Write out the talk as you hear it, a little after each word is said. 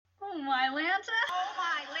Oh, my Lanta. Oh,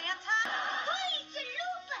 my Lanta. Holy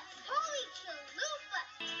chalupas. Holy chalupas.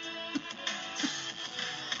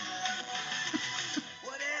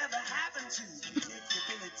 Whatever happened to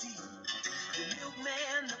predictability? The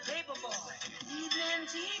milkman, the paperboy, evening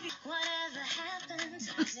TV. Whatever happened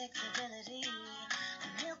to predictability?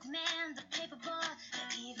 The milkman, the paperboy,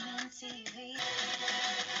 the evening TV.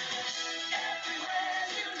 Everywhere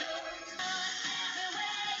you look.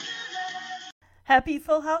 Everywhere you look. Happy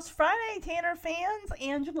Full House Friday, Tanner fans.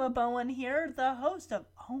 Angela Bowen here, the host of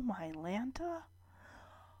Oh My Lanta.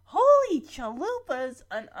 Holy Chalupas,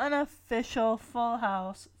 an unofficial Fuller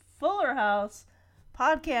House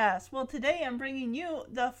podcast. Well, today I'm bringing you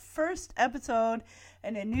the first episode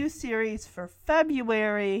in a new series for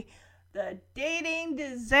February, the Dating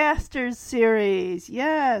Disasters series.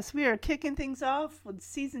 Yes, we are kicking things off with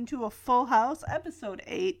season 2 of Full House, episode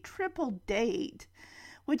 8, Triple Date,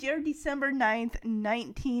 which aired December 9th,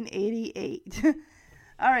 1988.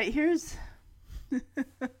 All right, here's... this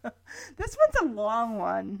one's a long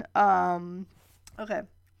one. Okay.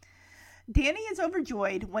 Danny is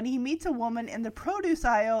overjoyed when he meets a woman in the produce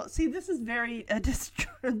aisle. See, this is very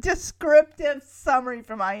descriptive summary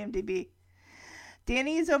from IMDb.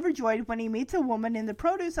 Danny is overjoyed when he meets a woman in the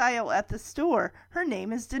produce aisle at the store. Her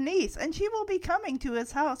name is Denise, and she will be coming to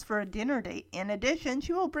his house for a dinner date. In addition,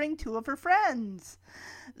 she will bring 2 of her friends,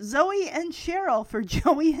 Zoe and Cheryl, for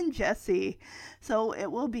Joey and Jesse. So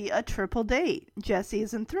it will be a triple date. Jesse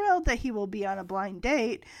isn't thrilled that he will be on a blind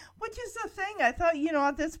date, which is the thing. I thought,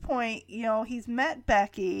 at this point, he's met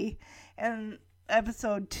Becky in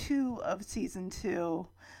episode 2 of season 2.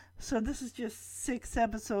 So this is just 6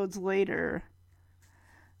 episodes later.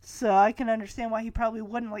 So I can understand why he probably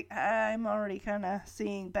wouldn't, I'm already kind of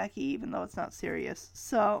seeing Becky, even though it's not serious.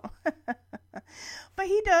 So, but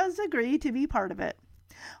he does agree to be part of it.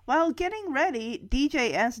 While getting ready,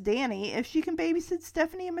 DJ asks Danny if she can babysit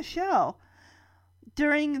Stephanie and Michelle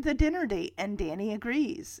during the dinner date, and Danny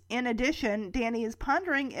agrees. In addition, Danny is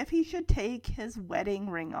pondering if he should take his wedding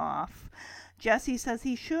ring off. Jesse says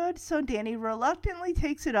he should, so Danny reluctantly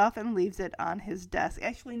takes it off and leaves it on his desk.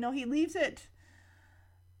 Actually, no, he leaves it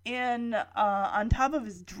on top of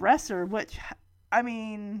his dresser, which,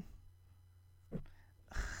 we'll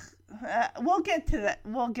get to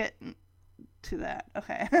that.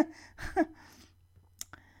 Okay.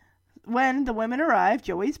 When the women arrive,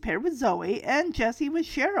 Joey's paired with Zoe and Jesse with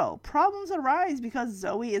Cheryl. Problems arise because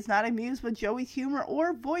Zoe is not amused with Joey's humor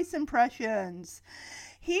or voice impressions.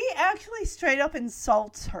 He actually straight up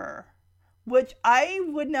insults her, which I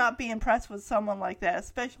would not be impressed with someone like that,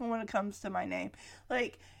 especially when it comes to my name.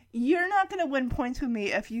 You're not going to win points with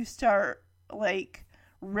me if you start,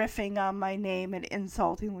 riffing on my name and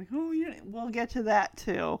insulting. We'll get to that,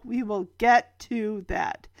 too. We will get to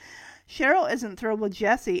that. Cheryl isn't thrilled with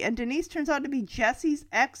Jesse, and Denise turns out to be Jesse's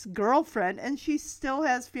ex-girlfriend, and she still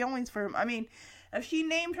has feelings for him. If she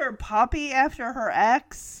named her Poppy after her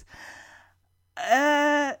ex,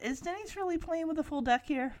 is Denise really playing with a full deck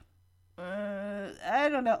here? I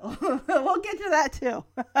don't know. We'll get to that too.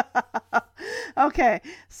 Okay,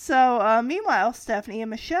 so meanwhile, Stephanie and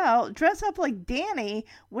Michelle dress up like Danny,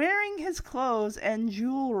 wearing his clothes and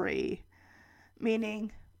jewelry,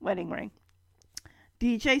 meaning wedding ring.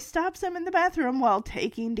 DJ stops them in the bathroom while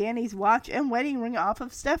taking Danny's watch and wedding ring off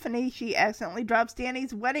of Stephanie. She accidentally drops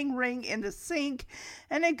Danny's wedding ring in the sink,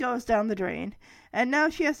 and it goes down the drain. And now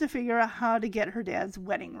she has to figure out how to get her dad's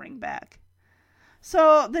wedding ring back.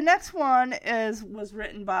 So the next summary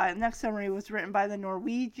was written by the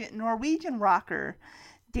Norwegian rocker.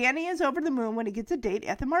 Danny is over the moon when he gets a date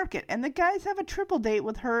at the market, and the guys have a triple date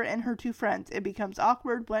with her and her 2 friends. It becomes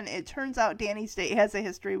awkward when it turns out Danny's date has a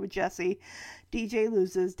history with Jesse. DJ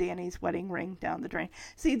loses Danny's wedding ring down the drain.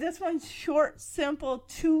 See, this one's short, simple,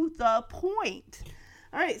 to the point.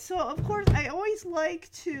 All right, so of course I always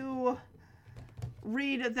like to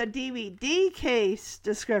read the DVD case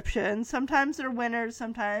description. Sometimes they're winners,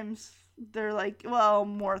 sometimes they're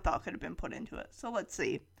more thought could have been put into it. So let's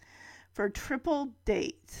see. For triple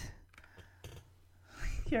date,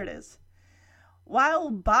 here it is.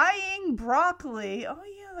 While buying broccoli, oh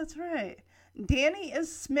yeah, that's right, Danny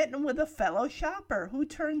is smitten with a fellow shopper who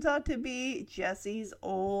turns out to be Jesse's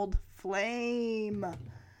old flame.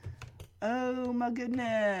 Oh my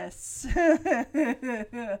goodness.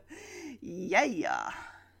 Yeah.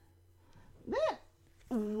 That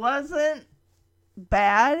wasn't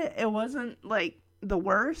bad. It wasn't the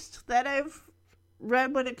worst that I've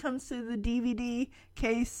read when it comes to the DVD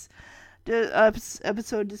case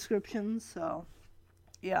episode descriptions. So,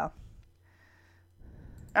 yeah.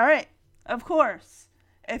 All right. Of course,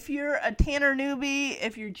 If you're a Tanner newbie,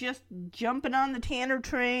 if you're just jumping on the Tanner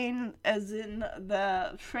train, as in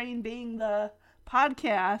the train being the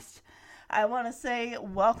podcast, I want to say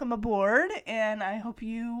welcome aboard, and I hope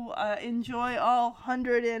you enjoy all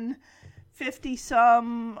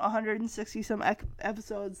 150-some, 160-some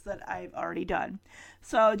episodes that I've already done.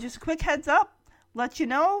 So just a quick heads up, let you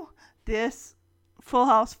know, this Full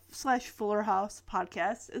House / Fuller House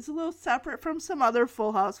podcast is a little separate from some other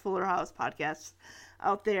Full House, Fuller House podcasts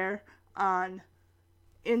out there on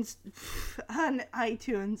iTunes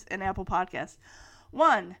and Apple Podcasts.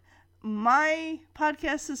 One, my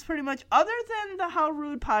podcast is pretty much, other than the How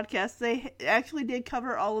Rude podcast, they actually did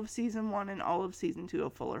cover all of season 1 and all of season 2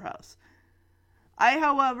 of Fuller House. I,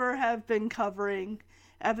 however, have been covering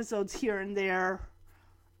episodes here and there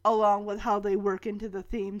along with how they work into the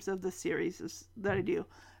themes of the series that I do.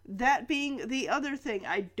 That being the other thing,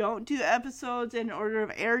 I don't do episodes in order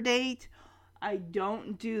of air date. I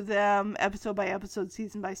don't do them episode by episode,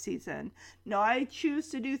 season by season. No, I choose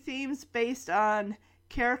to do themes based on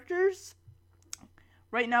characters.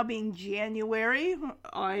 Right now being January,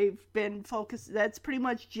 I've been focused, that's pretty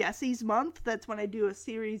much Jesse's month. That's when I do a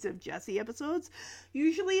series of Jesse episodes.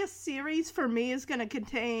 Usually a series for me is going to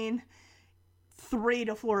contain 3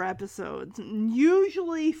 to 4 episodes.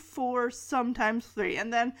 Usually 4, sometimes 3.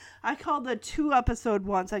 And then I call the 2-episode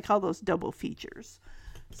ones, I call those double features.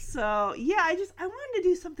 So, yeah, I wanted to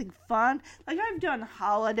do something fun. Like, I've done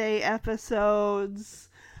holiday episodes.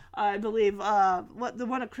 I believe, the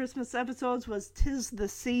one of Christmas episodes was 'Tis the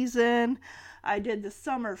Season. I did the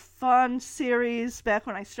Summer Fun series back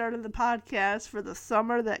when I started the podcast for the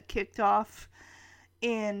summer that kicked off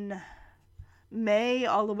in May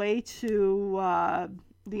all the way to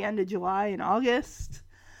the end of July and August.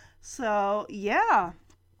 So, yeah,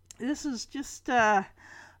 this is just...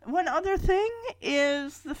 One other thing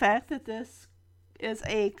is the fact that this is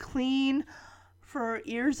a clean, for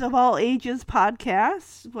ears of all ages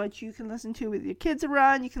podcast, which you can listen to with your kids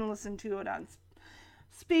around. You can listen to it on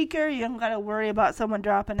speaker. You don't got to worry about someone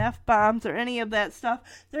dropping F-bombs or any of that stuff.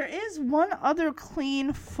 There is one other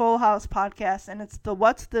clean Full House podcast, and it's the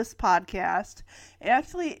What's This podcast. It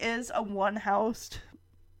actually is a one-host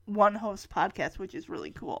podcast, which is really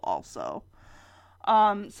cool also.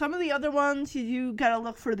 Some of the other ones, you gotta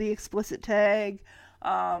look for the explicit tag,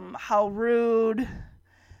 How Rude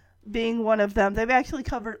being one of them. They've actually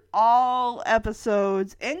covered all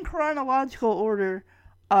episodes in chronological order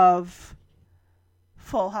of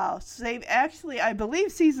Full House. They've actually, I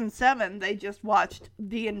believe season 7, they just watched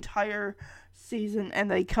the entire season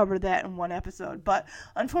and they covered that in one episode. But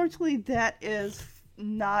unfortunately, that is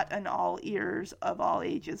not an all ears of all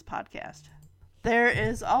ages podcast. There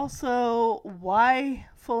is also Why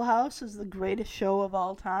Full House is the Greatest Show of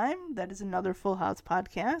All Time. That is another Full House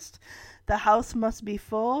podcast. The House Must Be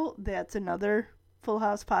Full. That's another Full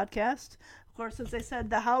House podcast. Of course, as I said,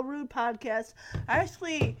 the How Rude podcast.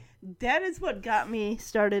 Actually, that is what got me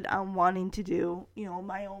started on wanting to do,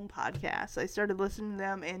 my own podcast. I started listening to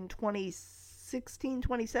them in 2016,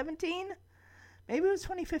 2017. Maybe it was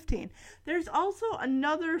 2015. There's also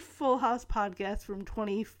another Full House podcast from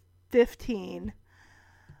 2015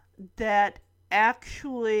 that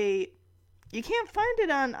actually you can't find it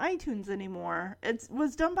on iTunes anymore. It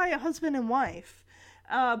was done by a husband and wife,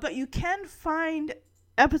 but you can find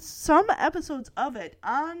some episodes of it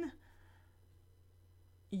on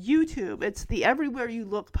YouTube. It's the Everywhere You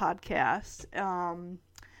Look podcast.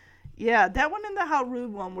 Yeah, that one and the How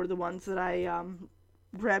Rude one were the ones that I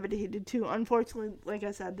gravitated to. Unfortunately, like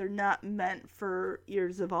I said, they're not meant for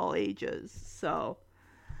ears of all ages. So,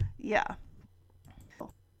 yeah.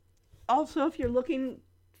 Also, if you're looking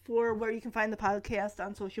for where you can find the podcast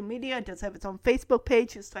on social media, it does have its own Facebook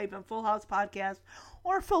page. Just type in Full House Podcast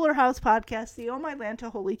or Fuller House Podcast. The Oh My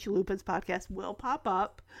Lanta Holy Chalupas podcast will pop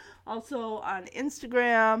up. Also on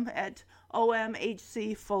Instagram at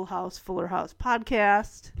OMHC Full House Fuller House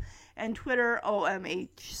Podcast, and Twitter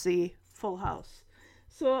OMHC Full House.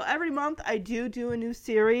 So every month I do a new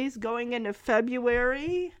series going into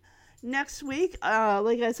February. Next week,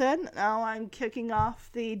 like I said, now I'm kicking off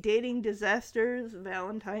the Dating Disasters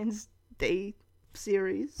Valentine's Day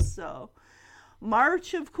series. So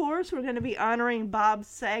March, of course, we're going to be honoring Bob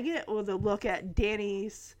Saget with a look at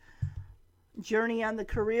Danny's journey on the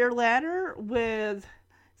career ladder with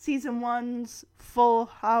Season 1's Full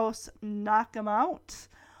House Knock 'Em Out.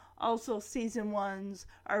 Also, Season 1's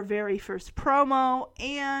Our Very First Promo,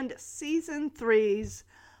 and Season 3's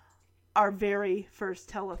Our Very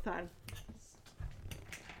First Telethon.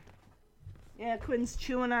 Yeah, Quinn's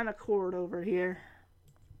chewing on a cord over here.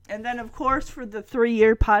 And then, of course, for the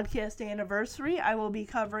 3-year podcast anniversary, I will be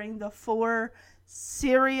covering the 4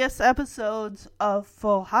 serious episodes of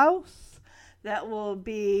Full House. That will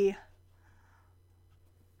be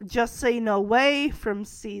Just Say No Way from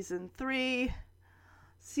season 3.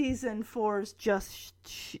 Season 4's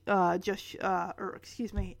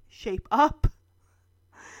Shape Up.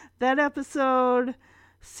 That episode.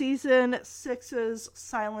 Season 6's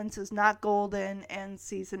Silence is Not Golden, and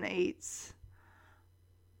Season 8's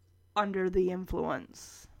Under the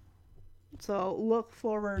Influence. So look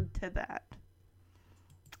forward to that.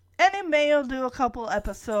 And in May, I'll do a couple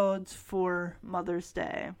episodes for Mother's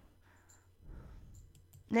Day.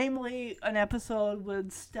 Namely, an episode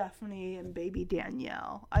with Stephanie and baby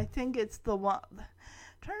Danielle. I think it's the one... I'm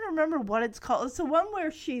trying to remember what it's called. It's the one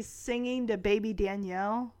where she's singing to baby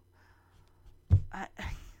Danielle. I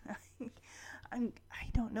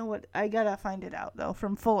don't know what... I gotta find it out, though,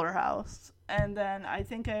 from Fuller House. And then I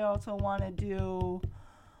think I also want to do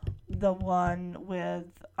the one with...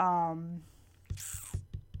 what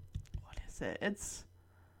is it? It's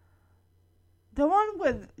the one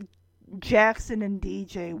with Jackson and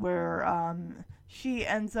DJ where she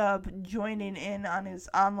ends up joining in on his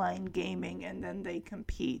online gaming, and then they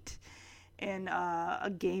compete in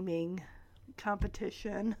a gaming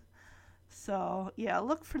competition. So, yeah,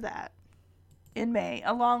 look for that in May,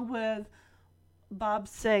 along with Bob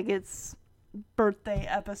Saget's birthday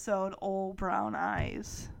episode, Old Brown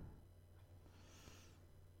Eyes.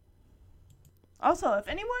 Also, if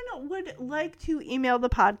anyone would like to email the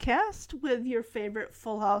podcast with your favorite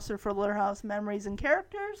Full House or Fuller House memories and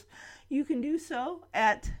characters, you can do so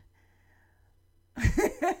at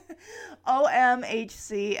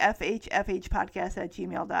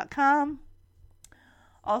omhcfhfhpodcast@gmail.com.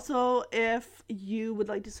 Also, if you would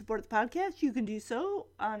like to support the podcast, you can do so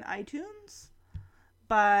on iTunes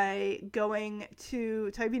by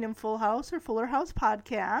typing in Full House or Fuller House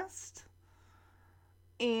Podcast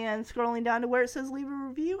and scrolling down to where it says leave a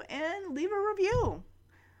review and leave a review.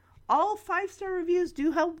 All 5-star reviews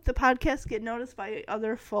do help the podcast get noticed by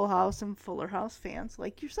other Full House and Fuller House fans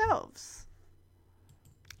like yourselves.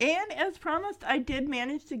 And as promised, I did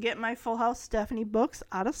manage to get my Full House Stephanie books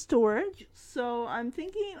out of storage. So I'm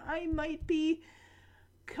thinking I might be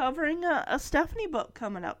covering a Stephanie book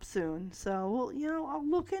coming up soon. So, I'll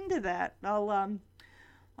look into that. I'll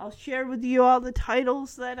share with you all the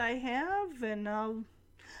titles that I have. And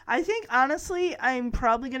I think, honestly, I'm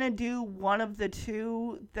probably going to do one of the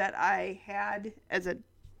two that I had as a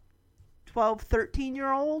 12,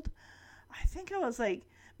 13-year-old. I think I was like...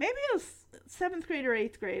 Maybe it was 7th grade or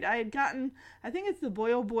 8th grade. I had gotten, I think it's The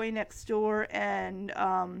Boy Oh Boy Next Door and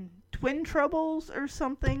Twin Troubles or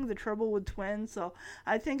something, The Trouble with Twins. So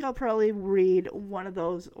I think I'll probably read one of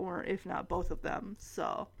those, or if not both of them,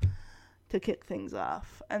 so to kick things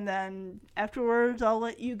off. And then afterwards,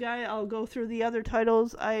 I'll go through the other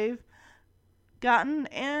titles I've gotten,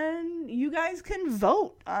 and you guys can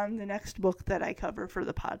vote on the next book that I cover for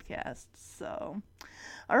the podcast. So...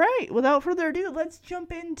 all right, without further ado, let's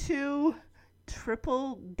jump into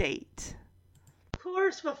Triple Date. Of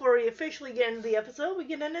course, before we officially get into the episode, we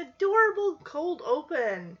get an adorable cold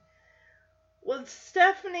open with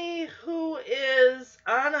Stephanie, who is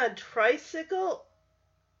on a tricycle.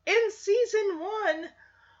 In season 1,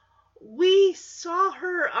 we saw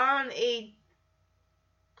her on a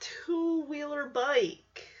 2-wheeler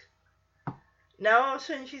bike. Now all of a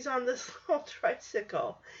sudden she's on this little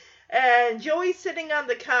tricycle. And Joey's sitting on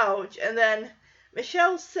the couch, and then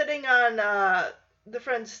Michelle's sitting on the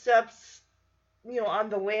front steps, on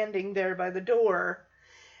the landing there by the door.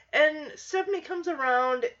 And Stephanie comes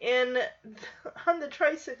around on the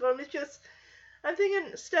tricycle, and it's just, I'm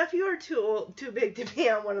thinking, Steph, you are too big to be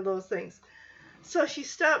on one of those things. So she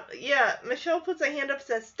stopped. Yeah, Michelle puts a hand up and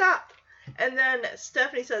says, stop. And then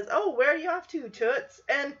Stephanie says, oh, where are you off to, Toots?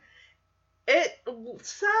 And it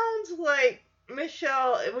sounds like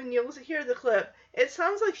Michelle, when you hear the clip, it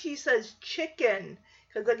sounds like she says chicken,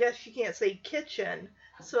 because I guess she can't say kitchen.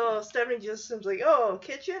 So Stephanie just seems like, oh,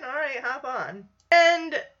 kitchen? All right, hop on.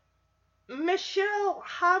 And Michelle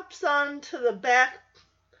hops onto the back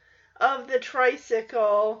of the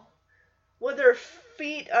tricycle with her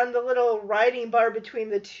feet on the little riding bar between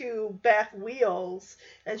the two back wheels,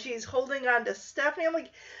 and she's holding on to Stephanie. I'm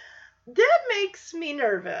like, that makes me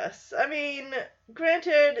nervous. I mean,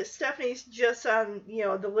 granted, Stephanie's just on,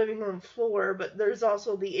 the living room floor, but there's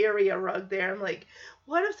also the area rug there. I'm like,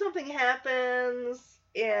 what if something happens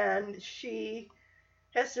and she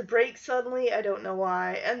has to brake suddenly? I don't know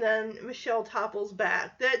why. And then Michelle topples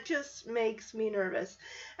back. That just makes me nervous.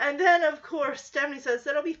 And then, of course, Stephanie says,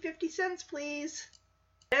 that'll be 50 cents, please.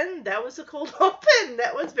 And that was a cold open.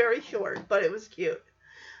 That was very short, but it was cute.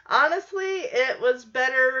 Honestly, it was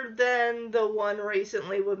better than the one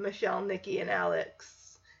recently with Michelle, Nikki, and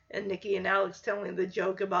Alex. And Nikki and Alex telling the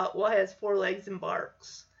joke about what has 4 legs and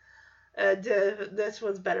barks. This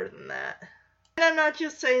was better than that. And I'm not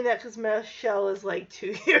just saying that because Michelle is like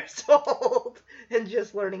 2 years old and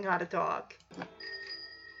just learning how to talk. Where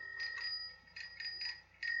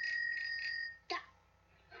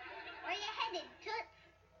you headed, Toots?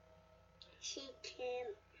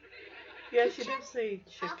 Chicken. Yeah, she did say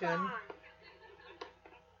chicken.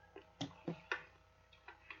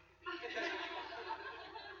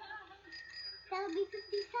 That'll be 50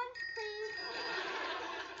 cents, please.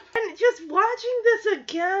 And just watching this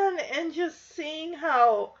again and just seeing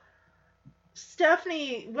how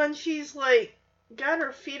Stephanie, when she's like got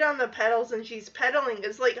her feet on the pedals and she's pedaling,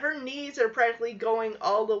 it's like her knees are practically going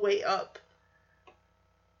all the way up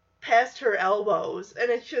past her elbows, and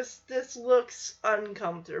it's just, this looks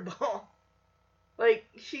uncomfortable. Like,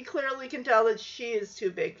 she clearly can tell that she is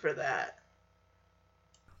too big for that.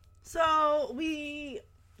 So we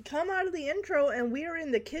come out of the intro and we are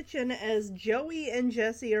in the kitchen as Joey and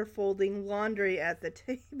Jesse are folding laundry at the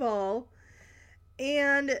table.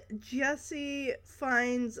 And Jesse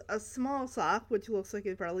finds a small sock, which looks like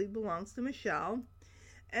it probably belongs to Michelle,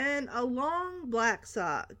 and a long black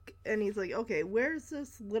sock. And he's like, okay, where's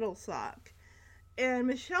this little sock? And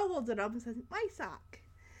Michelle holds it up and says, my sock.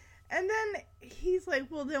 And then he's like,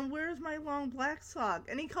 well, then where's my long black sock?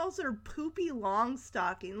 And he calls her Poopy Long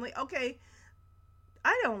Stocking. Like, okay,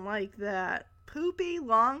 I don't like that. Poopy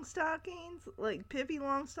Long Stockings? Like, Pippi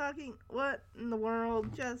Longstocking? What in the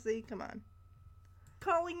world? Jesse, come on.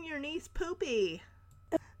 Calling your niece Poopy.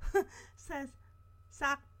 Says,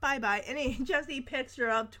 sock, bye-bye. And Jesse picks her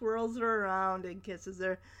up, twirls her around, and kisses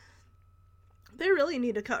her. They really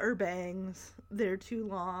need to cut her bangs. They're too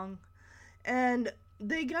long. And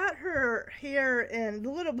they got her hair and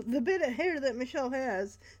the bit of hair that Michelle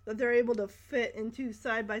has that they're able to fit into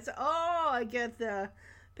side by side. Oh, I get the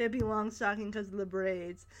Pippi Longstocking because of the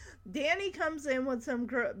braids. Danny comes in with some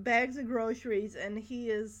bags of groceries and he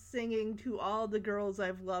is singing To All the Girls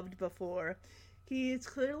I've Loved Before. He is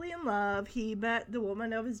clearly in love. He met the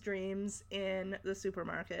woman of his dreams in the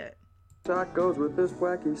supermarket. Sock goes with this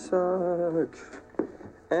wacky sock.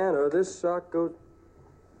 Anna, this sock goes...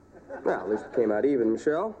 Well, at least it came out even,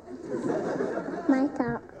 Michelle. My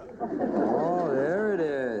sock. Oh, there it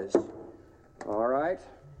is. All right.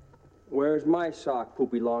 Where's my sock,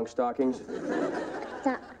 Poopy Longstockings?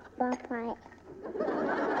 Sock, bye-bye.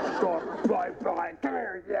 Sock, bye-bye. Come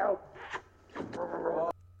here, you.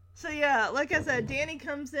 So yeah, like I said, Danny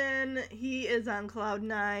comes in. He is on cloud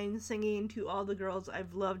 9 singing To All the Girls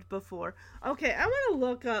I've Loved Before. Okay, I want to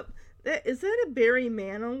look up. Is that a Barry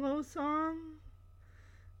Manilow song?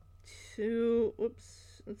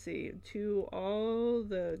 Let's see. To All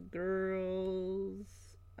the Girls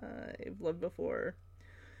I've Loved Before.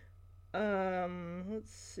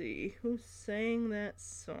 Let's see. Who sang that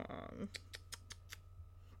song?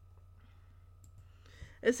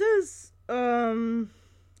 It says, let's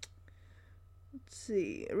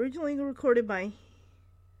see. Originally recorded by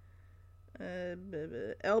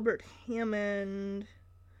Albert Hammond,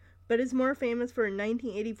 but is more famous for a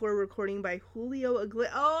 1984 recording by Julio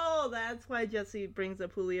Iglesias. Oh, that's why Jesse brings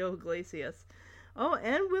up Julio Iglesias. Oh,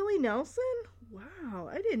 and Willie Nelson? Wow,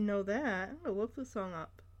 I didn't know that. I'm gonna look this song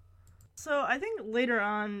up. So I think later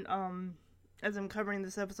on, as I'm covering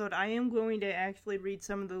this episode, I am going to actually read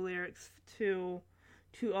some of the lyrics to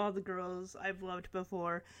All the Girls I've Loved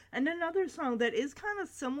Before. And another song that is kind of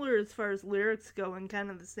similar as far as lyrics go and kind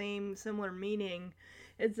of the same similar meaning.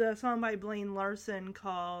 It's a song by Blaine Larson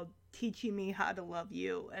called Teaching Me How to Love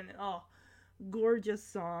You. And gorgeous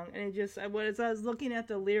song. And as I was looking at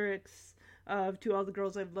the lyrics of To All the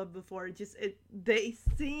Girls I've Loved Before, they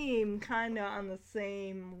seem kind of on the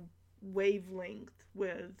same wavelength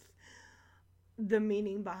with the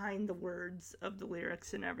meaning behind the words of the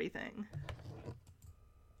lyrics and everything.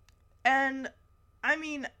 And I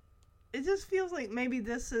mean, it just feels like maybe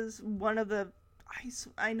this is one of the...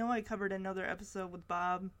 I know I covered another episode with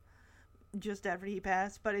Bob just after he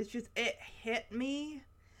passed, but it hit me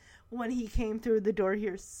when he came through the door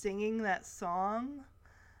here singing that song.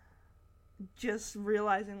 Just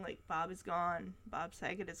realizing, like, Bob is gone. Bob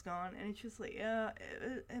Saget is gone. And it's just like, yeah,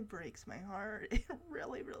 it breaks my heart. It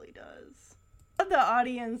really, really does. The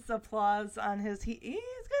audience applauds on he's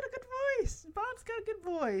got a good voice. Bob's got a good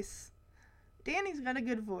voice. Danny's got a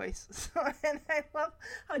good voice. So, and I love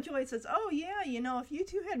how Joy says, oh, yeah, if you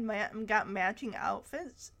two had got matching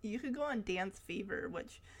outfits, you could go on Dance Fever,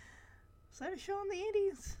 which was that a show in the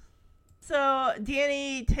 80s? So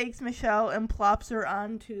Danny takes Michelle and plops her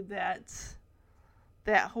onto that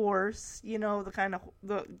that horse, you know,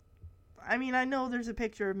 I know there's a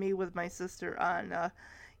picture of me with my sister on,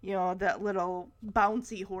 you know, that little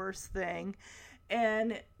bouncy horse thing.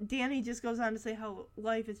 And Danny just goes on to say how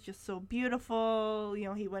life is just so beautiful. You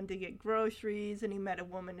know, he went to get groceries and he met a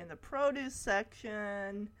woman in the produce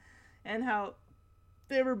section. And how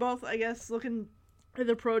they were both, I guess, looking at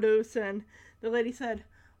the produce. And the lady said,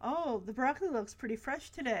 "Oh, the broccoli looks pretty fresh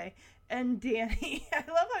today." And Danny, I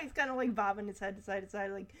love how he's kind of like bobbing his head to side to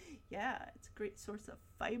side, like, yeah, it's a great source of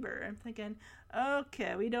fiber. I'm thinking,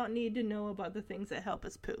 okay, we don't need to know about the things that help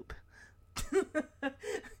us poop.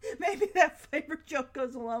 Maybe that fiber joke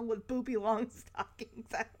goes along with poopy long stockings.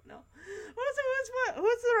 I don't know.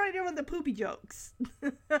 What's the writer with the poopy jokes?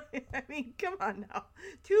 I mean, come on now.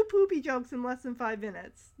 2 poopy jokes in less than 5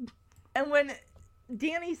 minutes. And when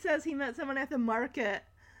Danny says he met someone at the market,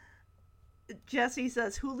 Jesse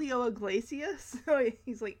says Julio Iglesias. So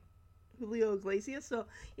he's like, Julio Iglesias. So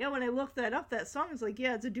yeah, when I looked that up, that song is like,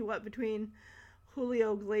 yeah, it's a duet between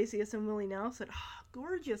Julio Iglesias and Willie Nelson. Oh,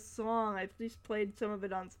 gorgeous song. I've just played some of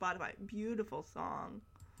it on Spotify. Beautiful song.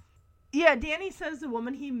 Yeah, Danny says the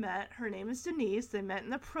woman he met, her name is Denise. They met in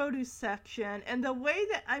the produce section. And the way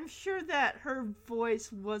that, I'm sure that her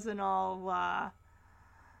voice wasn't all, I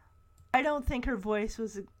don't think her voice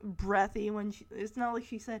was breathy when it's not like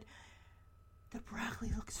she said, "The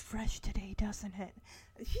broccoli looks fresh today, doesn't it?"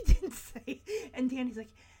 She didn't say. And Danny's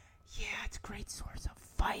like, "Yeah, it's a great source of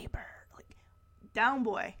fiber." Like, down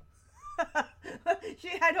boy.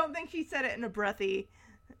 I don't think she said it in a breathy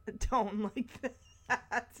tone like that.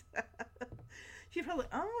 She's probably,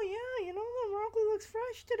 "Oh yeah, you know, the broccoli looks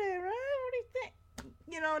fresh today, right? What do you think?"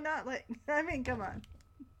 You know, not like, I mean, come on.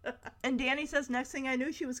 And Danny says, "Next thing I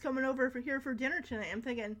knew, she was coming over here for dinner tonight." I'm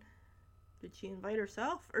thinking, did she invite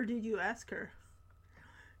herself or did you ask her?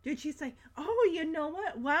 Did she say, "Oh, you know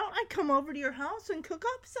what? Why don't I come over to your house and cook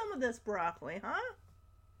up some of this broccoli, huh?"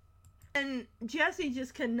 And Jesse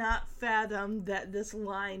just cannot fathom that this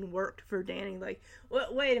line worked for Danny. Like,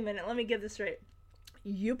 wait a minute, let me get this straight.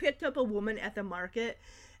 You picked up a woman at the market,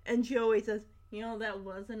 and Joey says, "You know, that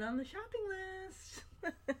wasn't on the shopping list."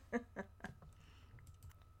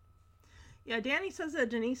 Yeah, Danny says that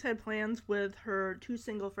Denise had plans with her 2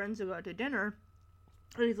 single friends to go out to dinner.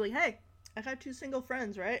 And he's like, "Hey, I got 2 single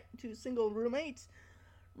friends, right? 2 single roommates.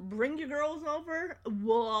 Bring your girls over.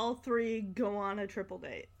 We'll all 3 go on a triple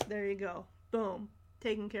date." There you go. Boom.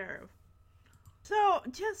 Taken care of. So,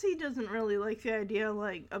 Jesse doesn't really like the idea,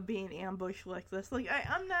 like, of being ambushed like this. Like,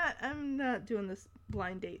 I'm not doing this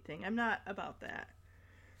blind date thing. I'm not about that.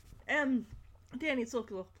 And Danny's like,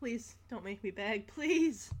 "Look, please don't make me beg.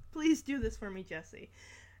 Please do this for me, Jesse."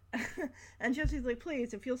 And Jesse's like,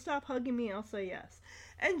 "Please, if you'll stop hugging me, I'll say yes."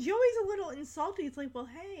 And Joey's a little insulted. He's like, "Well,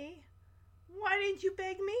 hey, why didn't you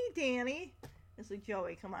beg me, Danny?" It's like,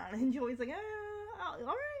 "Joey, come on." And Joey's like, all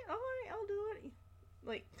right, I'll do it.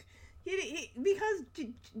 Like, because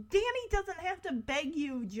Danny doesn't have to beg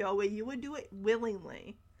you, Joey. You would do it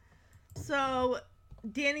willingly. So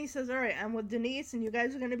Danny says, "All right, I'm with Denise, and you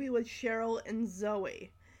guys are going to be with Cheryl and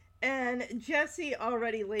Zoe." And Jesse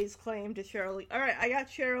already lays claim to Cheryl. Like, "All right, I got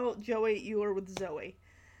Cheryl, Joey, you are with Zoe."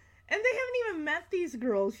 And they haven't even met these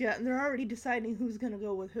girls yet, and they're already deciding who's going to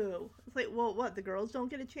go with who. It's like, well, what, the girls don't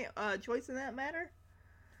get a choice in that matter?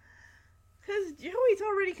 Because Joey's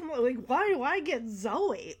already come up, like, why do I get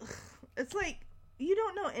Zoe? It's like, you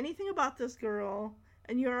don't know anything about this girl,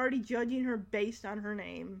 and you're already judging her based on her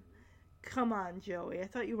name. Come on, Joey. I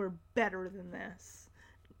thought you were better than this.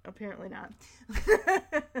 Apparently not.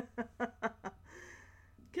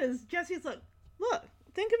 Because Jesse's like, "Look,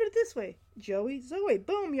 think of it this way. Joey, Zoe,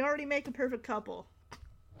 boom, you already make a perfect couple."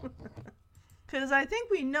 Because I think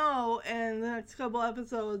we know in the next couple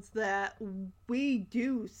episodes that we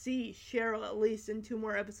do see Cheryl at least in 2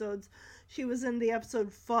 more episodes. She was in the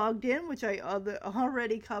episode Fogged In, which I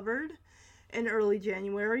already covered in early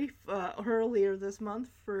January, earlier this month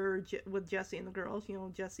with Jesse and the girls, you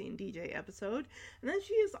know, Jesse and DJ episode. And then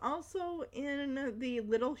she is also in the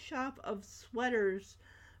Little Shop of Sweaters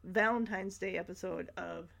Valentine's Day episode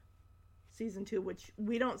of season 2, which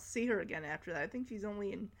we don't see her again after that. I think she's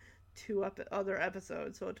only in 2 other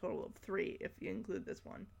episodes, so a total of 3 if you include this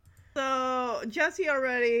one. So Jesse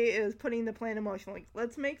already is putting the plan in motion. Like,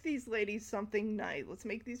 let's make these ladies something nice. Let's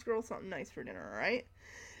make these girls something nice for dinner, alright?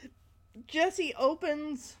 Jesse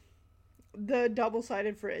opens the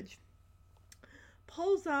double-sided fridge,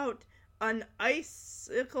 pulls out an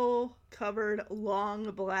icicle-covered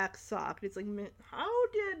long black sock. It's like, how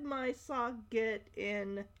did my sock get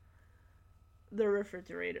in the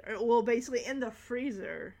refrigerator? Well, basically in the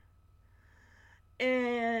freezer.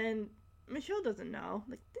 And Michelle doesn't know.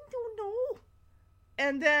 Like, they don't know.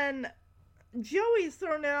 And then Joey's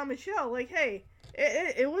throwing it on Michelle, like, hey,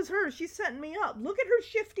 it was her. She's setting me up. Look at her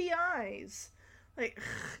shifty eyes. Like,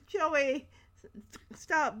 Joey,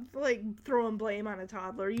 stop, like, throwing blame on a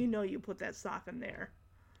toddler. You know you put that sock in there.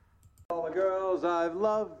 All the girls I've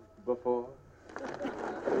loved before,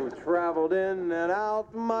 who traveled in and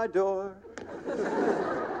out my door,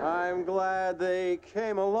 I'm glad they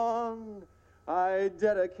came along. I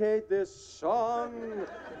dedicate this song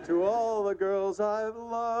to all the girls I've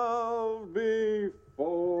loved before.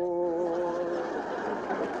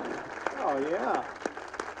 Oh, yeah.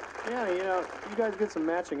 Yeah, you know, you guys get some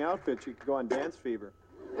matching outfits, you could go on Dance Fever.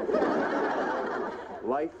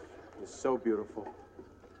 Life is so beautiful.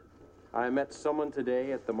 I met someone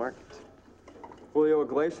today at the market. Julio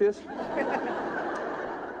Iglesias?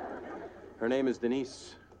 Her name is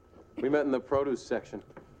Denise. We met in the produce section.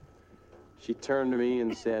 She turned to me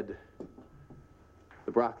and said,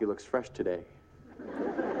 "The broccoli looks fresh today."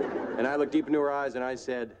 And I looked deep into her eyes and I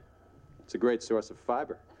said, "It's a great source of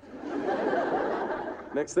fiber."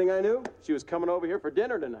 Next thing I knew, she was coming over here for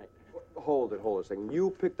dinner tonight. Hold it a second. You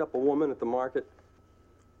picked up a woman at the market?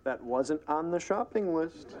 That wasn't on the shopping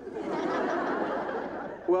list.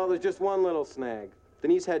 Well, there's just one little snag.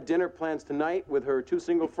 Denise had dinner plans tonight with her 2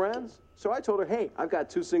 single friends. So I told her, hey, I've got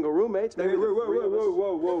 2 single roommates. Maybe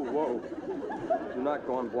Whoa. Do not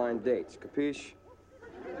go on blind dates, capiche?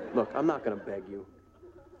 Look, I'm not gonna beg you.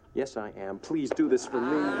 Yes, I am. Please do this for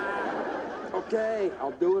me. Okay,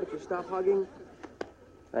 I'll do it if you stop hugging.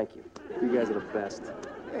 Thank you. You guys are the best.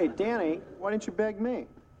 Hey, Danny, why didn't you beg me?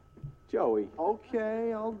 Joey.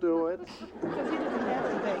 Okay, I'll do it. Because he doesn't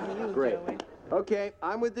have to beg you, Great. Joey. Okay,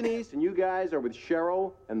 I'm with Denise, and you guys are with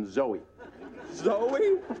Cheryl and Zoe.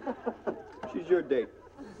 Zoe? She's your date.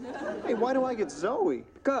 Hey, why do I get Zoe?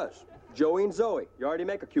 Because Joey and Zoe, you already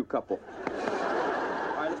make a cute couple. All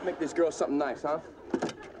right, let's make these girls something nice, huh?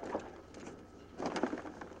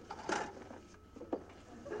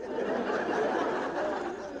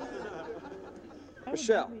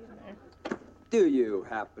 Michelle, do you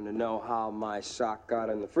happen to know how my sock got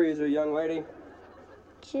in the freezer, young lady?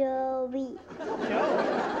 Joey.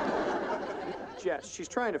 Jess, she's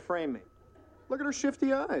trying to frame me. Look at her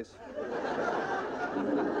shifty eyes.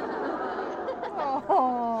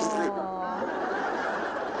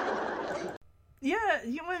 Yeah,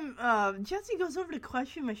 when Jesse goes over to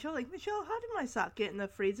question Michelle, like, Michelle, how did my sock get in the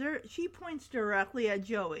freezer? She points directly at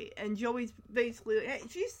Joey, and Joey's basically, hey,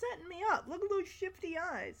 she's setting me up. Look at those shifty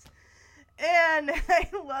eyes. And I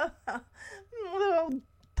love how little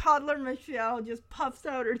toddler Michelle just puffs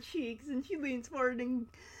out her cheeks, and she leans forward and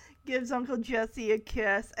gives Uncle Jesse a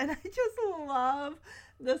kiss. And I just love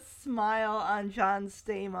the smile on John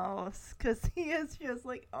Stamos, because he is just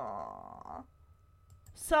like, aww.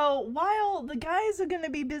 So while the guys are going to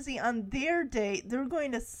be busy on their date, Danny's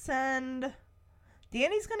going to send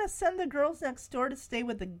the girls next door to stay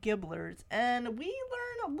with the Gibblers. And we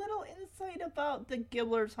learn a little insight about the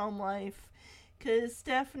Gibblers' home life, because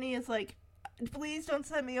Stephanie is like, please don't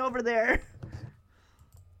send me over there.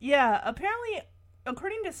 Yeah, apparently,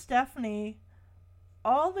 according to Stephanie,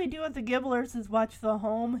 all they do at the Gibblers is watch the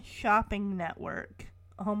Home Shopping Network.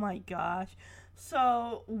 Oh my gosh.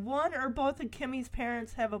 So, one or both of Kimmy's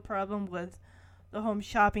parents have a problem with the Home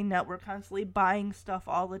Shopping Network constantly buying stuff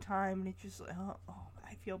all the time. And it's just like, oh,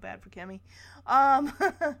 I feel bad for Kimmy.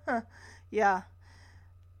 Yeah.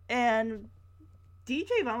 And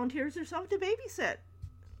DJ volunteers herself to babysit.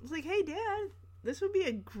 It's like, hey, Dad, this would be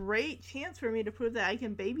a great chance for me to prove that I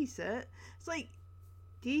can babysit. It's like,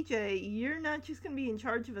 DJ, you're not just going to be in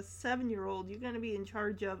charge of a 7-year-old. You're going to be in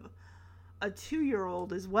charge of a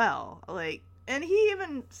 2-year-old as well. Like, and he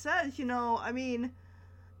even says, you know, I mean,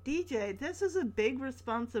 DJ, this is a big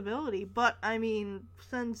responsibility, but, I mean,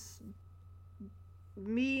 since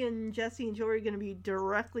me and Jesse and Joey are going to be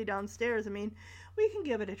directly downstairs, I mean, we can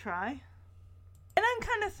give it a try. And I'm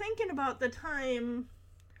kind of thinking about the time,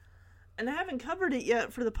 and I haven't covered it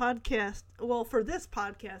yet for the podcast, well, for this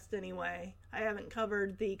podcast anyway. I haven't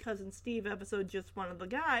covered the Cousin Steve episode, just one of the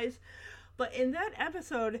guys. But in that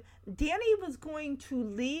episode, Danny was going to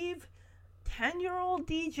leave 10-year-old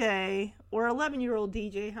DJ, or 11-year-old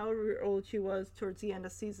DJ, however old she was towards the end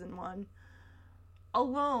of season 1,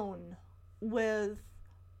 alone with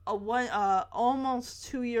a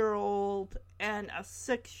almost 2-year-old and a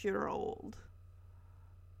 6-year-old.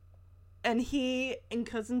 And he and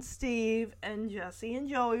Cousin Steve and Jesse and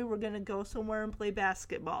Joey were going to go somewhere and play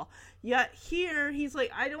basketball. Yet here, he's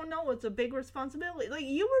like, I don't know, it's a big responsibility. Like,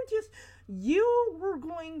 you were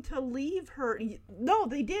going to leave her. No,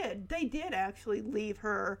 they did. They did actually leave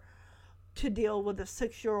her to deal with a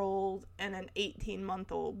 6-year-old and an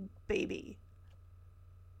 18-month-old baby.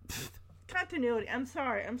 continuity. I'm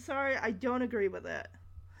sorry. I don't agree with it.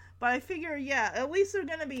 But I figure, yeah, at least they're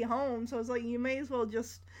gonna be home, so it's like you may as well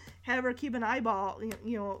just have her keep an eyeball,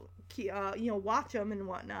 watch them and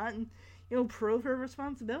whatnot, and prove her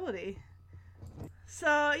responsibility. So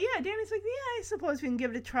yeah, Danny's like, yeah, I suppose we can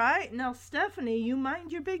give it a try. Now, Stephanie, you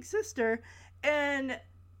mind your big sister, and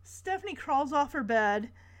Stephanie crawls off her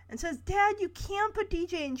bed and says, Dad, you can't put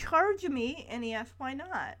DJ in charge of me. And he asks, why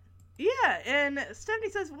not? Yeah, and Stephanie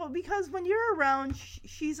says, well, because when you're around,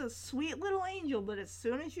 she's a sweet little angel, but as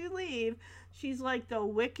soon as you leave, she's like the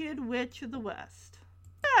Wicked Witch of the West.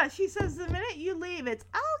 Yeah, she says, the minute you leave, it's,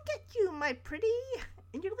 I'll get you, my pretty,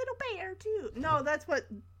 and your little bear, too. No, that's what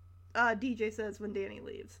DJ says when Danny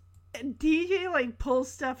leaves. And DJ,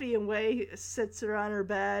 pulls Stephanie away, sits her on her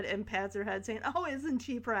bed, and pats her head, saying, oh, isn't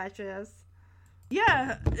she precious?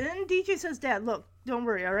 Yeah, and DJ says, Dad, look, don't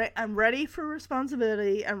worry, all right? I'm ready for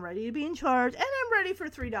responsibility, I'm ready to be in charge, and I'm ready for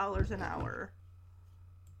 $3 an hour.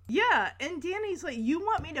 Yeah, and Danny's like, you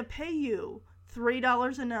want me to pay you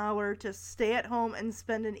 $3 an hour to stay at home and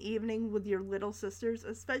spend an evening with your little sisters,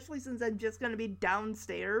 especially since I'm just going to be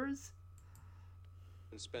downstairs?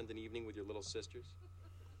 And spend an evening with your little sisters?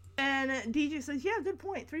 And DJ says, yeah, good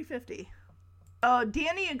point, $3.50.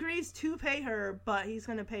 Danny agrees to pay her, but he's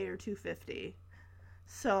going to pay her $2.50.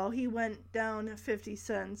 So he went down 50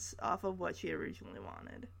 cents off of what she originally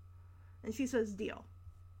wanted. And she says, deal.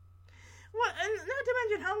 Well, and not to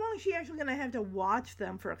mention, how long is she actually going to have to watch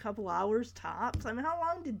them for a couple hours tops? I mean, how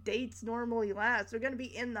long do dates normally last? They're going to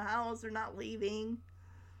be in the house, they're not leaving.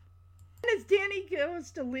 And as Danny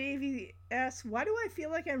goes to leave, he asks, why do I feel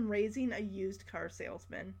like I'm raising a used car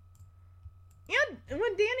salesman? And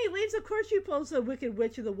when Danny leaves, of course, she pulls the Wicked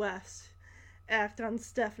Witch of the West act on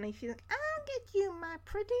Stephanie. She's like, I'll get you, my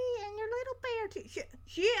pretty, and your little bear, too.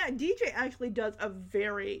 DJ actually does a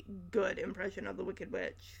very good impression of the Wicked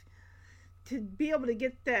Witch. To be able to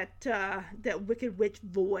get that Wicked Witch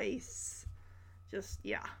voice. Just,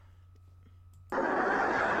 yeah.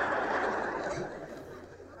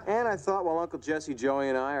 And I thought while Uncle Jesse, Joey,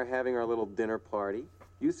 and I are having our little dinner party,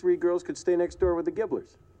 you three girls could stay next door with the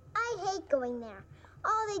Gibblers. I hate going there.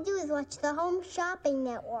 All they do is watch the Home Shopping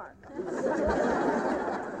Network.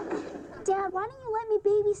 Dad, why don't you let me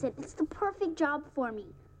babysit? It's the perfect job for me.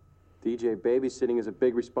 DJ, babysitting is a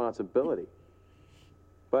big responsibility.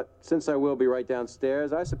 But since I will be right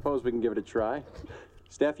downstairs, I suppose we can give it a try.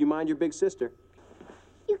 Steph, you mind your big sister?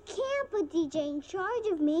 You can't put DJ in charge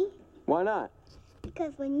of me. Why not?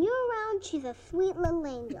 Because when you're around, she's a sweet little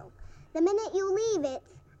angel. The minute you leave,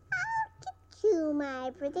 it's, I'll get you,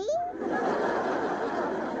 my pretty.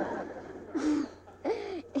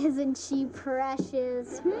 Isn't she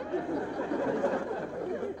precious?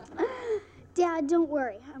 Dad, don't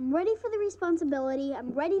worry. I'm ready for the responsibility.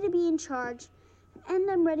 I'm ready to be in charge. And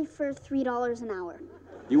I'm ready for $3 an hour.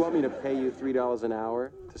 You want me to pay you $3 an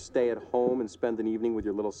hour to stay at home and spend an evening with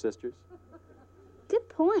your little sisters? Good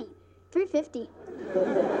point. $3.50.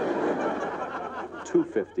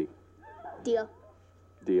 $2.50. Deal.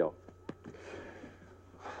 Deal.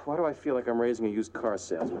 Why do I feel like I'm raising a used car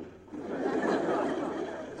salesman?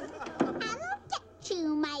 I'll get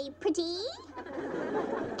you, my pretty.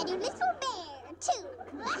 And your little bear, too.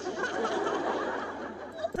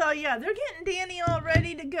 So yeah, they're getting Danny all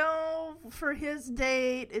ready to go for his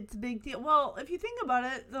date. It's a big deal. Well, if you think about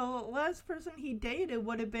it, the last person he dated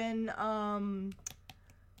would have been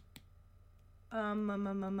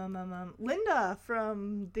Linda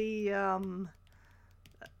from the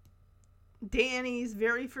Danny's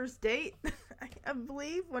very first date, I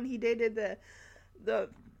believe, when he dated the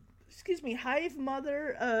hive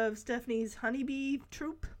mother of Stephanie's honeybee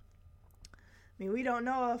troop. I mean, we don't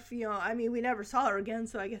know if, we never saw her again,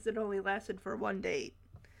 so I guess it only lasted for one date.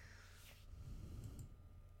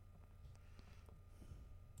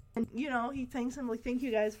 And, he thanks him, like, thank you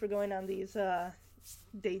guys for going on these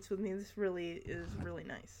dates with me. This really is really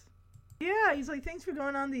nice. Yeah, he's like, thanks for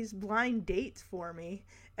going on these blind dates for me.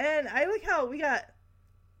 And I like how we got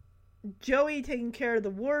Joey taking care of the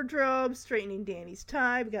wardrobe, straightening Danny's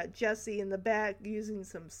tie. We got Jesse in the back using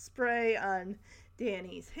some spray on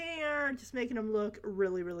Danny's hair, just making him look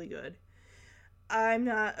really, really good. I'm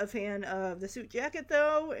not a fan of the suit jacket,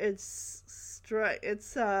 though. It's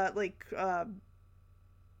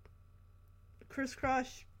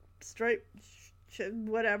crisscross stripe,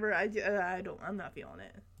 whatever. I'm not feeling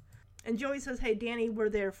it. And Joey says, hey, Danny, we're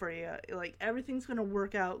there for you. Like, everything's going to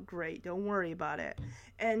work out great. Don't worry about it.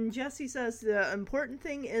 And Jesse says the important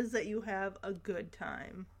thing is that you have a good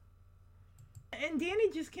time. And Danny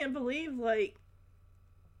just can't believe, like,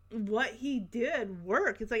 what he did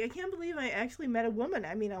work. It's like, I can't believe I actually met a woman.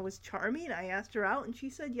 I mean, I was charming. I asked her out, and she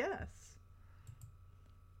said yes.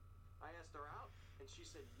 I asked her out, and she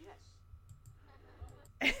said yes.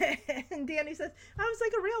 And Danny says, I was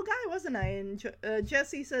like a real guy, wasn't I? And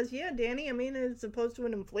Jesse says, yeah, Danny, I mean, as opposed to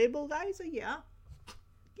an inflatable guy. So, yeah,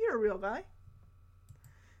 you're a real guy.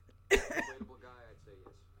 Inflatable guy, I'd say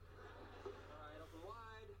yes. All right, open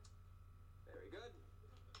wide. Very good.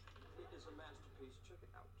 It is a masterpiece. Check it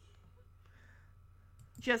out.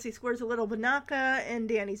 Jesse squirts a little banaka in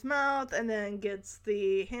Danny's mouth and then gets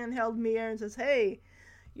the handheld mirror and says, hey,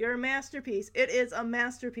 you're a masterpiece. It is a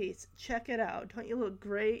masterpiece. Check it out. Don't you look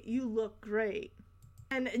great? You look great.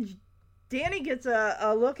 And Danny gets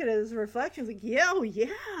a look at his reflection. He's like, yeah, oh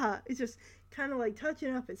yeah. It's just kind of like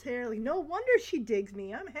touching up his hair. Like, no wonder she digs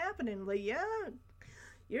me. I'm happening. Like, yeah,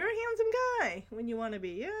 you're a handsome guy when you want to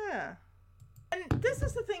be. Yeah. And this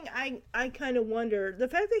is the thing I kind of wonder. The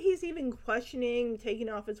fact that he's even questioning taking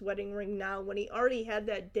off his wedding ring now when he already had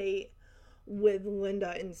that date with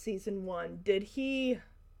Linda in season 1. Did he...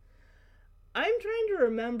 I'm trying to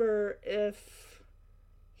remember if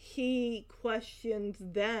he questioned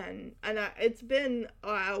then. And it's been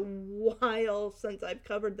a while since I've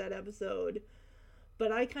covered that episode.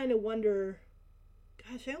 But I kind of wonder...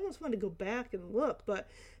 Gosh, I almost want to go back and look, but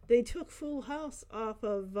they took Full House off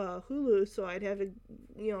of Hulu, so I'd have to,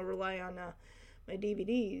 rely on my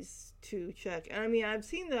DVDs to check. And I mean, I've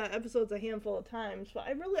seen the episodes a handful of times, but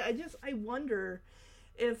I wonder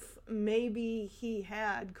if maybe he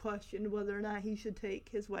had questioned whether or not he should take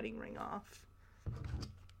his wedding ring off.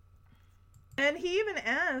 And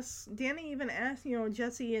Danny even asked,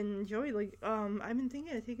 Jesse and Joey, like, I've been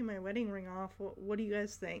thinking of taking my wedding ring off. What do you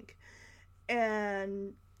guys think?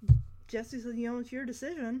 And Jesse says, it's your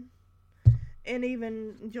decision. And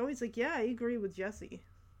even Joey's like, yeah, I agree with Jesse.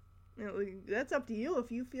 That's up to you.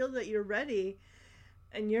 If you feel that you're ready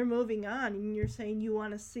and you're moving on and you're saying you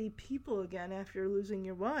want to see people again after losing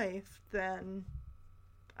your wife, then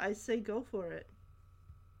I say go for it.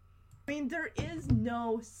 I mean, there is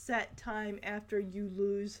no set time after you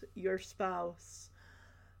lose your spouse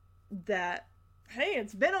that, hey,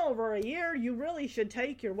 it's been over a year, you really should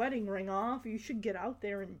take your wedding ring off, you should get out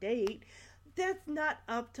there and date. That's not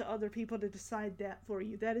up to other people to decide that for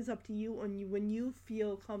you. That is up to you when you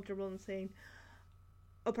feel comfortable in saying,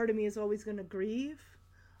 a part of me is always going to grieve.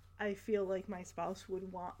 I feel like my spouse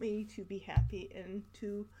would want me to be happy and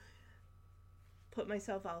to put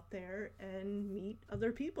myself out there and meet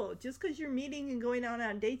other people. Just because you're meeting and going out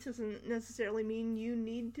on dates doesn't necessarily mean you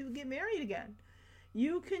need to get married again.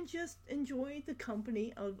 You can just enjoy the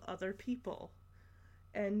company of other people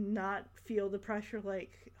and not feel the pressure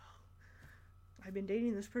like, oh, I've been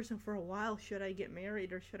dating this person for a while. Should I get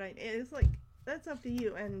married or should I? It's like, that's up to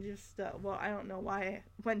you. And just, I don't know why I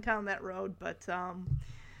went down that road, but,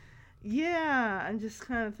 yeah, I'm just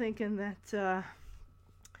kind of thinking that,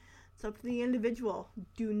 it's up to the individual.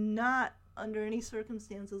 Do not, under any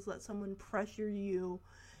circumstances, let someone pressure you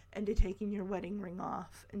into taking your wedding ring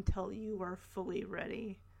off until you are fully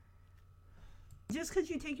ready. Just because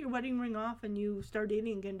you take your wedding ring off and you start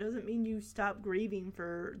dating again doesn't mean you stop grieving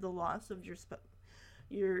for the loss of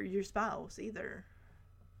your spouse either.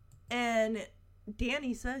 And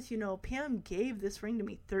Danny says, Pam gave this ring to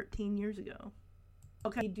me 13 years ago.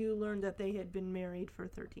 Okay, we do learn that they had been married for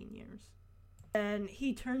 13 years. And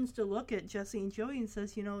he turns to look at Jesse and Joey and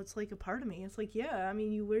says, it's like a part of me. It's like, yeah, I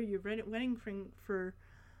mean, you wear your wedding ring for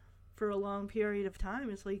a long period of time.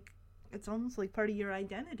 It's almost like part of your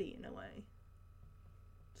identity in a way.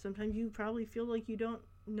 Sometimes you probably feel like you don't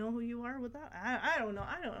know who you are without. I don't know.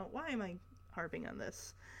 Why am I harping on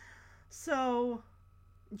this? So,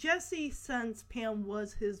 Jesse, since Pam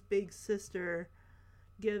was his big sister,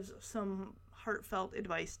 gives some heartfelt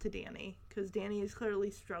advice to Danny, because Danny is clearly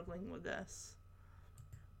struggling with this.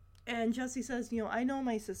 And Jesse says, I know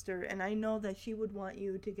my sister, and I know that she would want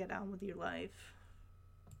you to get on with your life.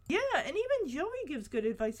 Yeah, and even Joey gives good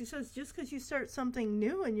advice. He says, just because you start something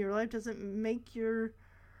new in your life doesn't make your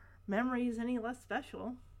memories any less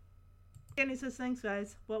special. Danny says, thanks,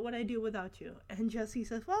 guys. What would I do without you? And Jesse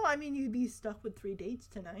says, well, I mean, you'd be stuck with 3 dates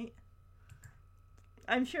tonight.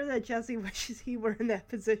 I'm sure that Jesse wishes he were in that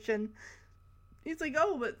position. He's like,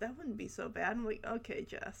 oh, but that wouldn't be so bad. I'm like, okay,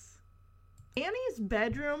 Jess. Annie's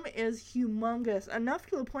bedroom is humongous, enough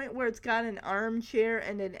to the point where it's got an armchair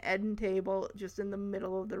and an end table just in the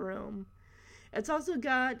middle of the room. It's also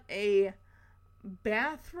got a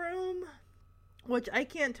bathroom, which I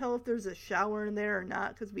can't tell if there's a shower in there or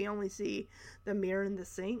not, because we only see the mirror and the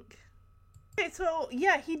sink. Okay, so,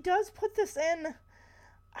 yeah, he does put this in.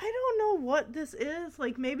 I don't know what this is.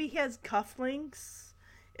 Like, maybe he has cufflinks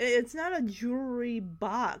it's not a jewelry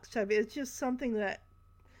box type. It's just something that,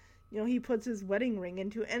 he puts his wedding ring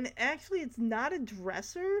into. And actually, it's not a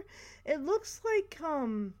dresser. It looks like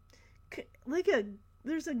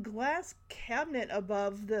there's a glass cabinet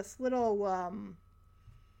above this little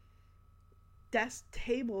desk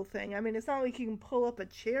table thing. I mean, it's not like you can pull up a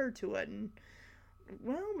chair to it, and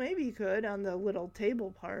well, maybe you could on the little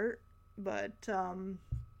table part, but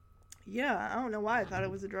yeah, I don't know why I thought it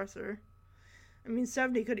was a dresser. I mean,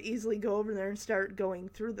 Stephanie could easily go over there and start going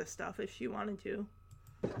through the stuff if she wanted to.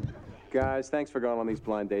 Guys, thanks for going on these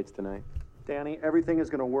blind dates tonight. Danny, everything is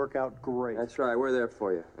going to work out great. That's right, we're there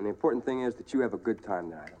for you. And the important thing is that you have a good time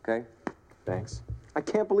tonight, okay? Thanks. I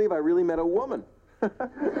can't believe I really met a woman.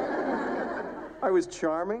 I was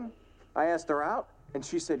charming. I asked her out, and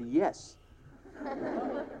she said yes.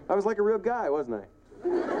 I was like a real guy, wasn't I?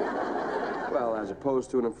 Well, as opposed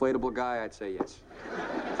to an inflatable guy, I'd say yes.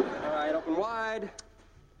 All right, open wide.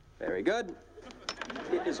 Very good.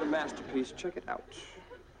 It is a masterpiece. Check it out.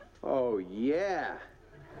 Oh, yeah.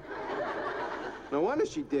 No wonder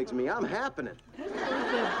she digs me. I'm happening. I like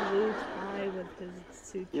that blue tie with his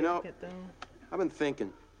suit jacket, though. I've been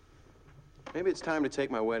thinking. Maybe it's time to take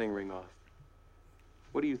my wedding ring off.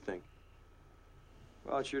 What do you think?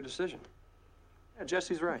 Well, it's your decision. Yeah,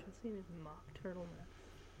 Jesse's right. I've seen his mock turtleneck.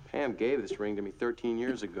 Pam gave this ring to me 13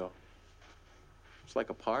 years ago. It's like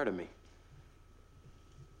a part of me.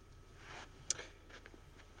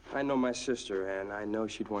 I know my sister, and I know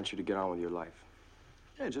she'd want you to get on with your life.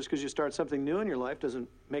 Yeah, just because you start something new in your life doesn't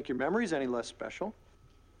make your memories any less special.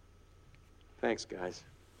 Thanks, guys.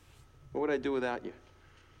 What would I do without you?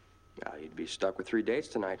 You'd be stuck with 3 dates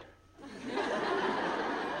tonight.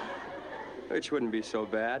 Which wouldn't be so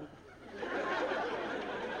bad.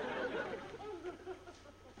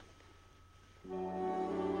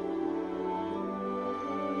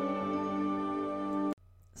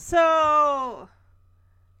 So,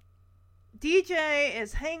 DJ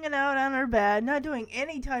is hanging out on her bed, not doing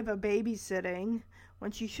any type of babysitting,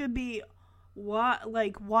 when she should be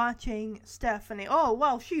watching Stephanie. Oh,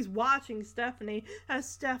 well, she's watching Stephanie as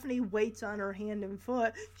Stephanie waits on her hand and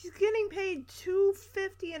foot. She's getting paid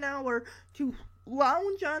 $2.50 an hour to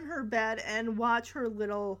lounge on her bed and watch her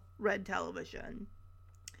little red television.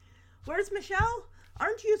 Where's Michelle?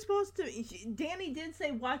 Aren't you supposed to... Danny did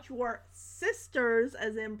say watch your sisters,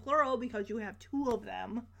 as in plural, because you have 2 of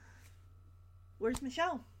them. Where's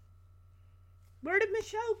Michelle? Where did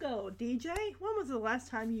Michelle go, DJ? When was the last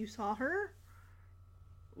time you saw her?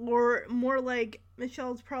 Or more like,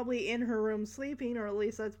 Michelle's probably in her room sleeping, or at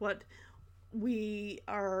least that's what we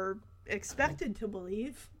are expected to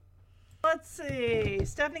believe. Let's see.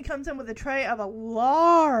 Stephanie comes in with a tray of a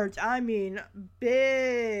large, I mean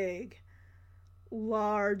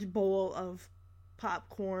large bowl of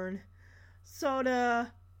popcorn,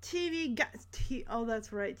 soda, TV guide. Oh,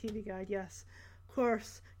 that's right, TV guide, yes. Of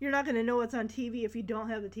course, you're not going to know what's on TV if you don't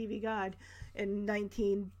have the TV guide in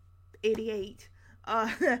 1988.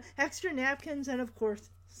 Extra napkins, and of course,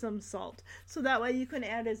 some salt. So that way you can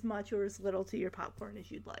add as much or as little to your popcorn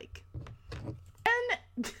as you'd like.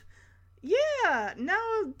 And yeah, now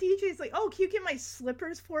DJ's like, oh, can you get my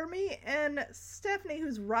slippers for me? And Stephanie,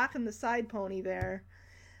 who's rocking the side pony there,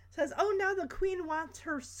 says, oh, now the queen wants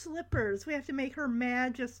her slippers. We have to make her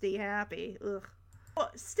majesty happy. Ugh.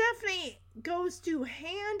 Well, Stephanie goes to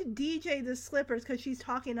hand DJ the slippers because she's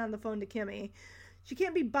talking on the phone to Kimmy. She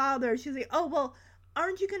can't be bothered. She's like, oh, well,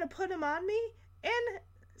 aren't you going to put them on me? And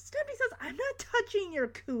Stephanie says, I'm not touching your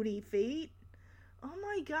cootie feet. Oh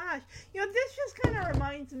my gosh. This just kind of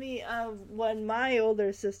reminds me of when my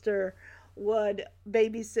older sister would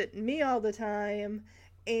babysit me all the time,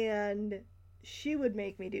 and she would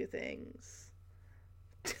make me do things.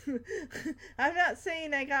 I'm not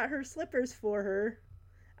saying I got her slippers for her.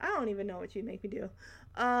 I don't even know what she'd make me do.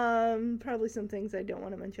 Probably some things I don't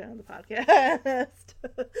want to mention on the podcast.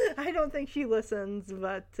 I don't think she listens,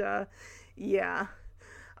 but, yeah.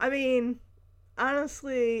 I mean,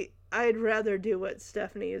 honestly, I'd rather do what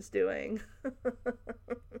Stephanie is doing.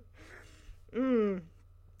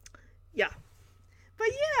 Yeah. But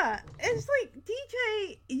yeah, it's like,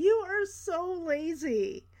 DJ, you are so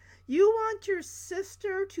lazy. You want your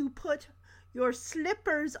sister to put your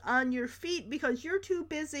slippers on your feet because you're too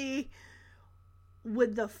busy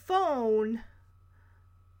with the phone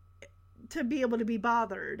to be able to be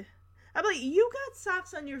bothered. I'm like, you got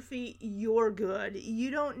socks on your feet, you're good. You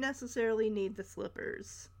don't necessarily need the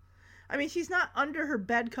slippers. I mean, she's not under her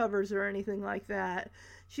bed covers or anything like that.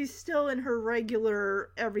 She's still in her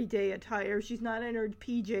regular everyday attire. She's not in her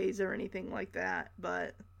PJs or anything like that.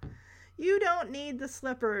 But you don't need the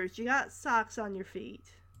slippers. You got socks on your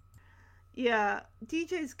feet. Yeah,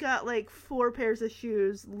 DJ's got like 4 pairs of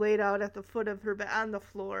shoes laid out at the foot of her bed, on the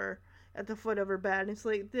floor at the foot of her bed. It's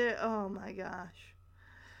like, oh my gosh.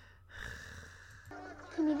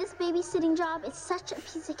 Timmy, this babysitting job is such a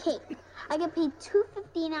piece of cake. I get paid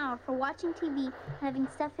 $2.50 an hour for watching TV and having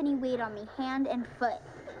Stephanie wait on me hand and foot.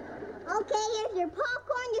 Okay, here's your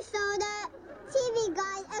popcorn, your soda, TV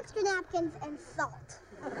guide, extra napkins, and salt.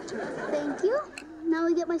 Thank you. Now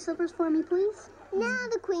we get my slippers for me, please. Now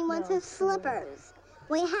the queen wants her slippers.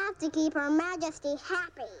 We have to keep Her Majesty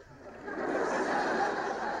happy.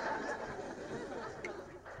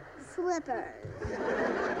 Slippers.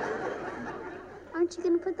 Aren't you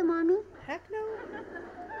going to put them on me? Heck no.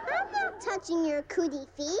 I'm not touching your cootie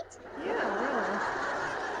feet. Yeah,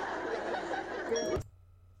 really.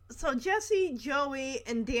 So Jesse, Joey,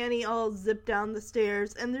 and Danny all zip down the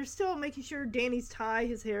stairs, and they're still making sure Danny's tie,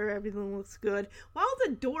 his hair, everything looks good. While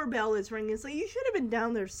the doorbell is ringing, it's like, you should have been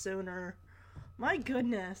down there sooner. My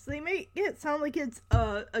goodness. They make it sound like it's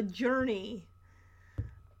a journey.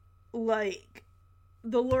 Like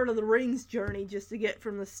the Lord of the Rings journey, just to get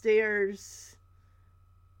from the stairs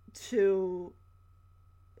to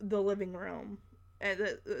the living room. And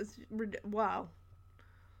it's, wow.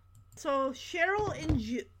 So Cheryl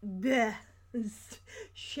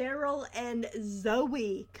and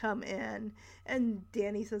Zoe come in, and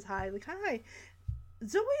Danny says hi. Like, hi.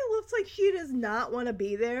 Zoe looks like she does not want to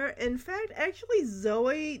be there. In fact, actually,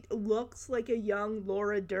 Zoe looks like a young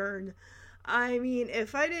Laura Dern. I mean,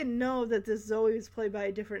 if I didn't know that this Zoe was played by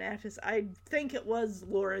a different actress, I'd think it was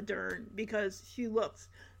Laura Dern, because she looks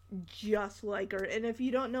just like her. And if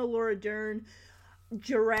you don't know Laura Dern,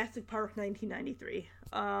 Jurassic Park 1993.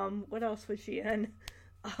 What else was she in?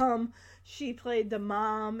 She played the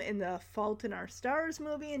mom in the Fault in Our Stars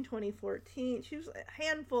movie in 2014. She was a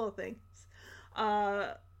handful of things.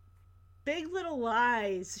 Big Little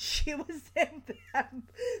Lies. She was in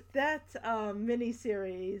that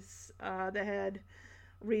miniseries that had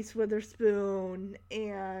Reese Witherspoon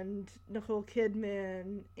and Nicole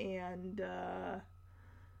Kidman and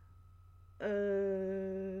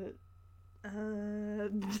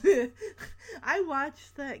I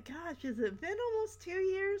watched that. Gosh, has it been almost 2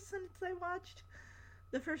 years since I watched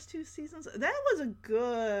the first 2 seasons? That was a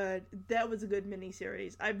good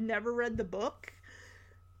miniseries. I've never read the book,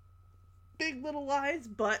 Big Little Lies,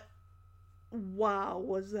 but wow,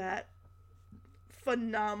 was that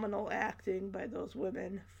phenomenal acting by those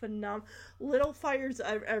women. Little Fires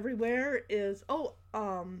Everywhere is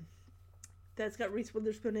that's got Reese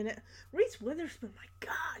Witherspoon in it. Reese Witherspoon, my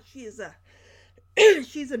God, she's an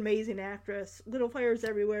amazing actress. Little Fires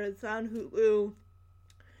Everywhere, it's on Hulu.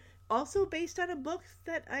 Also based on a book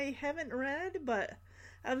that I haven't read, but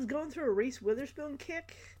I was going through a Reese Witherspoon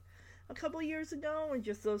kick a couple years ago, and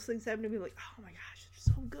just those things happen to be like, oh my gosh,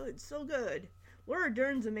 so good, so good. Laura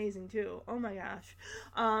Dern's amazing too. Oh my gosh.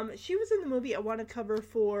 She was in the movie I want to cover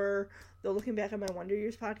for the Looking Back on My Wonder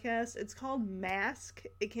Years podcast. It's called Mask.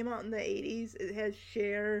 It came out in the 80s. It has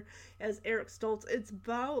Cher, it has Eric Stoltz. It's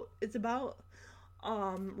about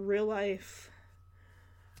real life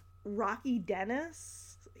Rocky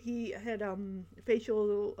Dennis. He had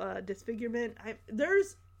facial disfigurement.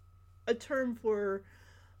 There's a term for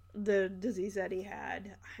the disease that he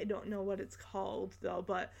had. I don't know what it's called though,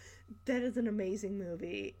 but that is an amazing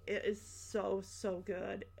movie. It is so, so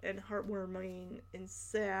good and heartwarming and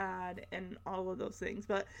sad and all of those things.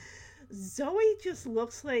 But Zoe just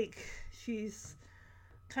looks like she's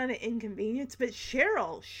kind of inconvenienced. But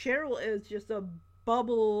Cheryl is just a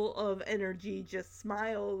bubble of energy, just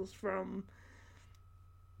smiles for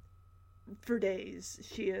days.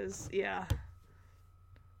 She is, yeah.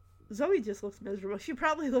 Zoe just looks miserable. She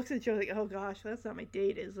probably looks at you like, oh gosh, that's not my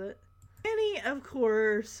date, is it? Annie, of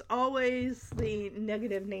course, always the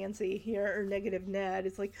negative Nancy here, or negative Ned.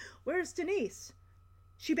 It's like, where's Denise?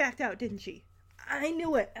 She backed out, didn't she? I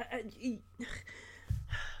knew it.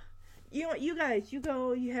 You know what, you guys, you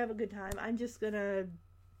go, you have a good time. I'm just gonna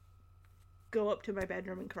go up to my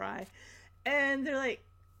bedroom and cry. And they're like,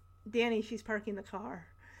 Danny, she's parking the car.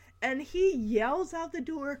 And he yells out the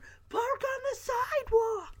door, park on the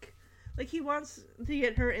sidewalk! Like he wants to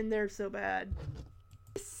get her in there so bad.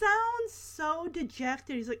 He sounds so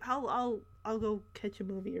dejected. He's like, I'll go catch a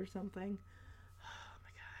movie or something. Oh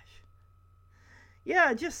my gosh.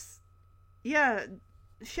 Yeah.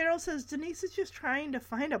 Cheryl says, Denise is just trying to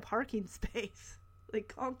find a parking space.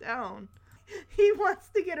 Like, calm down. He wants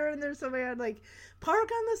to get her in there so bad, like,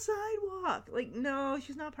 park on the sidewalk. Like, no,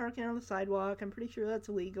 she's not parking on the sidewalk. I'm pretty sure that's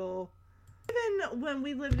illegal. Even when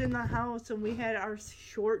we lived in the house and we had our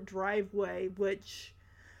short driveway, which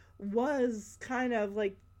was kind of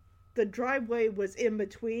like the driveway was in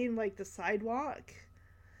between, like, the sidewalk.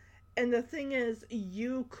 And the thing is,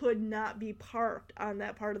 you could not be parked on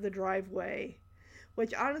that part of the driveway,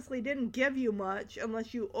 which honestly didn't give you much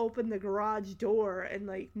unless you opened the garage door and,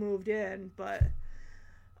 like, moved in. But,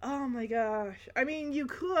 oh my gosh. I mean, you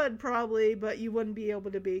could probably, but you wouldn't be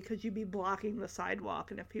able to be because you'd be blocking the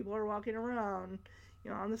sidewalk. And if people are walking around,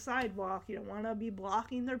 on the sidewalk, you don't want to be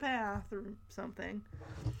blocking their path or something.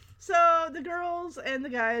 So the girls and the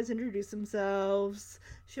guys introduce themselves.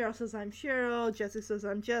 Cheryl says, I'm Cheryl. Jessie says,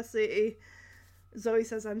 I'm Jessie. Zoe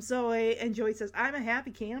says, I'm Zoe. And Joey says, I'm a happy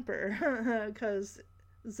camper. Because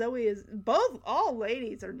Zoe is, all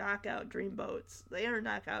ladies are knockout dreamboats. They are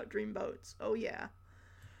knockout dreamboats. Oh, yeah.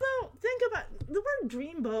 So think about the word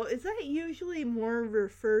dreamboat. Is that usually more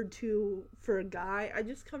referred to for a guy? I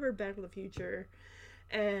just covered Back to the Future.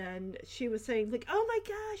 And she was saying, like, oh my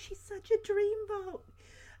gosh, he's such a dreamboat.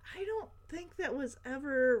 I don't think that was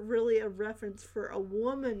ever really a reference for a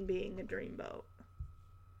woman being a dreamboat.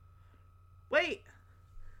 Wait,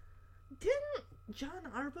 didn't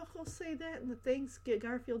John Arbuckle say that in the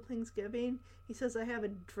Garfield Thanksgiving? He says, I have a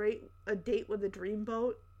date with a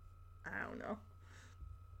dreamboat. I don't know.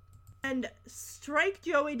 And strike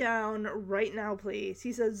Joey down right now, please.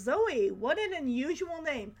 He says, Zoe, what an unusual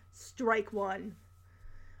name. Strike one.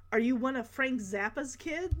 Are you one of Frank Zappa's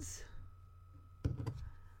kids?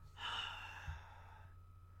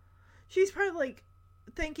 She's probably, like,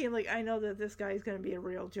 thinking, like, I know that this guy's going to be a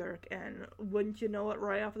real jerk, and wouldn't you know it,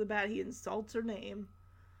 right off the bat, he insults her name.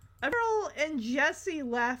 Cheryl and Jessie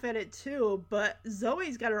laugh at it, too, but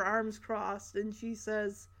Zoe's got her arms crossed, and she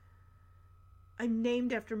says, I'm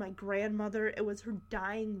named after my grandmother. It was her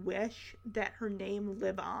dying wish that her name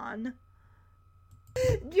live on.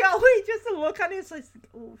 Joey, just a look on his face, like,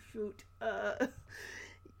 oh, shoot.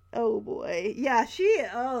 Oh, boy. Yeah,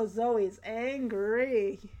 Zoe's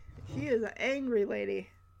angry. She is an angry lady.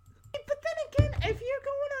 But then again, if you're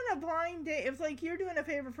going on a blind date, if, like, you're doing a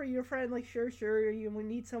favor for your friend, like, sure, you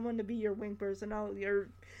need someone to be your wing person,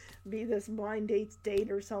 be this blind date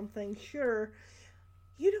or something, sure.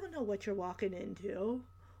 You don't know what you're walking into.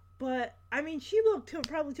 But, I mean, she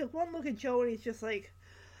probably took one look at Joe, and he's just like,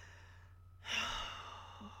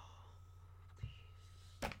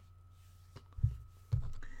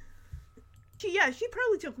 She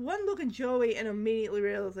probably took one look at Joey and immediately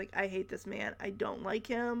realized, like, I hate this man. I don't like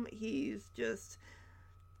him. He's not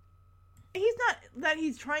that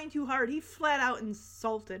he's trying too hard. He flat out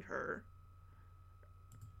insulted her.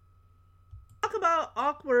 Talk about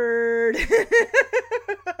awkward.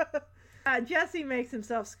 Jessie makes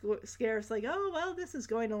himself scarce, like, oh, well, this is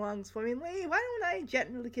going along swimmingly. Why don't I jet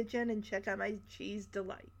into the kitchen and check on my cheese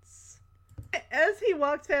delights? As he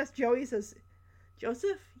walks past, Joey says,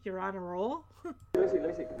 Joseph, you're on a roll. Lucy, the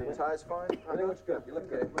tie's fine? I think looks good. You look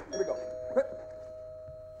good. Here we go.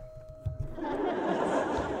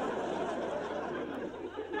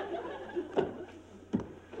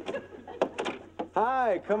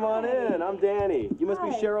 Hi, come on in. I'm Danny. You must be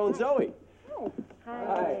Cheryl and Zoe.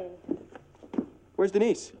 Hi. Where's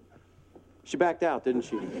Denise? She backed out, didn't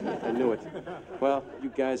she? I knew it. Well, you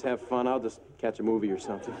guys have fun. I'll just catch a movie or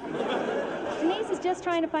something. Denise is just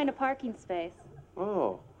trying to find a parking space.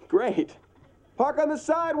 Oh, great. Park on the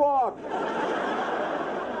sidewalk.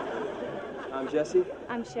 I'm Jessie.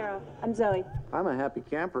 I'm Cheryl. I'm Zoe. I'm a happy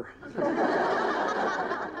camper.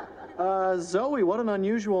 Zoe, what an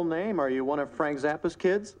unusual name. Are you one of Frank Zappa's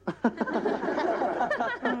kids?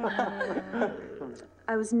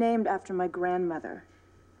 I was named after my grandmother.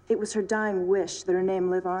 It was her dying wish that her name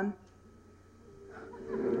live on.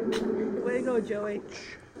 Way to go, Joey.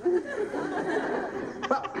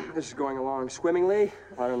 Well, this is going along swimmingly.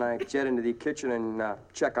 Why don't I jet into the kitchen and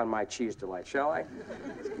check on my cheese delight, shall I?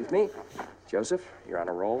 Excuse me. Joseph, you're on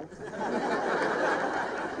a roll.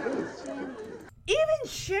 Even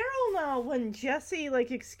Cheryl now, when Jessie,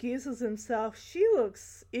 like, excuses himself, she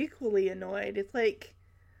looks equally annoyed. It's like,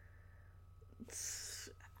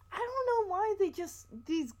 I don't know why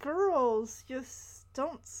these girls just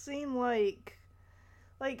don't seem like,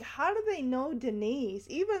 how do they know Denise?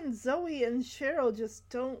 Even Zoe and Cheryl just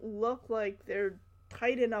don't look like they're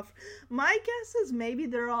tight enough. My guess is maybe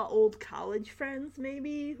they're all old college friends,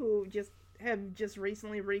 maybe, who have just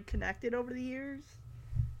recently reconnected over the years.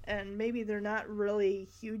 And maybe they're not really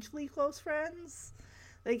hugely close friends.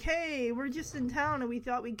 Like, hey, we're just in town and we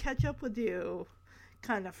thought we'd catch up with you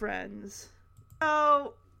kind of friends.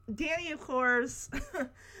 So, Danny, of course,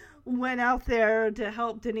 went out there to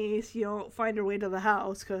help Denise, find her way to the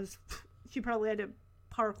house, because she probably had to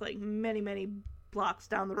park, like, many, many blocks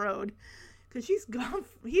down the road because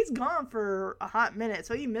he's gone for a hot minute,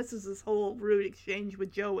 so he misses this whole rude exchange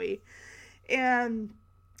with Joey. And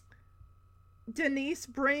Denise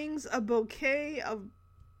brings a bouquet of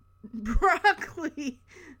broccoli.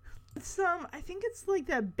 I think it's like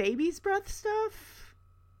that baby's breath stuff.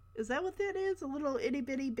 Is that what that is? A little itty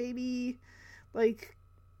bitty baby, like,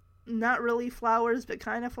 not really flowers, but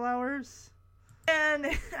kind of flowers. And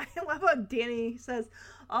I love how Danny says,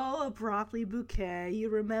 "Oh, a broccoli bouquet. You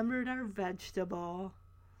remembered our vegetable."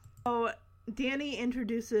 So Danny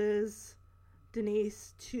introduces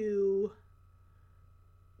Denise to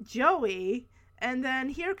Joey, and then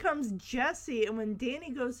here comes Jesse, and when Danny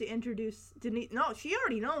goes to introduce Denise, no, she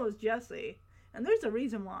already knows Jesse, and there's a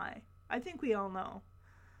reason why. I think we all know.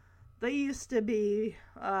 They used to be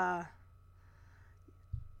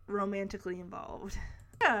romantically involved.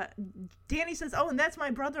 Yeah, Danny says, "Oh, and that's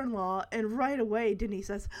my brother-in-law," and right away Denise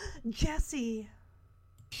says, "Jesse."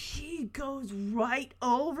 She goes right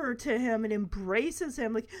over to him and embraces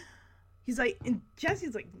him, like, he's like, and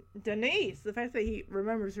Jesse's like, "Denise," the fact that he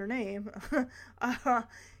remembers her name.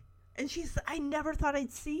 And she's, "I never thought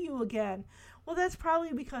I'd see you again." Well, that's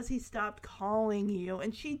probably because he stopped calling you.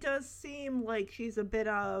 And she does seem like she's a bit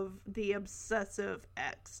of the obsessive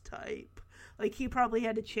ex type. Like, he probably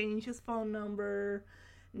had to change his phone number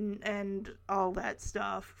and all that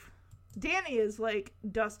stuff. Danny is like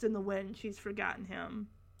dust in the wind. She's forgotten him.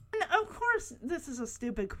 And of course, this is a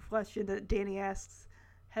stupid question that Danny asks.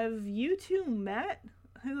 Have you two met?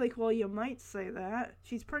 Like, well, you might say that.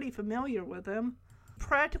 She's pretty familiar with him.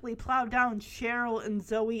 Practically plowed down Cheryl and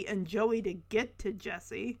Zoe and Joey to get to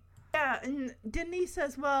Jesse. Yeah, and Denise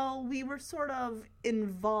says, "Well, we were sort of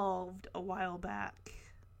involved a while back."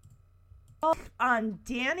 On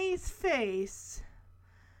Danny's face,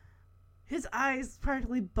 his eyes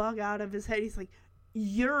practically bug out of his head. He's like,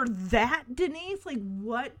 "You're that Denise? Like,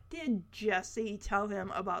 what did Jesse tell him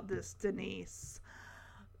about this Denise?"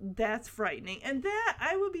 That's frightening. And that,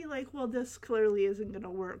 I would be like, well, this clearly isn't going to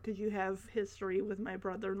work because you have history with my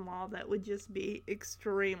brother-in-law. That would just be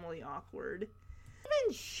extremely awkward.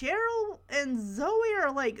 Even Cheryl and Zoe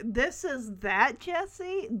are like, "This is that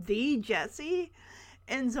Jesse? The Jesse?"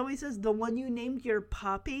 And Zoe says, "The one you named your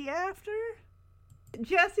puppy after?"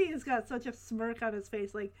 Jesse has got such a smirk on his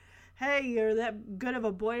face, like, "Hey, you're that good of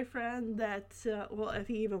a boyfriend that, well, if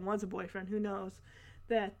he even was a boyfriend, who knows,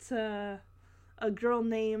 that, a girl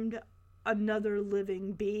named another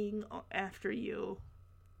living being after you."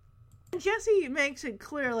 And Jesse makes it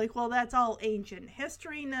clear, like, well, that's all ancient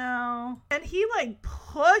history now. And he, like,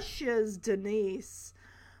 pushes Denise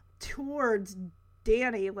towards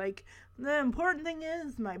Danny, like, "The important thing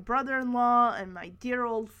is my brother-in-law and my dear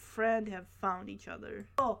old friend have found each other.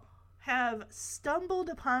 Oh, have stumbled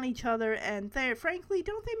upon each other, and frankly,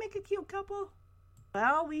 don't they make a cute couple?"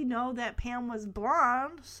 Well, we know that Pam was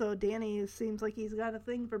blonde, so Danny seems like he's got a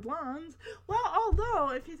thing for blondes. Well,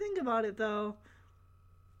 although, if you think about it, though,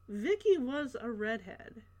 Vicky was a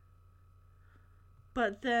redhead.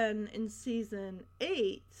 But then, in season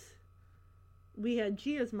 8, we had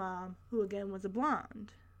Gia's mom, who again was a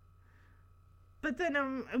blonde. But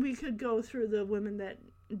then we could go through the women that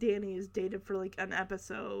Danny has dated for, like, an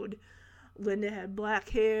episode. Linda had black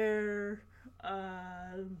hair,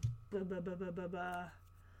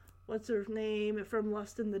 what's her name from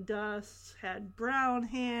Lust in the Dust had brown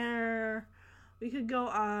hair. We could go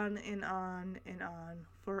on and on and on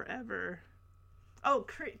forever. Oh,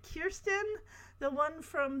 Kirsten, the one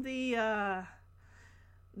from the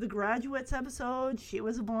Graduates episode, she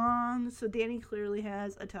was a blonde, so Danny clearly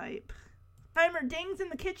has a type. Timer dings in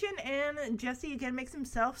the kitchen, and Jesse again makes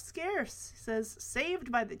himself scarce. He says,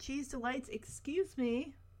 "Saved by the cheese delights, excuse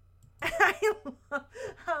me." I love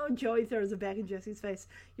how Joey throws it back in Jesse's face.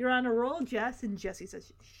 "You're on a roll, Jess," and Jesse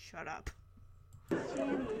says, "Shut up."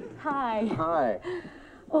 Hi. Hi.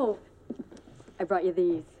 Oh, I brought you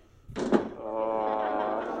these.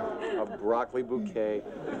 A broccoli bouquet.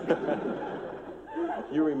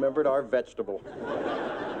 You remembered our vegetable.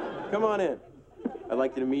 Come on in. I'd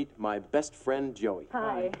like you to meet my best friend, Joey.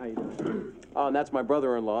 Hi. How you doing? Oh, and that's my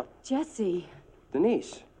brother-in-law, Jesse,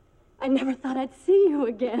 Denise. I never thought I'd see you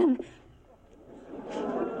again.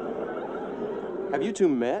 Have you two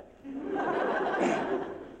met?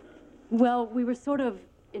 Well, we were sort of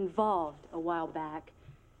involved a while back.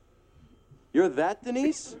 You're that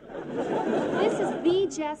Denise? This is the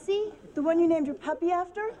Jesse? The one you named your puppy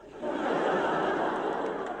after?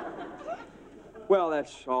 Well,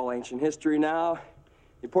 that's all ancient history now.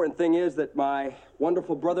 The important thing is that my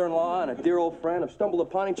wonderful brother-in-law and a dear old friend have stumbled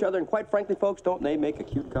upon each other, and quite frankly, folks, don't they make a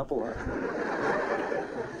cute couple, huh?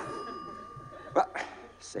 Well,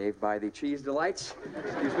 Saved by the cheese delights.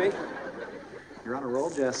 Excuse me. You're on a roll,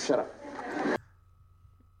 Jess. Shut up.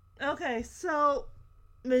 Okay, so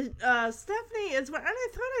Stephanie is wearing, and I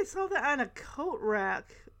thought I saw that on a coat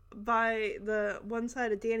rack by the one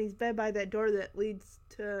side of Danny's bed by that door that leads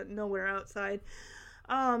to nowhere outside.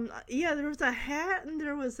 Yeah, there was a hat and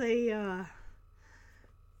there was a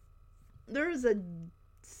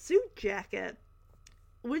suit jacket,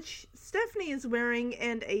 which Stephanie is wearing,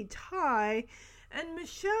 and a tie, and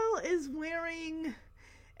Michelle is wearing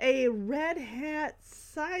a red hat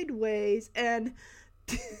sideways, and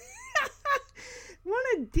one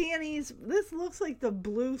of Danny's, this looks like the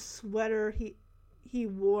blue sweater he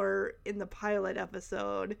wore in the pilot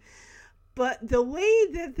episode, but the way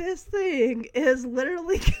that this thing is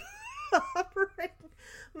literally covering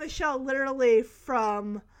Michelle literally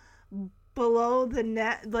from below the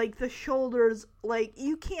neck, like the shoulders, like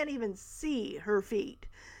you can't even see her feet.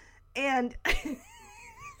 And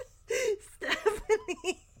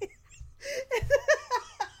Stephanie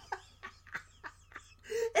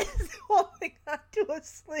is holding onto a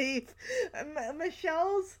sleeve.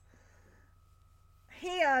 Michelle's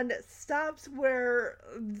hand stops where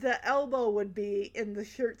the elbow would be in the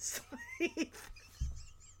shirt sleeve.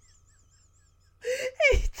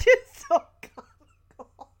 It's just so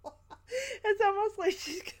comical. It's almost like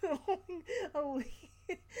she's going a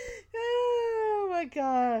lead. Oh my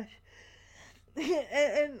gosh. And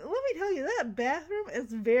let me tell you, that bathroom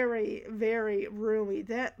is very, very roomy.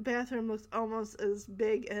 That bathroom looks almost as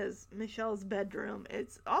big as Michelle's bedroom.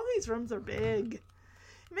 All these rooms are big.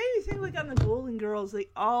 It made me think, like, on the Golden Girls, like,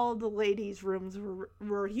 all the ladies' rooms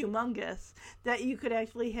were humongous. That you could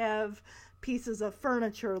actually have pieces of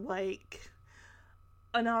furniture, like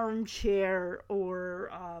an armchair or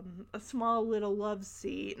a small little love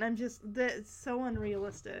seat. And that's so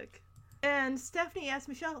unrealistic. And Stephanie asks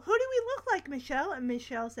Michelle, who do we look like, Michelle? And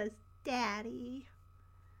Michelle says, Daddy.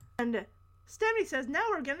 And Stephanie says, now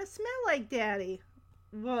we're gonna smell like Daddy.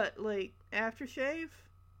 What, like aftershave?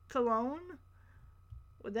 Cologne?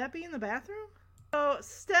 Would that be in the bathroom? So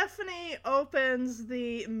Stephanie opens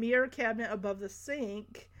the mirror cabinet above the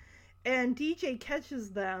sink, and DJ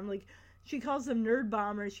catches them. Like, she calls them nerd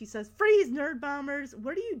bombers. She says, freeze, nerd bombers.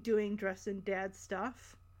 What are you doing dressed in dad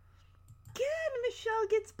stuff? Again, Michelle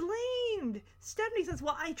gets blamed. Stephanie says,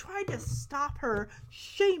 well, I tried to stop her.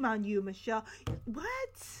 Shame on you, Michelle.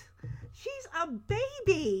 What? She's a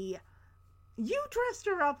baby. You dressed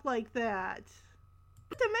her up like that.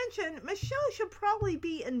 Not to mention, Michelle should probably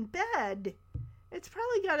be in bed. It's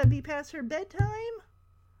probably got to be past her bedtime.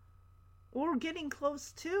 Or getting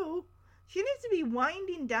close to. She needs to be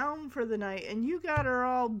winding down for the night, and you got her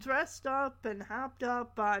all dressed up and hopped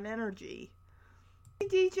up on energy.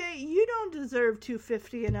 DJ, you don't deserve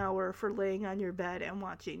 $2.50 an hour for laying on your bed and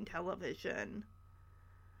watching television.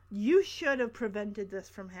 You should have prevented this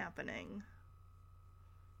from happening.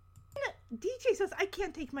 DJ says, I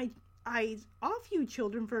can't take my eyes off you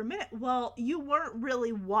children for a minute. Well, you weren't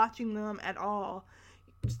really watching them at all.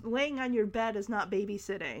 Just laying on your bed is not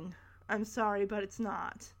babysitting. I'm sorry, but it's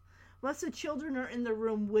not. Unless the children are in the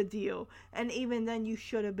room with you, and even then you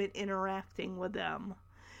should have been interacting with them.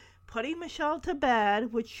 Putting Michelle to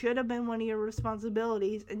bed, which should have been one of your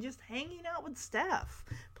responsibilities, and just hanging out with Steph.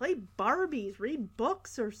 Play Barbies, read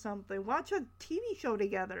books or something, watch a TV show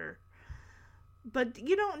together. But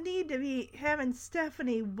you don't need to be having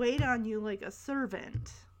Stephanie wait on you like a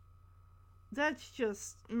servant. That's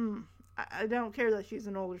just, I don't care that she's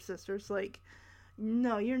an older sister. It's like,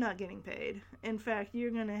 no, you're not getting paid. In fact,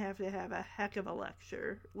 you're going to have a heck of a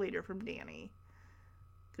lecture later from Danny.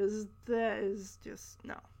 Because that is just,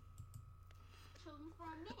 no. Children for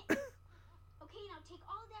a minute. Okay, now take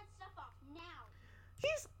all that stuff off now.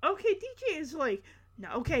 DJ is like,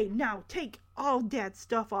 now take all that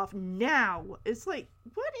stuff off now. It's like,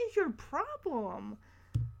 what is your problem?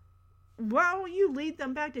 Why don't you lead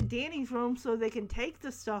them back to Danny's room so they can take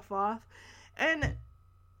the stuff off? And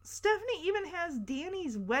Stephanie even has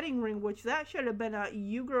Danny's wedding ring, which that should have been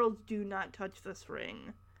you girls do not touch this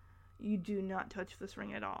ring. You do not touch this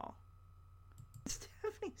ring at all.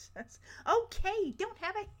 Stephanie says, okay, don't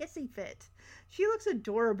have a hissy fit. She looks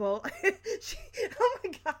adorable. Oh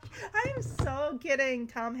my god, I am so getting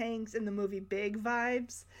Tom Hanks in the movie Big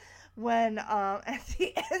vibes. When at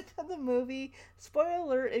the end of the movie, spoiler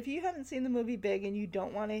alert, if you haven't seen the movie Big and you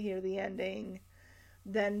don't want to hear the ending,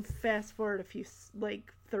 then fast forward a few,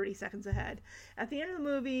 30 seconds ahead. At the end of the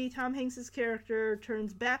movie, Tom Hanks' character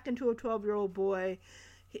turns back into a 12-year-old boy.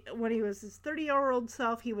 When he was his 30-year-old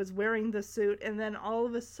self, he was wearing the suit, and then all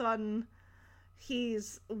of a sudden,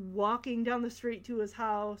 he's walking down the street to his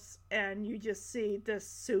house, and you just see this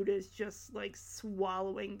suit is just like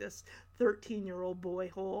swallowing this 13-year-old boy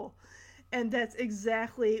whole. And that's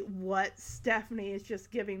exactly what Stephanie is just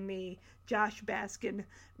giving me Josh Baskin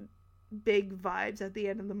big vibes at the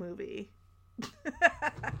end of the movie.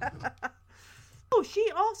 Oh,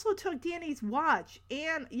 she also took Danny's watch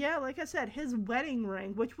and, yeah, like I said, his wedding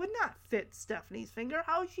ring, which would not fit Stephanie's finger.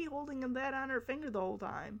 How is she holding that on her finger the whole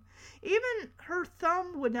time? Even her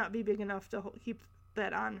thumb would not be big enough to keep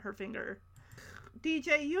that on her finger.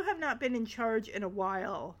 DJ, you have not been in charge in a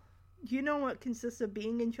while. You know what consists of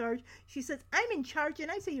being in charge? She says, I'm in charge,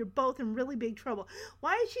 and I say you're both in really big trouble.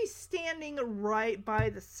 Why is she standing right by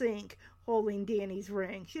the sink holding Danny's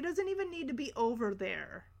ring? She doesn't even need to be over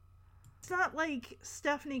there. It's not like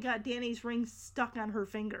Stephanie got Danny's ring stuck on her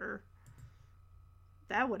finger.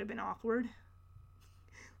 That would have been awkward.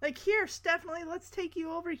 Like, here, Stephanie, let's take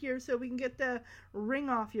you over here so we can get the ring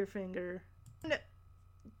off your finger. And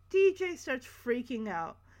DJ starts freaking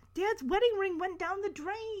out. Dad's wedding ring went down the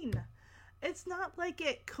drain. It's not like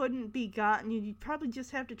it couldn't be gotten. You'd probably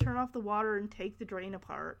just have to turn off the water and take the drain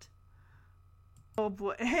apart. Oh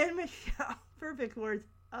boy. And Michelle, perfect words.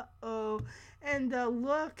 Uh-oh. And the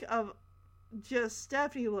look of just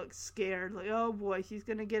Stephanie looks scared. Like, oh boy, she's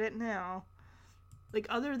gonna get it now. Like,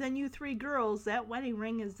 other than you three girls, that wedding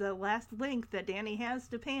ring is the last link that Danny has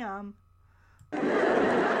to Pam. Come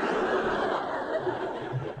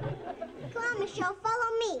on, Michelle,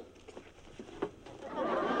 follow me.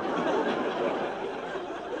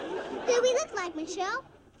 What do we look like, Michelle?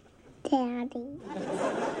 Daddy.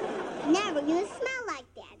 Never gonna smell like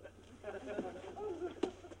Daddy.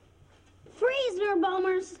 Freeze,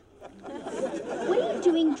 Nerdbombers! What are you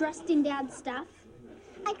doing dressed in Dad's stuff?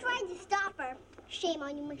 I tried to stop her. Shame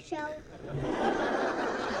on you, Michelle.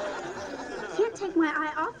 Can't take my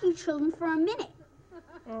eye off you children for a minute.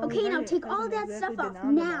 Okay, now take all Dad's stuff off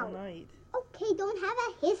now. Okay, don't have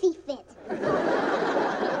a hissy fit.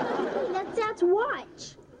 That's Dad's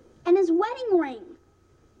watch and his wedding ring.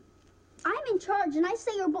 I'm in charge, and I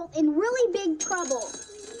say you're both in really big trouble.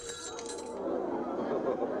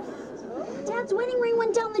 Dad's wedding ring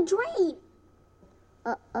went down the drain.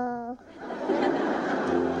 Uh-oh.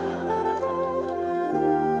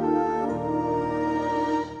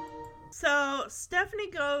 So,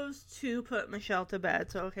 Stephanie goes to put Michelle to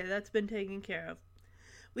bed. So, okay, that's been taken care of.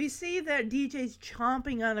 We see that DJ's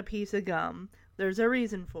chomping on a piece of gum. There's a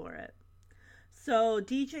reason for it. So,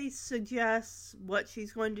 DJ suggests what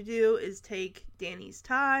she's going to do is take Danny's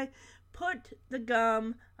tie, put the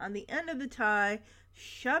gum on the end of the tie,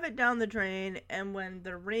 shove it down the drain, and when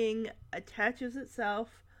the ring attaches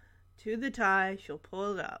itself to the tie, she'll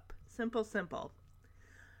pull it up. Simple, simple.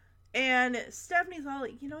 And Stephanie's all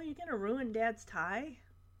like, you're going to ruin Dad's tie?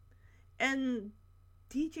 And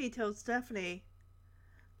DJ tells Stephanie,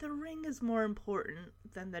 the ring is more important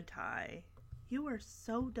than the tie. You are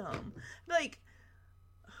so dumb. Like,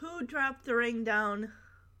 who dropped the ring down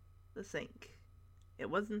the sink? It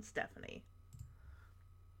wasn't Stephanie.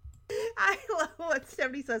 I love what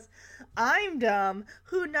Stephanie says. I'm dumb.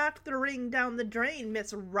 Who knocked the ring down the drain,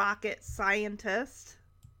 Miss Rocket Scientist?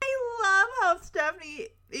 I love how Stephanie,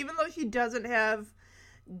 even though she doesn't have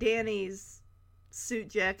Danny's suit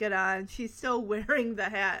jacket on, she's still wearing the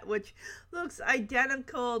hat, which looks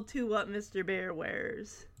identical to what Mr. Bear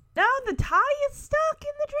wears. Now the tie is stuck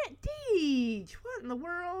in the drain. Deej, what in the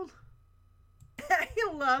world? I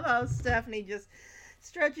love how Stephanie just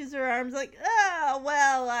stretches her arms like, oh,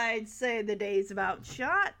 well, I'd say the day's about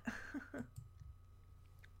shot.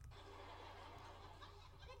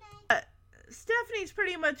 Stephanie's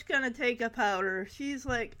pretty much gonna take a powder. She's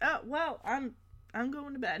like, oh, well, I'm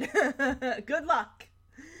going to bed. Good luck.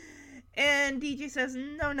 And DJ says,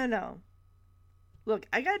 no. Look,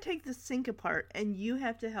 I gotta take the sink apart, and you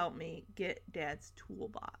have to help me get Dad's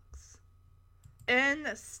toolbox. And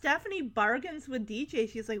Stephanie bargains with DJ.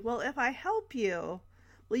 She's like, well, if I help you,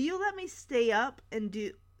 will you let me stay up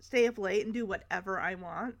late and do whatever I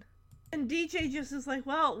want? And DJ just is like,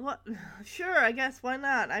 well, what? Sure, I guess, why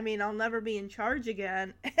not? I mean, I'll never be in charge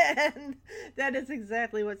again. And that is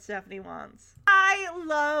exactly what Stephanie wants. I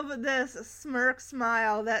love this smirk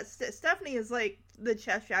smile that Stephanie is like the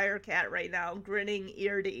Cheshire Cat right now, grinning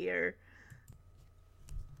ear to ear.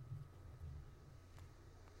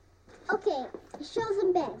 Okay, Michelle's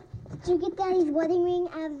in bed. Did you get Daddy's wedding ring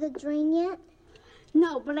out of the drain yet?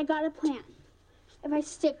 No, but I got a plan. If I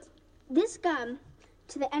stick this gum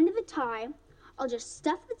to the end of the tie, I'll just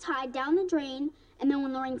stuff the tie down the drain, and then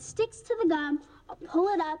when the ring sticks to the gum, I'll pull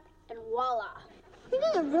it up, and voila. You're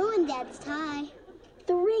gonna ruin Dad's tie.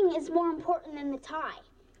 The ring is more important than the tie.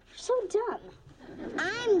 You're so dumb.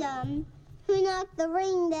 I'm dumb. Who knocked the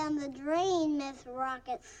ring down the drain, Miss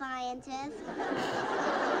Rocket Scientist?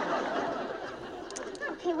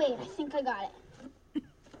 Okay, wait, I think I got it.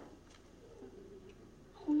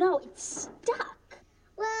 Oh no, it's stuck.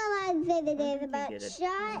 Well, I'd say the day's about get it?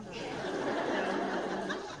 shot.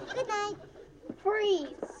 Good night.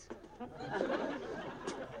 Freeze.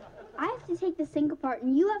 I have to take this sink apart,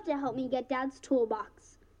 and you have to help me get Dad's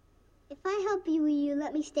toolbox. If I help you, will you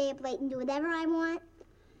let me stay up late and do whatever I want?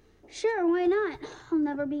 Sure, why not? I'll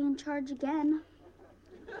never be in charge again.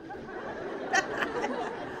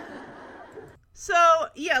 So,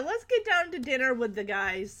 yeah, let's get down to dinner with the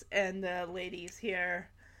guys and the ladies here.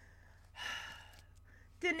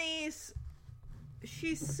 Denise,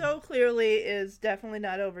 she so clearly is definitely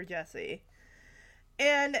not over Jesse.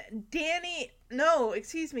 And Jesse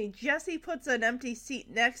puts an empty seat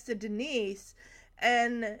next to Denise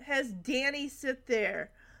and has Danny sit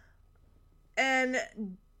there. And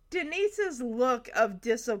Denise's look of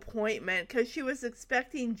disappointment, because she was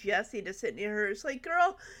expecting Jesse to sit near her. It's like,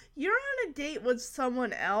 girl, you're on a date with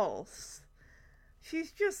someone else.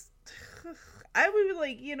 She's just... I would be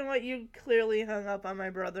like, you know what, you clearly hung up on my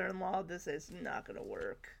brother-in-law. This is not going to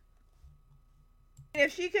work.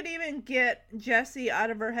 If she could even get Jesse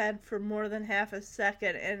out of her head for more than half a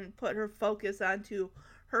second and put her focus onto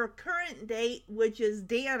her current date, which is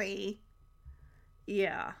Danny,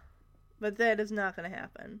 yeah. But that is not going to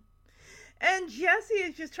happen. And Jesse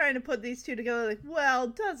is just trying to put these two together like, well,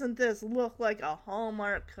 doesn't this look like a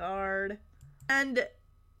Hallmark card? And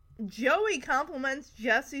Joey compliments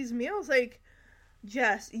Jesse's meals like,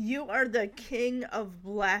 Jess, you are the king of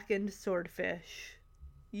blackened swordfish.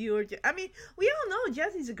 We all know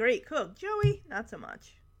Jesse's a great cook. Joey, not so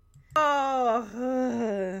much.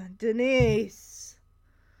 Oh, Denise.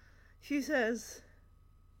 She says,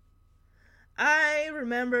 I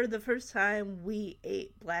remember the first time we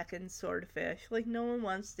ate blackened swordfish. Like, no one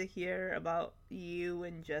wants to hear about you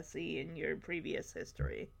and Jesse and your previous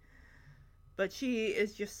history. But she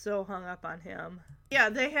is just so hung up on him. Yeah,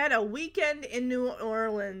 they had a weekend in New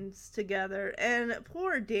Orleans together, and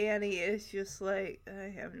poor Danny is just like, I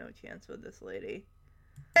have no chance with this lady.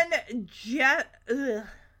 And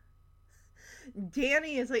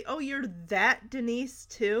Danny is like, oh, you're that Denise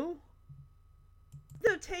too?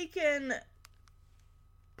 They've taken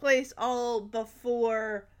place all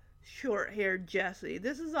before short-haired Jesse.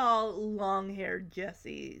 This is all long-haired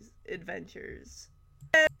Jesse's adventures.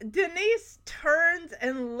 And Denise turns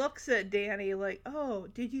and looks at Danny like, oh,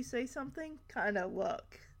 did you say something? Kind of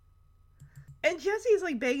look. And Jesse's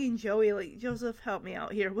like begging Joey, like, Joseph, help me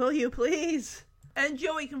out here, will you please? And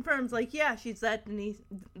Joey confirms, like, yeah, she's that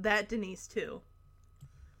Denise too.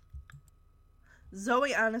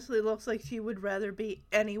 Zoe honestly looks like she would rather be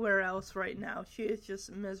anywhere else right now. She is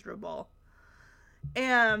just miserable.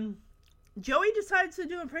 And Joey decides to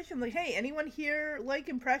do impressions, like, hey, anyone here like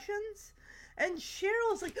impressions? And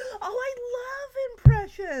Cheryl's like, oh, I love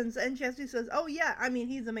impressions. And Jesse says, oh, yeah, I mean,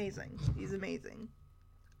 he's amazing. He's amazing.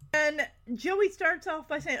 And Joey starts off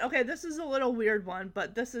by saying, okay, this is a little weird one,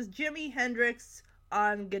 but this is Jimi Hendrix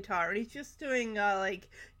on guitar. And he's just doing, like,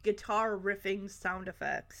 guitar riffing sound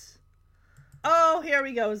effects. Oh, here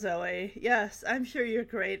we go, Zoe. Yes, I'm sure you're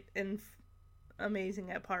great and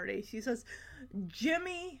amazing at parties. She says,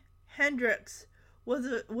 Jimi Hendrix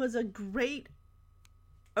was a great,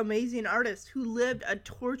 amazing artist who lived a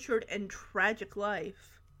tortured and tragic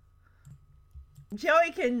life.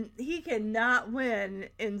 Joey cannot win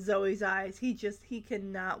in Zoe's eyes. He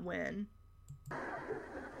cannot win.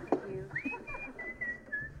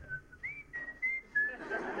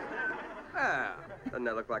 Ah, doesn't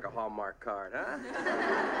that look like a Hallmark card, huh?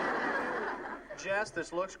 Jess,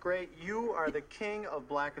 this looks great. You are the king of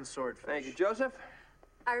blackened swordfish. Thank you, Joseph.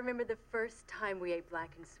 I remember the first time we ate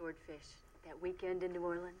blackened swordfish, that weekend in New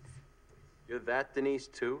Orleans. You're that Denise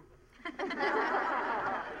too?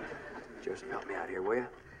 Joseph, help me out here, will you?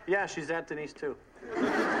 Yeah, she's that Denise too.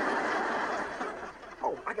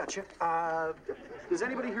 Oh, I got you. Does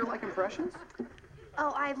anybody here like impressions?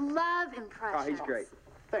 Oh, I love impressions. Oh, he's great.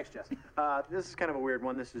 Thanks, Jess. This is kind of a weird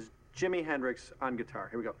one. This is Jimi Hendrix on guitar.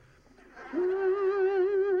 Here we go.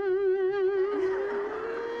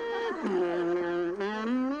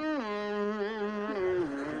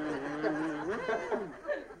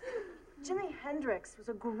 Jimi Hendrix was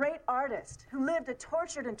a great artist who lived a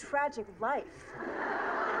tortured and tragic life.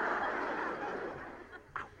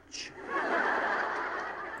 Ouch.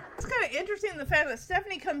 It's kind of interesting the fact that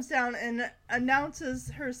Stephanie comes down and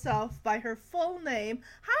announces herself by her full name.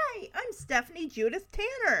 Hi, I'm Stephanie Judith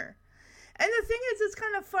Tanner. And the thing is, it's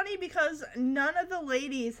kind of funny because none of the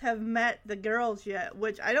ladies have met the girls yet,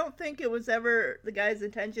 which I don't think it was ever the guy's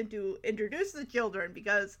intention to introduce the children,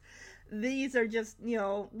 because these are just,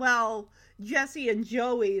 Jesse and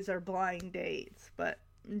Joey's are blind dates, but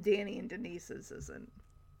Danny and Denise's isn't.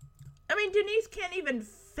 I mean, Denise can't even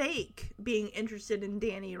fake being interested in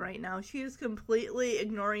Danny right now. She is completely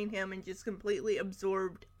ignoring him and just completely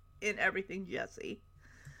absorbed in everything Jesse.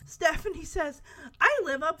 Stephanie says, I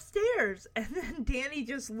live upstairs. And then Danny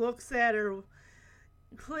just looks at her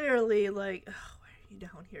clearly like, oh, why are you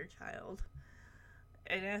down here, child?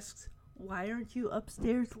 And asks, why aren't you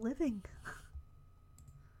upstairs living?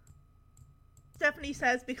 Stephanie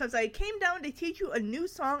says, because I came down to teach you a new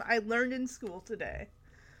song I learned in school today.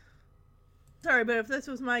 Sorry, but if this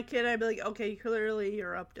was my kid, I'd be like, okay, clearly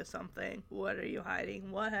you're up to something. What are you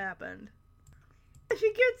hiding? What happened?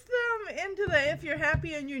 She gets them into the if you're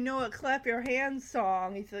happy and you know it, clap your hands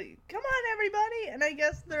song. He's like, come on, everybody. And I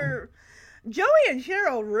guess Joey and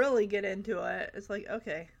Cheryl really get into it. It's like,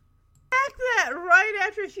 okay. Fact that right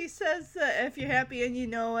after she says if you're happy and you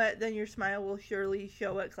know it, then your smile will surely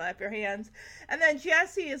show it, clap your hands. And then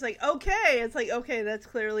Jesse is like, okay. It's like, okay, that's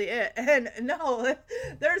clearly it. And no,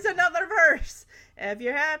 there's another verse. If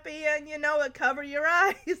you're happy and you know it, cover your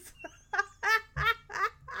eyes.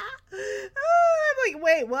 I'm like,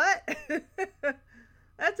 wait, what?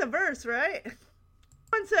 That's a verse, right?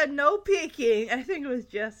 Someone said no peeking. I think it was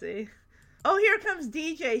Jesse. Oh, here comes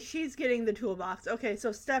DJ. She's getting the toolbox. Okay,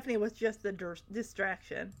 so Stephanie was just the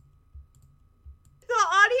distraction. The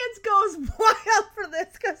audience goes wild for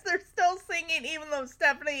this because they're still singing even though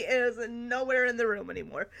Stephanie is nowhere in the room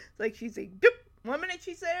anymore. It's like she's like, doop. One minute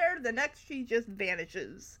she's there, the next she just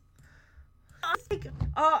vanishes. It's like,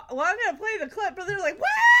 well, I'm going to play the clip, but they're like,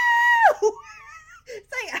 wow!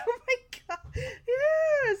 It's like, oh my god.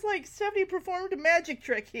 Yeah, it's like Stephanie performed a magic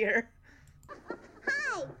trick here.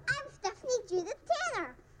 Hi, I'm Stephanie Judith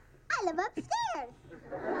Tanner. I live upstairs.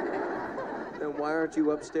 Then why aren't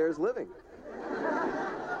you upstairs living?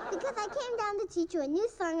 Because I came down to teach you a new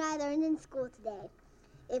song I learned in school today.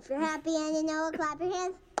 If you're happy and you know it, clap your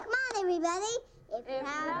hands. Come on, everybody. If you're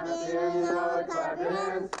happy and you know it, clap your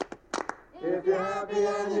hands. If you're happy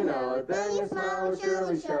and you know it, then your smile will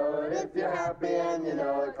surely show it. If you're happy and you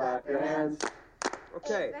know it, clap your hands.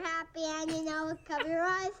 Okay. If you're happy and you know it, cover your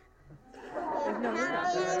eyes. If you're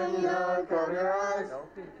happy and you know it, cover your eyes.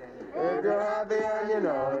 If you're happy and you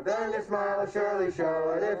know it, then your smile will surely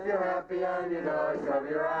show it. If you're happy and you know it, cover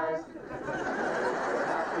your eyes. If you're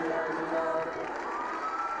happy and you know it.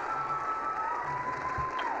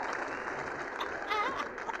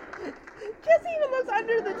 Jesse even looks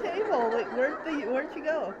under the table. Like, where'd she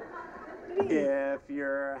go? If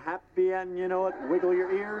you're happy and you know it, wiggle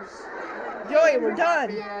your ears. Joey, we're done.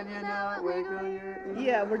 Happy and you know it, wiggle your ears.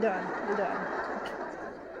 Yeah, we're done. We're done.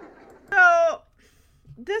 So,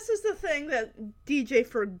 this is the thing that DJ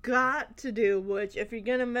forgot to do, which if you're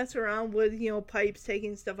gonna mess around with, pipes,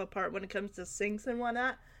 taking stuff apart when it comes to sinks and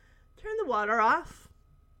whatnot, turn the water off.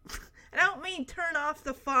 And I don't mean turn off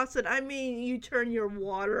the faucet, I mean you turn your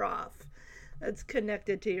water off that's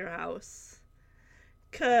connected to your house.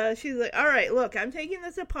 Because she's like, alright, look, I'm taking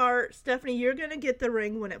this apart. Stephanie, you're going to get the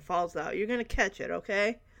ring when it falls out. You're going to catch it,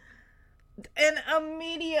 okay? And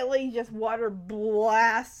immediately just water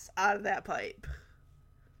blasts out of that pipe.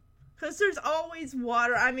 Because there's always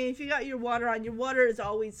water. I mean, if you got your water on, your water is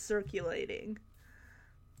always circulating.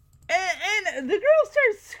 And the girls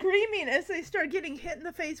start screaming as they start getting hit in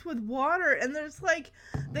the face with water. And there's like,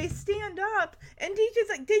 they stand up. And DJ's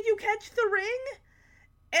like, did you catch the ring?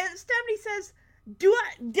 And Stephanie says, did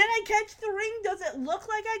I catch the ring? Does it look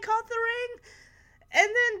like I caught the ring? And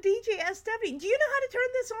then DJ asks Stephanie, do you know how to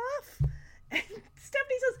turn this off? And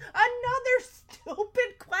Stephanie says, another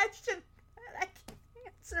stupid question that I can't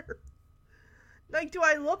answer. Like, do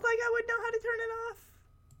I look like I would know how to turn it off?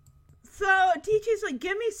 So DJ's like,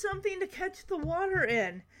 give me something to catch the water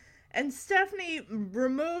in. And Stephanie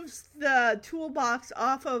removes the toolbox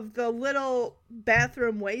off of the little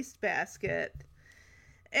bathroom wastebasket.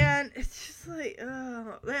 And it's just like,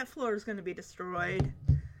 oh, that floor is going to be destroyed.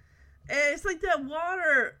 And it's like that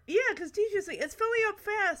water. Yeah, because DJ's like, it's filling up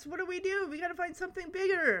fast. What do? We got to find something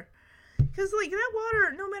bigger. Because, like, that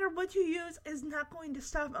water, no matter what you use, is not going to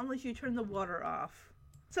stop unless you turn the water off.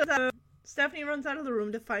 So Stephanie runs out of the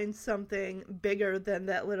room to find something bigger than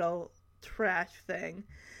that little trash thing.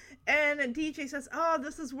 And DJ says, oh,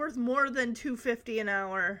 this is worth more than $2.50 an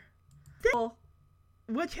hour.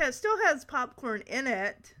 Which still has popcorn in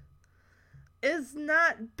it, is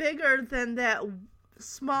not bigger than that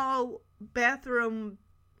small bathroom,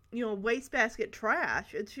 wastebasket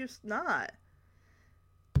trash. It's just not.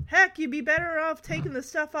 Heck, you'd be better off taking the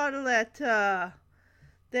stuff out of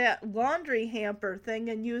that laundry hamper thing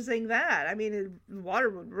and using that. I mean, water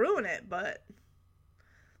would ruin it, but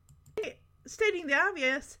stating the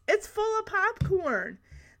obvious, it's full of popcorn.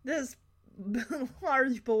 This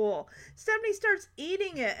large bowl. Stephanie starts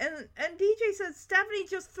eating it, and DJ says, Stephanie,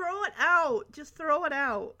 just throw it out. Just throw it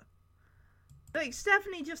out. Like,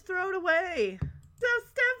 Stephanie, just throw it away. So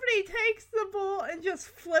Stephanie takes the bowl and just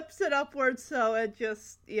flips it upwards, so it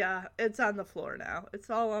just, yeah, it's on the floor now.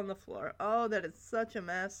 It's all on the floor. Oh, that is such a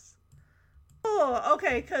mess. Oh,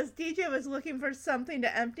 okay, because DJ was looking for something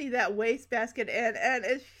to empty that wastebasket in, and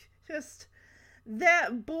it's just,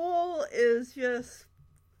 that bowl is just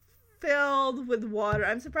filled with water.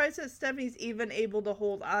 I'm surprised that Stephanie's even able to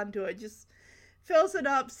hold on to it. Just fills it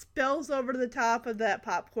up, spills over the top of that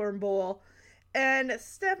popcorn bowl. And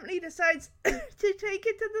Stephanie decides to take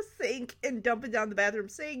it to the sink and dump it down the bathroom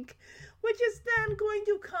sink, which is then going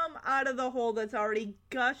to come out of the hole that's already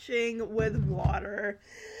gushing with water.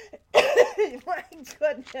 My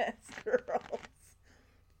goodness, girls.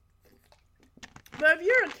 But if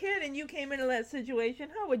you're a kid and you came into that situation,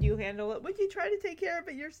 how would you handle it? Would you try to take care of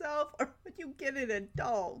it yourself, or would you get an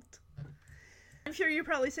adult? I'm sure you're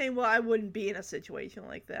probably saying, well, I wouldn't be in a situation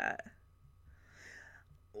like that.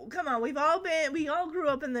 Come on, we all grew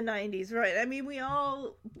up in the 90s, right? I mean, we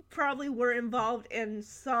all probably were involved in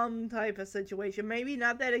some type of situation. Maybe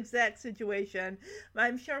not that exact situation, but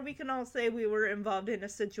I'm sure we can all say we were involved in a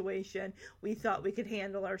situation we thought we could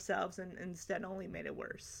handle ourselves and instead only made it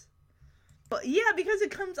worse. But yeah, because it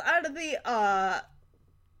comes out of the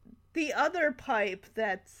other pipe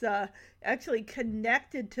that's actually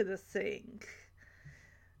connected to the sink.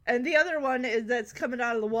 And the other one that's coming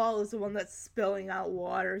out of the wall is the one that's spilling out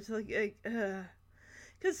water. It's like, because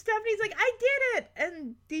Stephanie's like, I did it!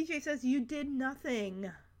 And DJ says, you did nothing.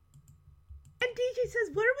 And DJ says,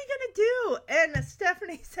 what are we gonna do? And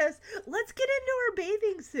Stephanie says, let's get into our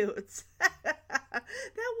bathing suits.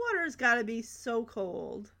 That water's gotta be so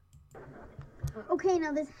cold. Okay,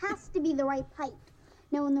 now this has to be the right pipe.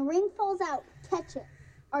 Now when the ring falls out, catch it.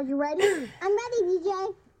 Are you ready? I'm ready,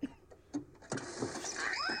 DJ.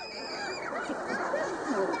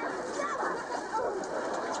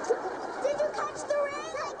 Did you catch the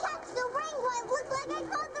ring? I catch the ring. What? Look like I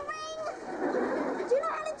caught the ring. Do you know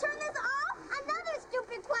how to turn this off? Another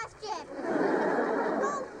stupid question.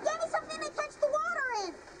 Well, give me something to catch the water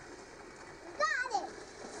in. Got it.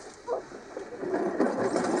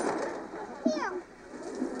 Here.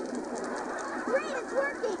 Great, it's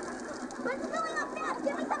working. But it's filling up fast.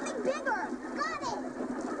 Give me something bigger. Got it.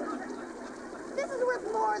 This is worth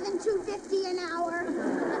more than $2.50 an hour.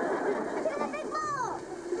 Get a big bowl.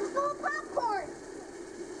 It's full of popcorn.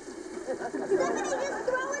 Stephanie, just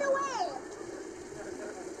throw it away.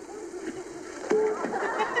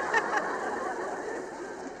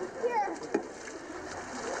 Here.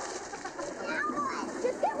 Now what?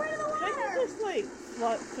 Just get rid of the water. Couldn't you just like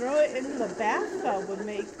throw it into the bathtub would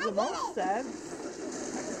make the most sense.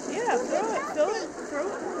 Yeah, throw it in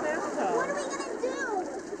the bathtub. What are we gonna do?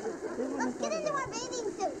 Let's get into our bathing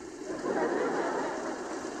suits.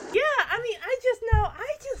 Yeah, I mean, I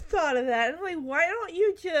just thought of that. I'm like, why don't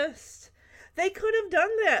you just... They could have done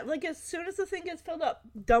that. Like, as soon as the thing gets filled up,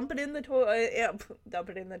 dump it in the toilet. Yeah, dump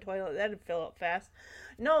it in the toilet. That'd fill up fast.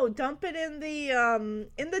 No, dump it in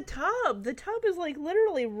the tub. The tub is, like,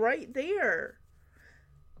 literally right there.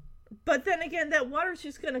 But then again, that water's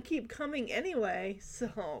just going to keep coming anyway.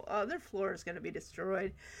 So, their floor is going to be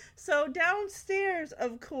destroyed. So, downstairs,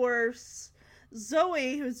 of course,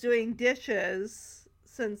 Zoe, who's doing dishes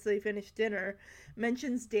since they finished dinner,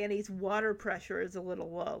 mentions Danny's water pressure is a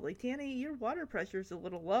little low. Like, Danny, your water pressure is a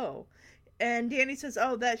little low. And Danny says,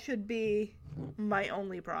 oh, that should be my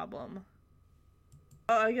only problem.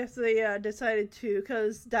 Oh, I guess they decided to,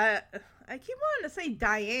 because I keep wanting to say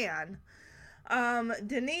Diane.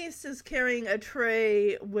 Denise is carrying a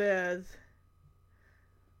tray with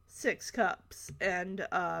 6 cups and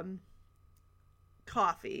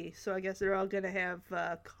coffee. So I guess they're all going to have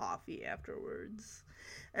coffee afterwards.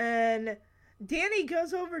 And Danny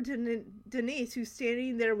goes over to Denise, who's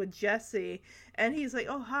standing there with Jesse, and he's like,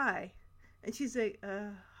 oh, hi. And she's like,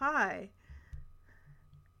 hi.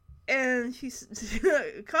 And she's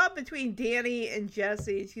caught between Danny and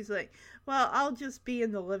Jesse. She's like, well, I'll just be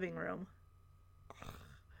in the living room.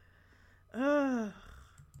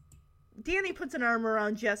 Danny puts an arm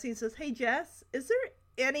around Jesse and says, hey, Jess, is there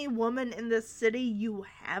any woman in this city you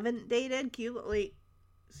haven't dated? Can you, like,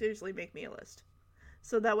 seriously make me a list?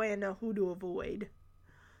 So that way I know who to avoid.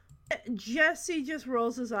 Jesse just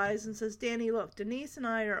rolls his eyes and says, Danny, look, Denise and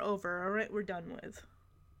I are over. All right, we're done with.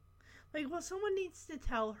 Like, well, someone needs to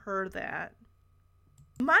tell her that.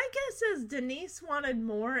 My guess is Denise wanted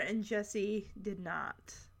more and Jessie did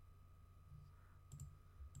not.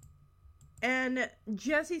 And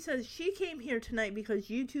Jessie says she came here tonight because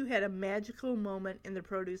you two had a magical moment in the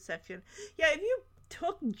produce section. Yeah, if you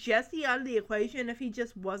took Jessie out of the equation, if he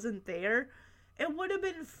just wasn't there, it would have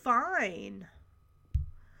been fine.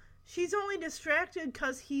 She's only distracted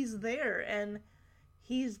because he's there and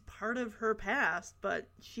he's part of her past, but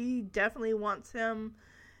she definitely wants him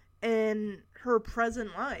in her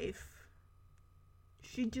present life.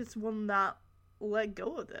 She just will not let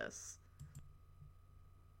go of this.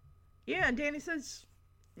 Yeah, and Danny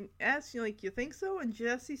asks you, like, you think so? And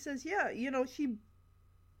Jessie says, yeah, you know, she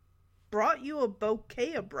brought you a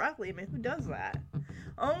bouquet of broccoli. I mean, who does that?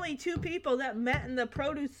 Only 2 people that met in the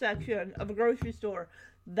produce section of a grocery store.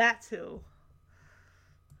 That's who.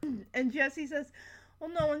 And Jessie says, well,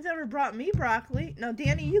 no one's ever brought me broccoli. Now,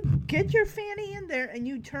 Danny, you get your fanny in there and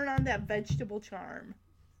you turn on that vegetable charm.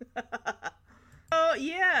 Oh,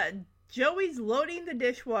 yeah. Joey's loading the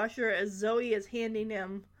dishwasher as Zoe is handing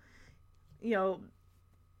him, you know,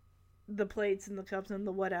 the plates and the cups and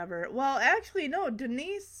the whatever. Well, actually, no,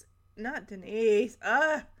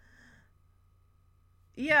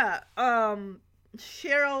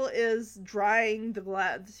 Cheryl is drying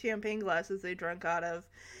the champagne glasses they drank out of.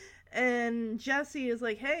 And Jessie is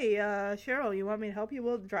like, hey, Cheryl, you want me to help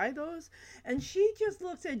you dry those? And she just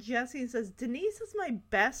looks at Jessie and says, Denise is my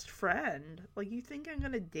best friend. Like, you think I'm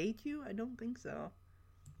going to date you? I don't think so.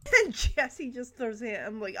 And Jessie just throws it.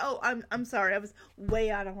 I'm like, oh, I'm sorry. I was way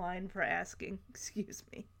out of line for asking. Excuse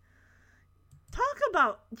me. Talk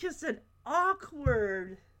about just an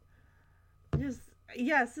awkward...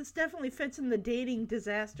 Yes, this definitely fits in the dating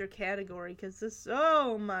disaster category. Because this...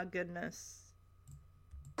 Oh, my goodness.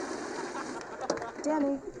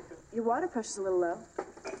 Danny, your water pressure's a little low.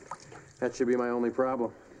 That should be my only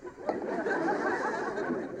problem. Give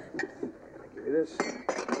me this.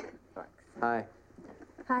 Hi.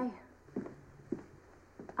 Hi.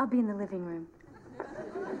 I'll be in the living room.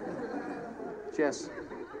 Jess,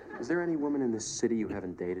 is there any woman in this city you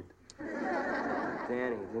haven't dated?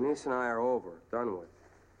 Danny, Denise and I are over. Done with.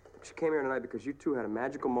 She came here tonight because you two had a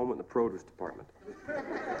magical moment in the produce department.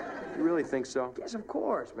 You really think so? Yes, of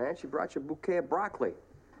course, man. She brought you a bouquet of broccoli.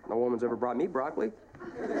 No woman's ever brought me broccoli.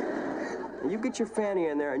 And you get your fanny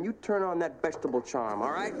in there and you turn on that vegetable charm,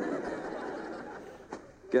 all right?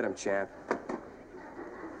 Get him, champ.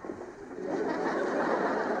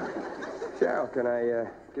 Cheryl, can I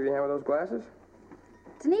give you a hand with those glasses?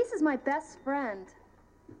 Denise is my best friend.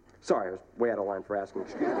 Sorry, I was way out of line for asking.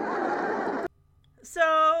 Excuse me.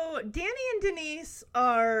 So, Danny and Denise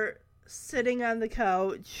are sitting on the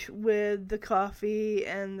couch with the coffee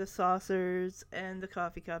and the saucers and the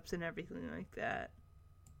coffee cups and everything like that.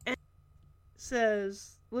 And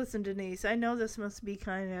says, listen, Denise, I know this must be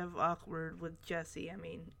kind of awkward with Jessie. I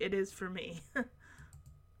mean, it is for me.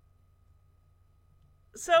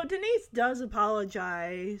 So, Denise does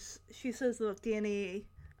apologize. She says, look, Danny,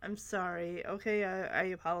 I'm sorry. Okay, I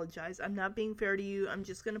apologize. I'm not being fair to you. I'm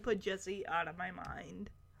just going to put Jessie out of my mind.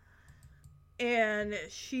 And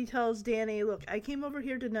she tells Danny, look, I came over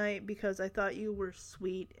here tonight because I thought you were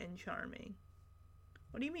sweet and charming.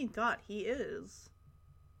 What do you mean thought? He is.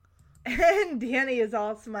 And Danny is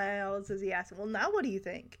all smiles as he asks, well, now what do you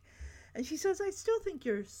think? And she says, I still think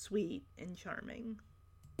you're sweet and charming.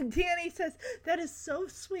 And Danny says, that is so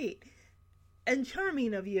sweet and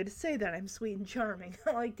charming of you to say that I'm sweet and charming.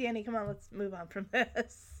 I'm like, Danny, come on, let's move on from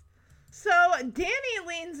this. So Danny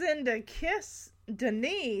leans in to kiss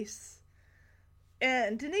Denise.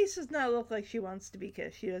 And Denise does not look like she wants to be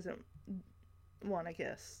kissed. She doesn't want to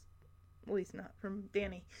kiss. At least not from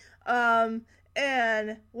Danny.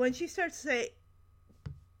 And when she starts to say,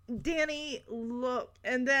 Danny, look.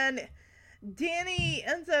 And then Danny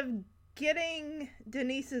ends up getting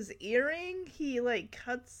Denise's earring. He, like,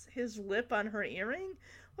 cuts his lip on her earring.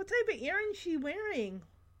 What type of earring is she wearing?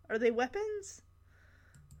 Are they weapons?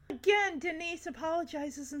 Again, Denise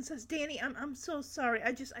apologizes and says, Danny, I'm so sorry.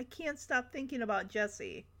 I can't stop thinking about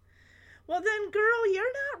Jessie. Well then, girl, you're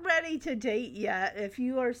not ready to date yet if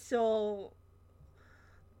you are still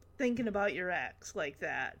thinking about your ex like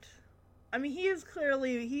that. I mean, he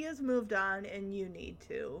has moved on and you need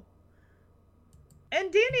to.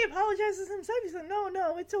 And Danny apologizes himself. He said,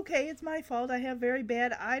 no, it's okay. It's my fault. I have very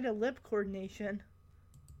bad eye-to-lip coordination.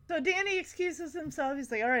 So Danny excuses himself.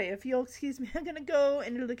 He's like, all right, if you'll excuse me, I'm going to go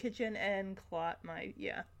into the kitchen and clot my,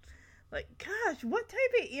 Like, gosh, what type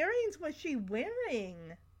of earrings was she wearing?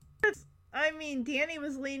 I mean, Danny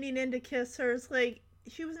was leaning in to kiss her. It's like,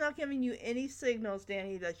 she was not giving you any signals,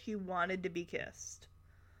 Danny, that she wanted to be kissed.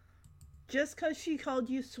 Just because she called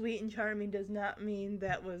you sweet and charming does not mean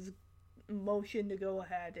that was motion to go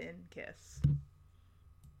ahead and kiss.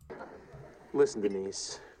 Listen,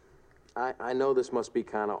 Denise. I know this must be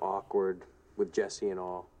kind of awkward with Jesse and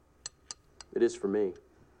all. It is for me.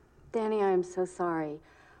 Danny, I am so sorry.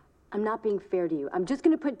 I'm not being fair to you. I'm just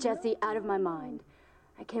going to put Jesse out of my mind.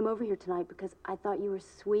 I came over here tonight because I thought you were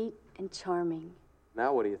sweet and charming.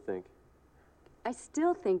 Now what do you think? I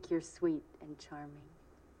still think you're sweet and charming.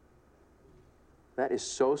 That is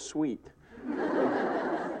so sweet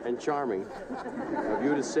and charming of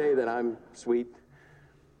you to say that I'm sweet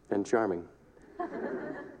and charming.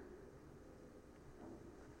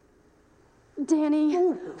 Danny,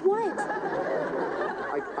 what?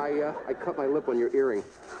 I cut my lip on your earring.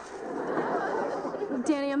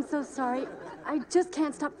 Danny, I'm so sorry. I just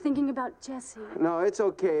can't stop thinking about Jesse. No, it's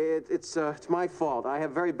okay. It's my fault. I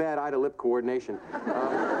have very bad eye-to-lip coordination.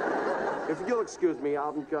 If you'll excuse me,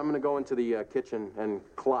 I'm going to go into the kitchen and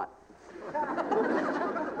clot.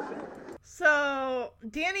 So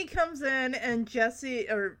Danny comes in and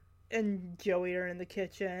and Joey are in the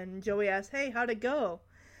kitchen. Joey asks, "Hey, how'd it go?"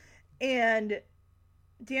 And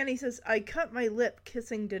Danny says, "I cut my lip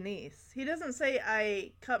kissing Denise." He doesn't say,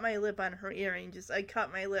 "I cut my lip on her earring," just, "I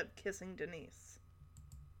cut my lip kissing Denise."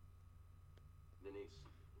 Denise.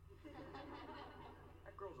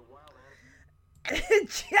 That girl's a wild animal.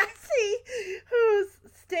 Jesse, who's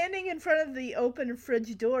standing in front of the open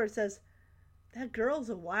fridge door, says, "That girl's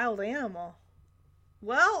a wild animal."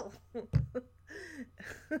 Well,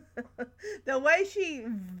 the way she,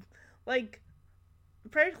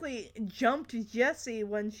 practically jumped Jesse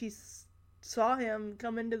when she saw him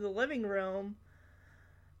come into the living room.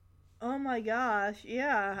 Oh my gosh,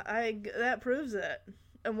 yeah, that proves it.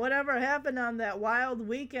 And whatever happened on that wild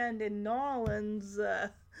weekend in New Orleans,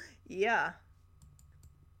 yeah.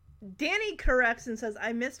 Danny corrects and says,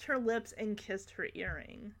 "I missed her lips and kissed her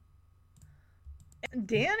earring." And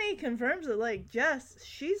Danny confirms it, Jess,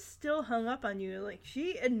 she's still hung up on you.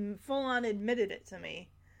 She full on admitted it to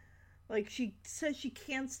me. She says she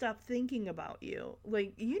can't stop thinking about you.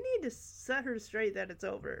 You need to set her straight that it's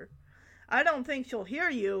over. I don't think she'll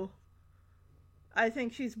hear you. I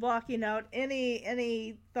think she's blocking out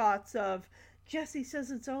any thoughts of, Jesse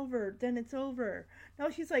says it's over, then it's over.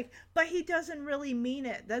 No, she's like, but he doesn't really mean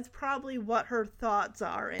it. That's probably what her thoughts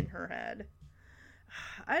are in her head.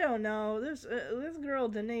 I don't know. This girl,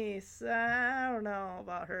 Denise, I don't know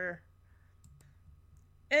about her.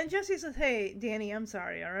 And Jesse says, "Hey, Danny, I'm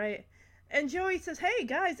sorry, all right?" And Joey says, "Hey,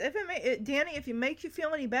 guys, Danny, if it makes you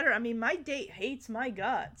feel any better, my date hates my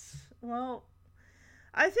guts." Well,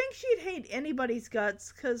 I think she'd hate anybody's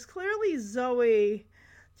guts, because clearly Zoe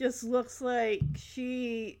just looks like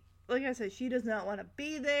I said, she does not want to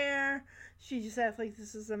be there. She just acts like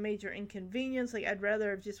this is a major inconvenience. I'd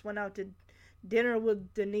rather have just went out to dinner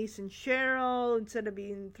with Denise and Cheryl instead of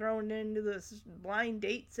being thrown into this blind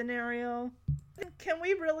date scenario. Can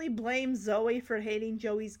we really blame Zoe for hating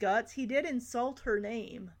Joey's guts? He did insult her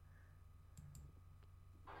name.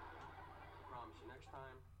 Promise you next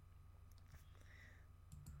time.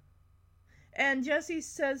 And Jesse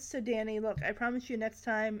says to Danny, "Look, I promise you next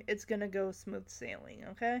time it's gonna go smooth sailing,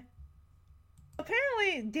 okay?"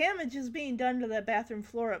 Apparently, damage is being done to the bathroom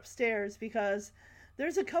floor upstairs because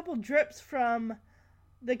there's a couple drips from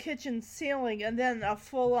the kitchen ceiling, and then a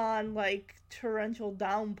full-on, torrential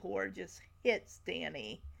downpour just hits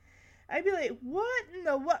Danny. I'd be like, what?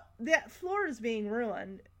 That floor is being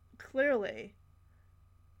ruined, clearly.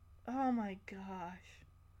 Oh my gosh.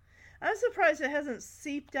 I'm surprised it hasn't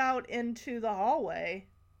seeped out into the hallway.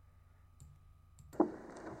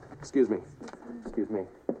 Excuse me.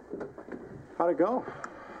 How'd it go?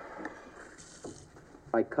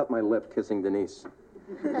 I cut my lip kissing Denise.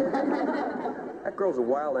 That girl's a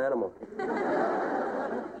wild animal.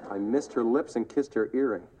 I missed her lips and kissed her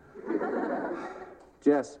earring.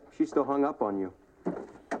 Jess, she's still hung up on you.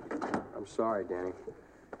 I'm sorry, Danny.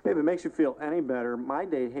 If it makes you feel any better, my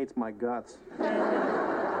date hates my guts.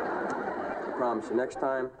 I promise you, next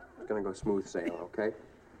time, it's gonna go smooth sailing, okay?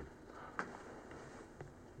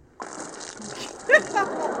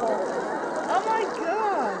 Oh my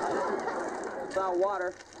god! Without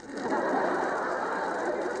water.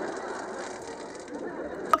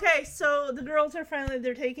 Okay, so the girls are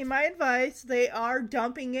they're taking my advice. They are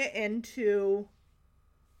dumping it into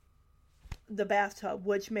the bathtub,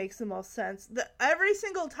 which makes the most sense. Every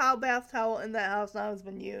single bath towel in that house now has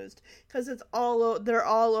been used because they're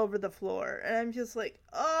all over the floor, and I'm just like,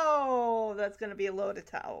 oh, that's gonna be a load of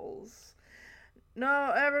towels.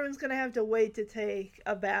 No, everyone's gonna have to wait to take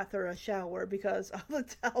a bath or a shower because all the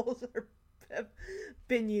towels have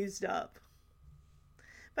been used up.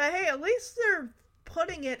 But hey, at least they're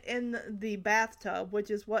putting it in the bathtub, which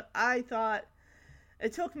is what I thought.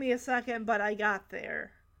 It took me a second, but I got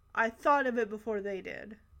there. I thought of it before they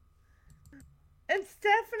did. And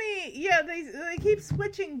Stephanie, yeah, they keep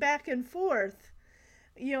switching back and forth.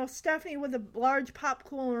 You know, Stephanie with a large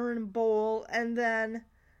popcorn bowl, and then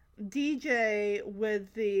DJ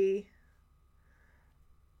with the,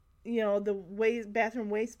 you know, the bathroom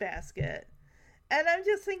wastebasket. And I'm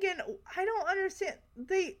just thinking, I don't understand.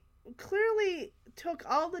 They clearly took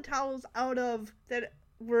all the towels out of that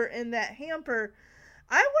were in that hamper.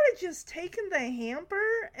 I would have just taken the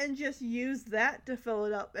hamper and just used that to fill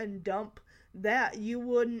it up and dump that. You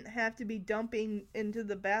wouldn't have to be dumping into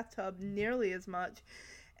the bathtub nearly as much.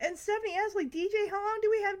 And Stephanie asked, like, DJ, how long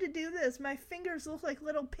do we have to do this? My fingers look like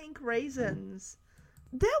little pink raisins.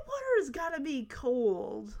 That water has got to be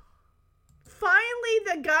cold. Finally,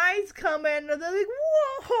 the guys come in and they're like,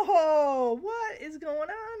 whoa, what is going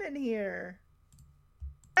on in here?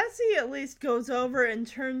 Jesse at least goes over and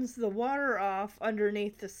turns the water off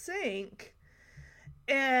underneath the sink.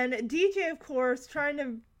 And DJ, of course, trying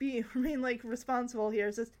to remain like responsible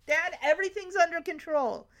here, says, Dad, everything's under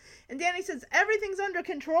control. And Danny says, everything's under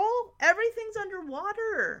control? Everything's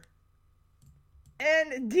underwater.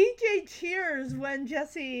 And DJ cheers when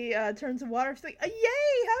Jesse turns the water. She's like, yay,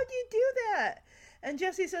 how'd you do that? And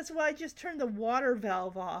Jesse says, well, I just turned the water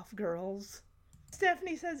valve off, girls.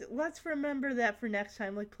 Stephanie says, let's remember that for next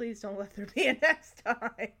time. Like, please don't let there be a next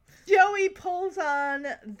time. Joey pulls on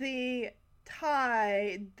the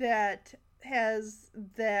tie that has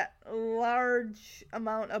that large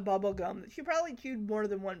amount of bubble gum. She probably chewed more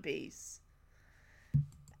than one piece.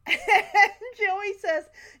 And Joey says,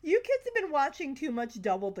 you kids have been watching too much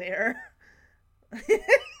Double Dare.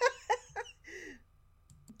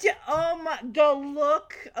 Oh my, the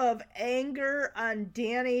look of anger on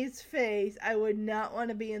Danny's face. I would not want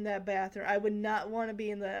to be in that bathroom. I would not want to be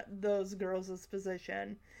in those girls'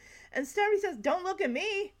 position. And Stephanie says, don't look at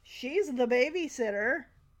me. She's the babysitter.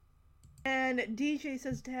 And DJ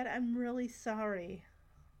says, Dad, I'm really sorry.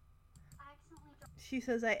 She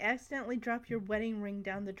says, I accidentally dropped your wedding ring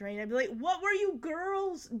down the drain. I'd be like, what were you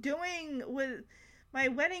girls doing with my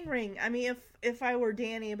wedding ring? I mean, if I were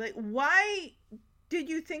Danny, I'd be like, why did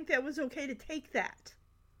you think that was okay to take that?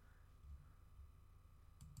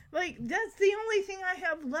 Like, that's the only thing I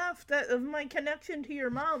have left of my connection to your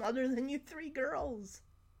mom, other than you three girls.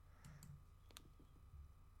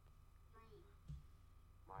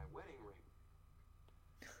 My wedding ring.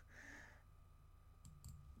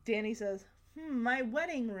 Danny says, my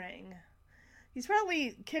wedding ring. He's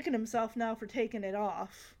probably kicking himself now for taking it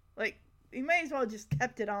off. Like, he may as well just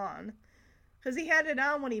kept it on. Because he had it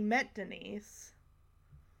on when he met Denise.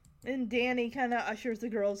 And Danny kind of ushers the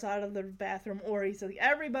girls out of the bathroom, or he's like,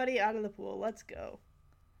 everybody out of the pool, let's go.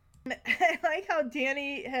 And I like how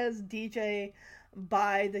Danny has DJ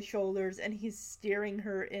by the shoulders, and he's steering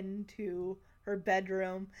her into her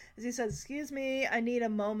bedroom. As he says, excuse me, I need a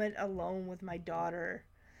moment alone with my daughter.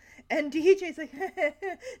 And DJ's like,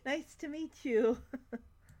 nice to meet you.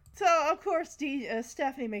 So, of course,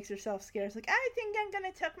 Stephanie makes herself scared. It's like, I think I'm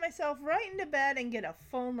going to tuck myself right into bed and get a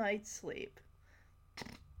full night's sleep.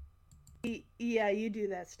 Yeah, you do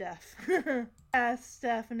that, Steph. Yes,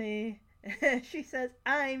 Stephanie. She says,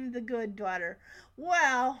 I'm the good daughter.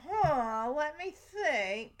 Well, let me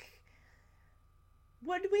think.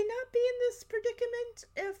 Would we not be in this predicament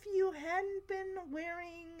if you hadn't been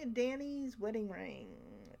wearing Danny's wedding ring?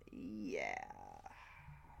 Yeah,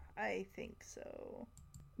 I think so.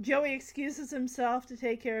 Joey excuses himself to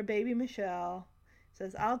take care of baby Michelle.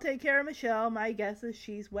 Says, I'll take care of Michelle. My guess is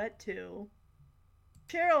she's wet too.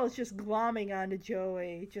 Cheryl is just glomming onto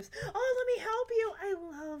Joey. Just, oh, let me help you. I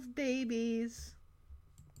love babies.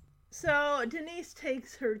 So Denise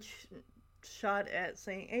takes her shot at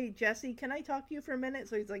saying, hey, Jesse, can I talk to you for a minute?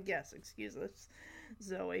 So he's like, yes, excuse us.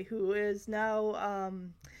 Zoe, who is now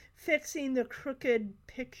fixing the crooked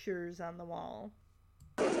pictures on the wall.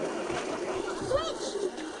 Switch!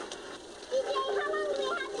 DJ, how long do we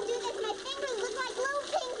have to do this? My fingers look like little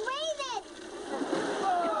pink raisins.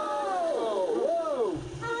 Whoa!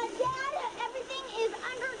 Dad, everything is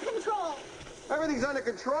under control. Everything's under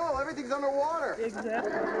control. Everything's underwater.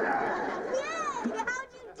 Exactly. Yay!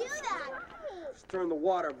 How'd you do that? Let's turn the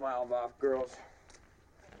water valve off, girls.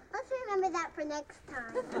 Let's remember that for next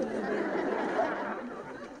time.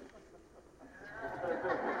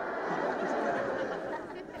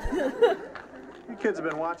 You kids have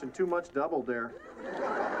been watching too much Double Dare.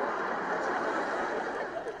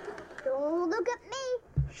 Don't look at me.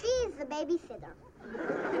 She's the babysitter.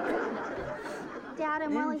 Dad,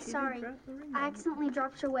 I'm really sorry. I accidentally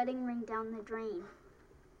dropped your wedding ring down the drain.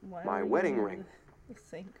 Why My are wedding you ring. in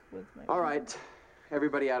sync with my All right,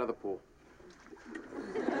 everybody out of the pool.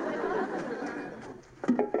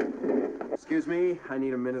 Excuse me, I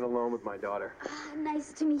need a minute alone with my daughter.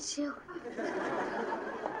 Nice to meet you.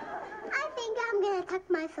 I think I'm gonna tuck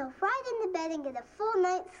myself right in the bed and get a full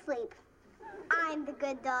night's sleep. I'm the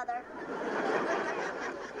good daughter.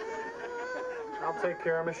 I'll take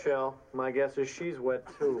care of Michelle. My guess is she's wet,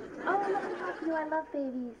 too. Oh, let me help you. I love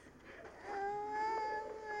babies.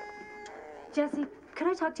 Jesse, could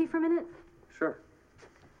I talk to you for a minute? Sure.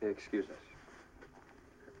 Excuse us.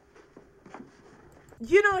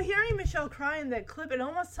 You know, hearing Michelle cry in that clip, it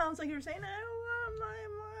almost sounds like you're saying, I don't want my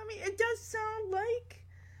mommy. It does sound like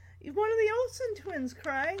one of the Olsen twins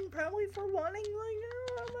crying, probably for wanting, like, I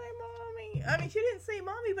don't want my mommy. I mean, she didn't say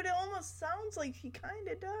mommy, but it almost sounds like she kind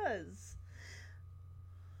of does.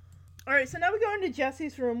 Alright, so now we go into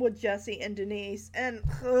Jesse's room with Jesse and Denise, and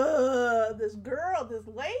this girl, this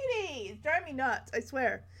lady, it's driving me nuts, I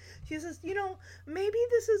swear. She says, you know, maybe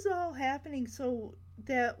this is all happening so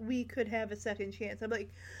that we could have a second chance. I'm like,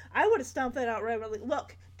 I would have stomped that out right. I'm like,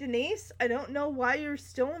 look, Denise, I don't know why you're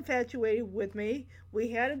still infatuated with me. We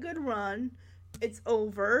had a good run. It's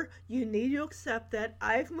over. You need to accept that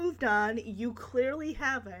I've moved on. You clearly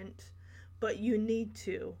haven't, but you need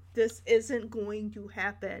to. This isn't going to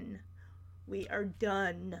happen. We are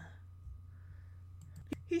done.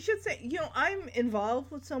 He should say, you know, I'm involved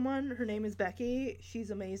with someone. Her name is Becky. She's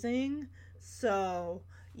amazing. So,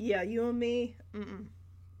 yeah, you and me,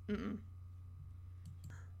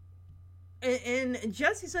 And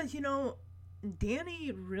Jesse says, you know,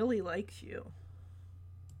 Danny really likes you.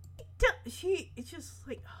 It's just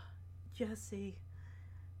like, Jesse.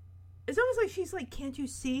 It's almost like she's like, can't you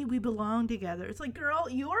see we belong together? It's like, girl,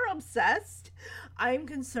 you're obsessed. I'm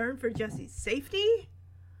concerned for Jesse's safety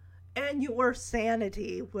and your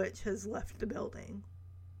sanity, which has left the building.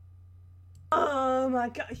 Oh my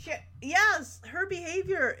gosh. Yes, her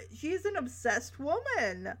behavior. She's an obsessed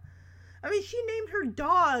woman. I mean, she named her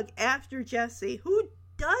dog after Jesse. Who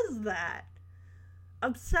does that?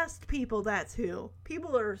 Obsessed people, that's who.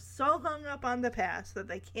 People are so hung up on the past that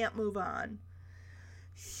they can't move on.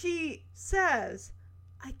 She says,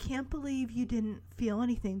 I can't believe you didn't feel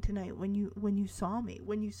anything tonight when you saw me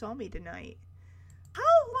tonight. How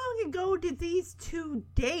long ago did these two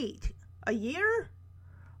date? A year?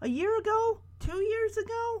 A year ago? 2 years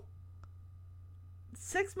ago?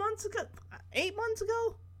 6 months ago? 8 months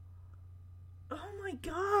ago? Oh my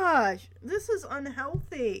gosh. This is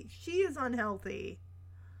unhealthy. She is unhealthy.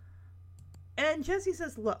 And Jesse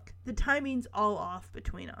says, look, the timing's all off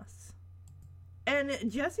between us. And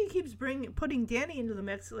Jesse keeps putting Danny into the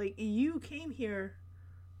mix. Like, you came here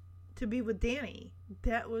to be with Danny.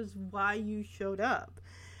 That was why you showed up.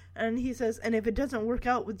 And he says, and if it doesn't work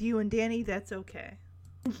out with you and Danny, that's okay.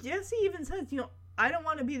 Jesse even says, you know, I don't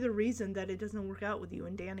want to be the reason that it doesn't work out with you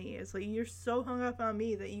and Danny. It's like, you're so hung up on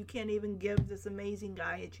me that you can't even give this amazing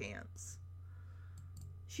guy a chance.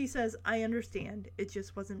 She says, I understand. It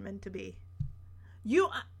just wasn't meant to be. Do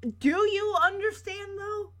you understand,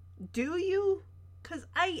 though? Do you? Because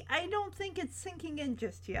I don't think it's sinking in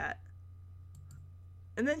just yet.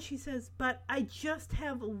 And then she says, but I just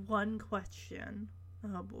have one question.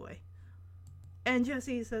 Oh, boy. And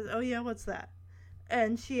Jesse says, oh, yeah, what's that?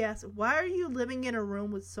 And she asks, why are you living in a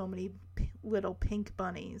room with so many little pink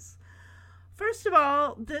bunnies? First of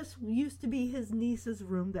all, this used to be his niece's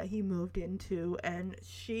room that he moved into, and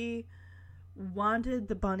she wanted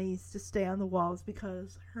the bunnies to stay on the walls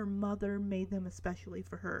because her mother made them especially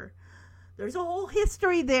for her. There's a whole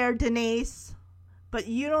history there, Denise, but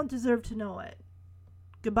you don't deserve to know it.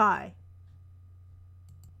 Goodbye.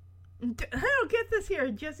 I don't get this here.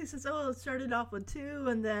 Jesse says, oh, it started off with 2,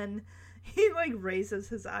 and then he, like, raises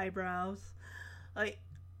his eyebrows. Like,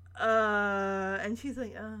 and she's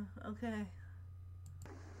like, okay.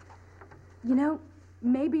 You know,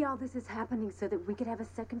 maybe all this is happening so that we could have a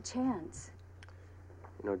second chance.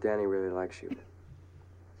 You know, Danny really likes you.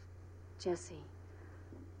 Jesse,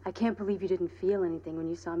 I can't believe you didn't feel anything when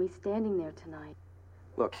you saw me standing there tonight.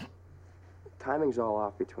 Look, timing's all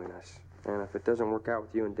off between us. And if it doesn't work out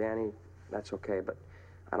with you and Danny, that's okay, but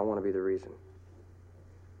I don't want to be the reason.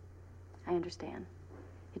 I understand.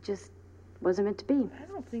 It just wasn't meant to be. I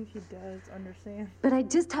don't think he does understand. But I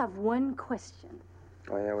just have one question.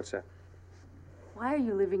 Oh, yeah? What's that? Why are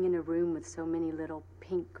you living in a room with so many little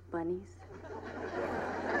pink bunnies?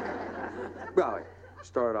 Well, it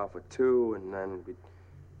started off with 2, and then we...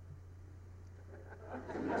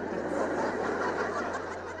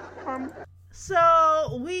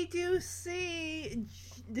 So we do see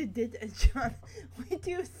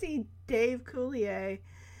Dave Coulier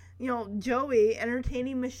Joey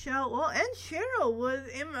entertaining Michelle, and Cheryl with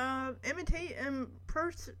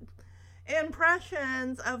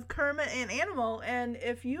impressions of Kermit and Animal. And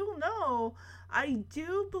if you know, I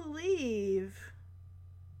do believe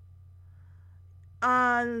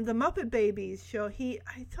on the Muppet Babies show,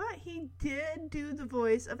 I thought he did do the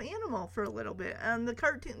voice of Animal for a little bit on the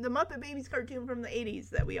Muppet Babies cartoon from the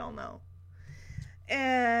 80s that we all know.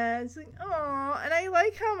 And it's like, oh, and I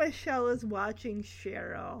like how Michelle is watching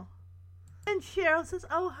Cheryl. And Cheryl says,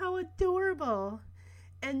 oh, how adorable.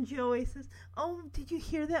 And Joey says, oh, did you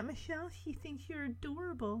hear that, Michelle? She thinks you're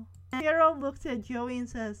adorable. And Cheryl looks at Joey and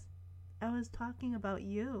says, I was talking about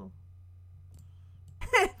you.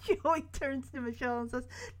 And Joey turns to Michelle and says,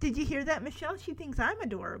 did you hear that, Michelle? She thinks I'm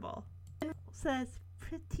adorable. And says,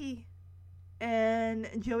 pretty. And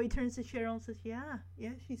Joey turns to Cheryl and says, yeah,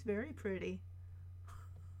 she's very pretty.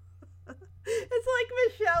 It's like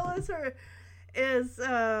Michelle is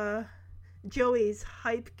Joey's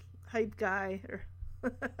hype guy, or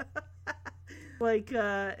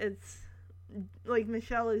it's like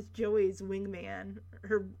Michelle is Joey's wingman.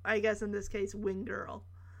 I guess in this case, wing girl.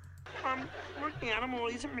 Look, Animal,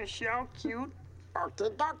 isn't Michelle cute?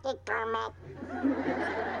 Okie Kermit.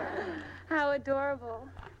 How adorable.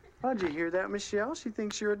 How'd you hear that, Michelle? She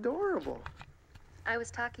thinks you're adorable. I was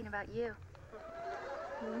talking about you.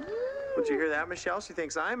 Did you hear that, Michelle? She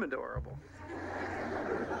thinks I'm adorable.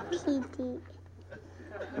 Petey.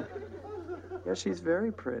 Yeah, she's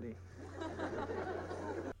very pretty.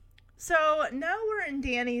 So now we're in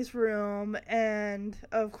Danny's room, and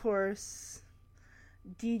of course,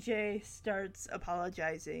 DJ starts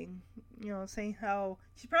apologizing, saying how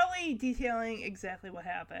she's probably detailing exactly what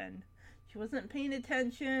happened. She wasn't paying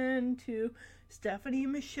attention to Stephanie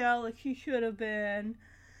and Michelle like she should have been.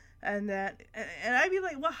 And I'd be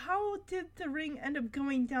like, well, how did the ring end up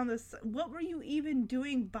going down this? What were you even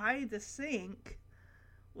doing by the sink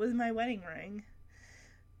with my wedding ring?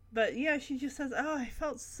 But yeah, she just says, oh, I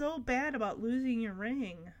felt so bad about losing your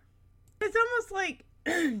ring. It's almost like,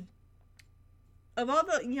 of all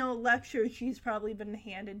the, lectures she's probably been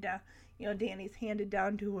handed down, Danny's handed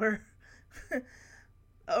down to her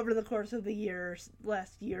over the course of the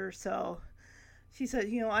last year or so. She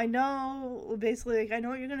said, I know, basically, I know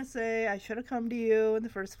what you're going to say. I should have come to you in the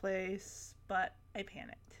first place, but I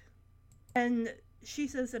panicked. And she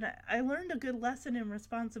says, and I learned a good lesson in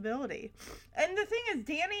responsibility. And the thing is,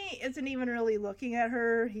 Danny isn't even really looking at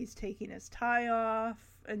her. He's taking his tie off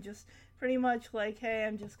and just pretty much like, hey,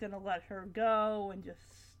 I'm just going to let her go and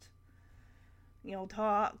just,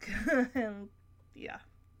 talk. And yeah.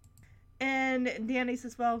 And Danny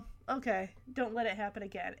says, well, okay, don't let it happen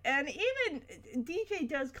again. And even DJ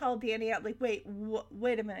does call Danny out, like, wait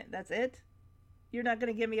a minute, that's it? You're not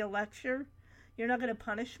going to give me a lecture? You're not going to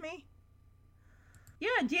punish me?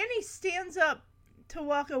 Yeah, Danny stands up to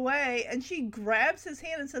walk away, and she grabs his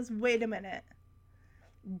hand and says, wait a minute.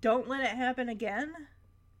 Don't let it happen again?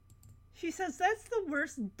 She says, that's the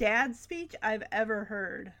worst dad speech I've ever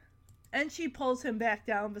heard. And she pulls him back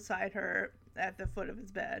down beside her at the foot of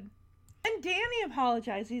his bed. And Danny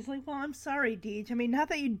apologizes. He's like, well, I'm sorry, Deej. I mean, not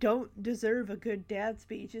that you don't deserve a good dad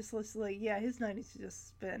speech. It's just like, yeah, his night has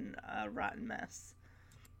just been a rotten mess.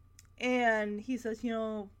 And he says,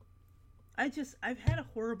 I've had a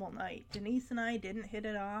horrible night. Denise and I didn't hit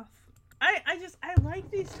it off. I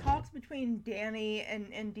like these talks between Danny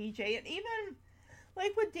and DJ. And even,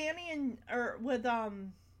 like, with Danny with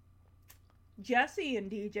Jesse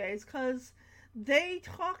and DJ's, because they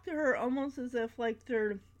talk to her almost as if, like,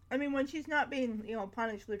 when she's not being,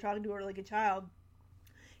 punished, they're talking to her like a child.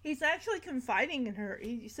 He's actually confiding in her.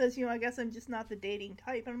 He says, I guess I'm just not the dating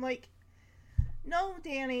type. And I'm like, no,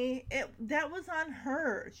 Danny, that was on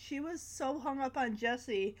her. She was so hung up on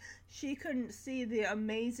Jesse, she couldn't see the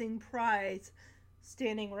amazing prize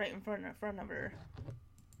standing right in front of her.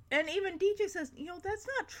 And even DJ says, that's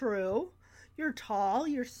not true. You're tall,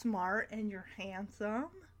 you're smart, and you're handsome.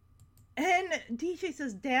 And DJ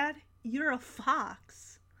says, Dad, you're a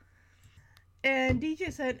fox. And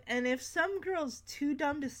DJ said, and if some girl's too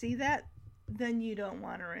dumb to see that, then you don't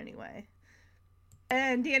want her anyway.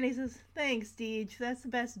 And Danny says, thanks, Deej. That's the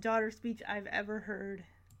best daughter speech I've ever heard.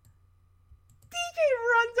 DJ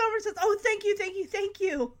runs over and says, oh, thank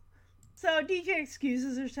you. So DJ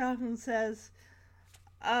excuses herself and says,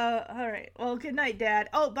 all right, well, good night, Dad.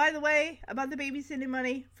 Oh, by the way, about the babysitting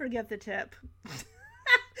money, forget the tip.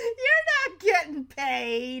 You're not getting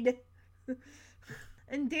paid.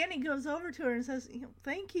 And Danny goes over to her and says,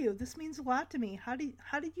 thank you. This means a lot to me. How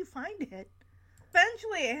did you find it?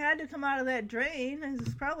 Eventually, it had to come out of that drain.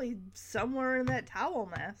 It's probably somewhere in that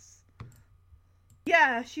towel mess.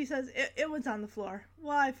 Yeah, she says it was on the floor.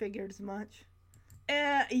 Well, I figured as much.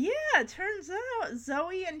 Yeah, it turns out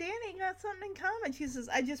Zoe and Danny got something in common. She says,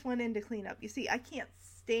 I just went in to clean up. You see, I can't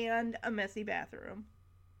stand a messy bathroom.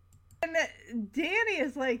 And Danny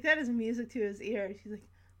is like, that is music to his ears. She's like,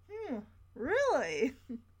 really?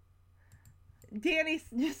 Danny's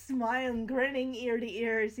just smiling, grinning ear to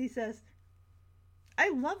ear as he says, I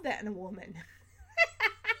love that in a woman.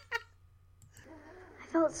 I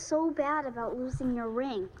felt so bad about losing your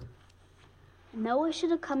ring. I know I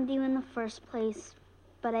should have come to you in the first place,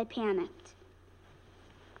 but I panicked.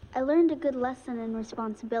 I learned a good lesson in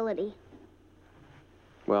responsibility.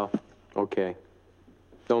 Well, okay.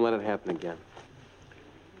 Don't let it happen again.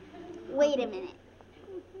 Wait a minute.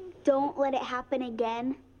 Don't let it happen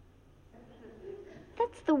again?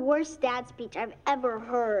 That's the worst dad speech I've ever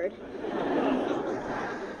heard.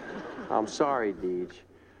 I'm sorry, Deej.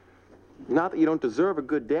 Not that you don't deserve a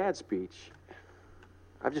good dad speech.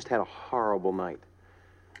 I've just had a horrible night.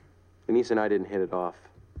 Denise and I didn't hit it off.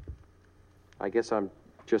 I guess I'm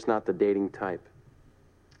just not the dating type.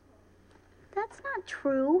 That's not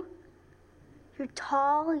true. You're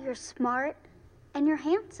tall, you're smart, and you're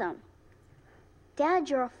handsome. Dad,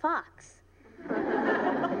 you're a fox.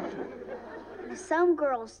 If some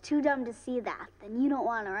girl's too dumb to see that, then you don't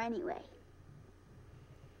want her anyway.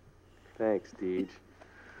 Thanks, Deej.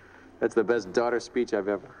 That's the best daughter speech I've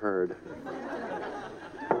ever heard.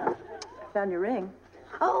 Found your ring.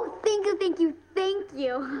 Oh, thank you.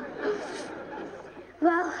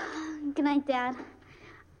 Well, good night, Dad.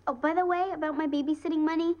 Oh, by the way, about my babysitting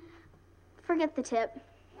money, forget the tip.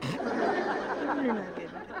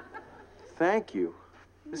 Thank you.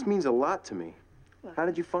 This means a lot to me. How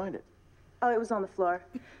did you find it? Oh, it was on the floor.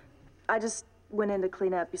 I just went in to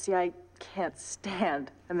clean up. You see, I can't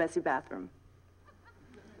stand a messy bathroom.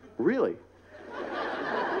 Really?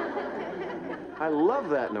 I love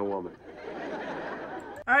that in a woman.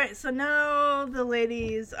 Alright, so now the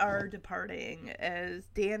ladies are departing as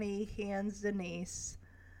Danny hands Denise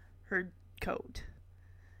her coat.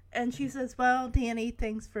 And she says, well, Danny,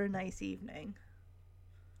 thanks for a nice evening.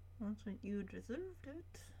 That's what you deserved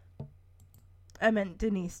it. I meant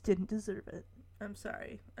Denise didn't deserve it. I'm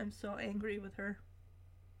sorry. I'm so angry with her.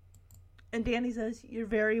 And Danny says, you're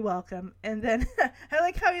very welcome. And then, I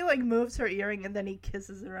like how he, moves her earring and then he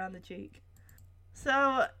kisses her on the cheek.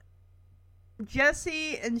 So,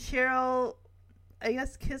 Jesse and Cheryl, I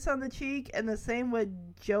guess, kiss on the cheek, and the same with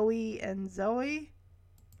Joey and Zoe.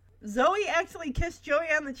 Zoe actually kissed Joey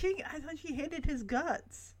on the cheek. I thought she hated his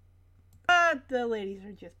guts. But the ladies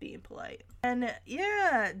are just being polite. And,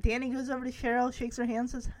 yeah, Danny goes over to Cheryl, shakes her hand,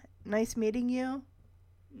 says, nice meeting you.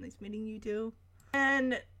 Nice meeting you, too.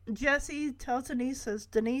 And Jesse tells Denise, says,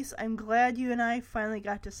 Denise, I'm glad you and I finally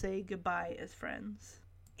got to say goodbye as friends.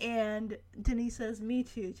 And Denise says, me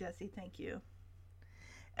too, Jesse, thank you.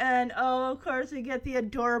 And, oh, of course, we get the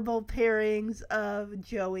adorable pairings of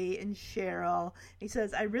Joey and Cheryl. He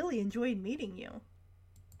says, I really enjoyed meeting you.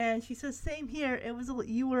 And she says, same here.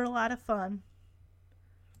 You were a lot of fun.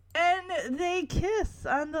 And they kiss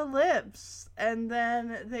on the lips. And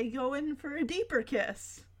then they go in for a deeper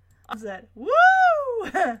kiss. I said, woo!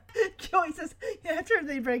 Joey says, after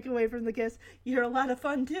they break away from the kiss, you're a lot of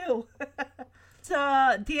fun, too.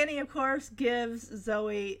 So, Danny, of course, gives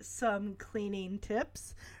Zoe some cleaning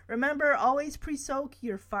tips. Remember, always pre-soak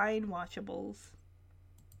your fine washables.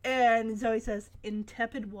 And Zoe says, in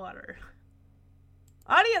tepid water.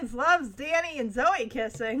 Audience loves Danny and Zoe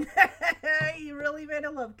kissing. You really made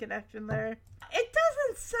a love connection there. It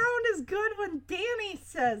doesn't sound as good when Danny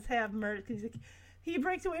says, have mercy. He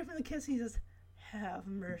breaks away from the kiss and he says, have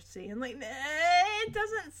mercy. And it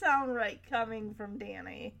doesn't sound right coming from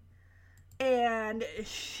Danny. And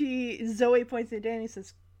Zoe points at Danny and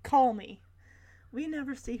says, call me. We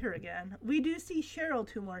never see her again. We do see Cheryl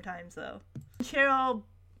 2 more times, though. Cheryl,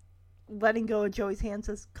 letting go of Joey's hand,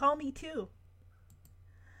 says, call me too.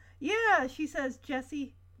 Yeah, she says,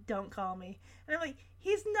 Jesse, don't call me. And I'm like,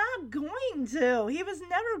 he's not going to. He was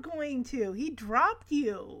never going to. He dropped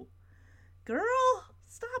you. Girl,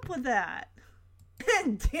 stop with that.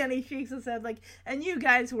 And Danny shakes his head and you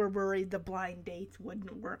guys were worried the blind dates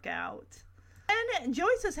wouldn't work out. And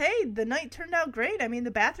Joey says, hey, the night turned out great. I mean,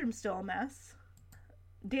 the bathroom's still a mess.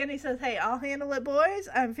 Danny says, hey, I'll handle it, boys.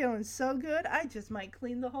 I'm feeling so good, I just might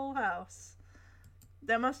clean the whole house.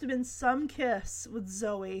 That must have been some kiss with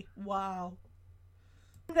Zoe. Wow.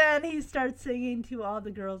 Then he starts singing to all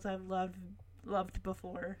the girls I've loved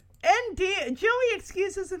before. And Joey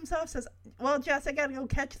excuses himself, says, well, Jess, I gotta go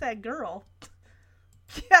catch that girl.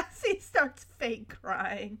 Jesse starts fake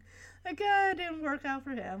crying. It didn't work out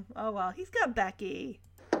for him. Oh, well, he's got Becky.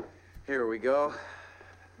 Here we go.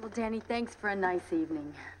 Well, Danny, thanks for a nice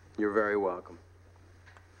evening. You're very welcome.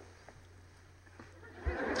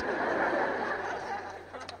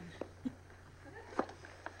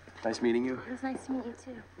 Nice meeting you. It was nice to meet you,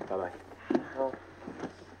 too. Bye-bye. Well,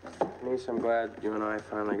 Denise, I'm glad you and I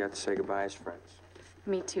finally got to say goodbye as friends.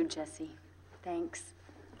 Me too, Jesse. Thanks.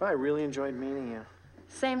 I really enjoyed meeting you.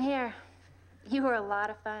 Same here. You were a lot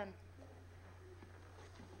of fun.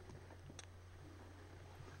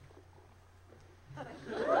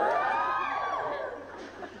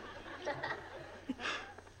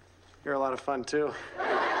 You're a lot of fun, too.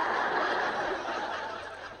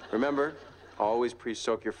 Remember, always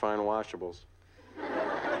pre-soak your fine washables.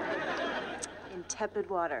 In tepid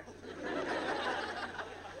water.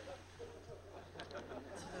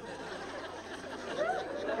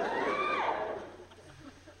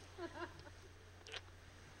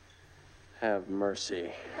 Have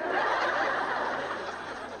mercy.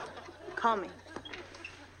 Call me.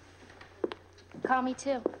 Call me,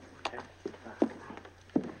 too.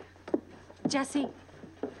 Jesse,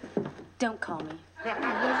 don't call me.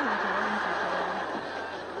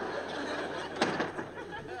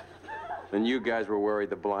 Then you guys were worried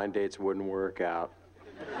the blind dates wouldn't work out.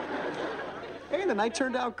 Hey, the night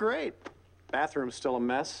turned out great. Bathroom's still a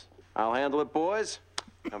mess. I'll handle it, boys.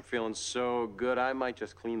 I'm feeling so good, I might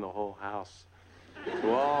just clean the whole house.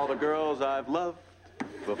 To all the girls I've loved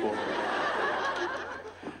before.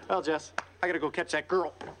 Well, Jess, I gotta go catch that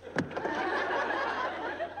girl.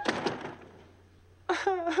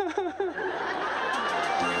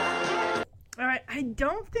 All right, I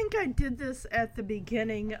don't think I did this at the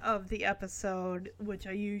beginning of the episode, which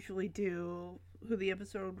I usually do, who the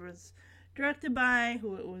episode was directed by,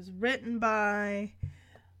 who it was written by,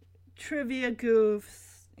 trivia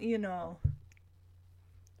goofs, you know,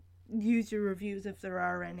 user reviews if there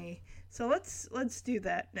are any. So let's do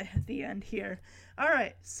that at the end here. All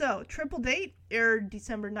right, so Triple Date aired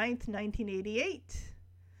December 9th, 1988.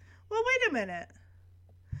 Well, wait a minute.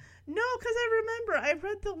 No, because I remember I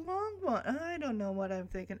read the long one. I don't know what I'm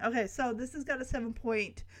thinking. Okay, so this has got a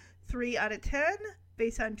 7.3 out of 10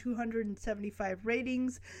 based on 275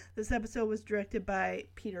 ratings. This episode was directed by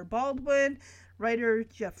Peter Baldwin, writer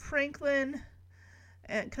Jeff Franklin.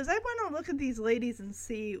 And because I want to look at these ladies and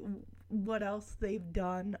see what else they've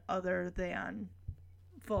done other than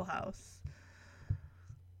Full House.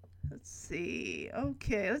 Let's see.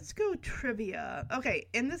 Okay, let's go trivia. Okay,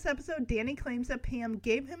 in this episode, Danny claims that Pam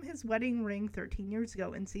gave him his wedding ring 13 years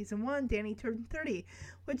ago. In season 1, Danny turned 30,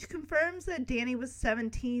 which confirms that Danny was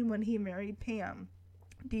 17 when he married Pam.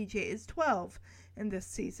 DJ is 12 in this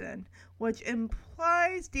season, which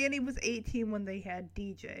implies Danny was 18 when they had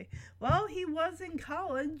DJ. Well, he was in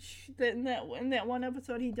college. In that one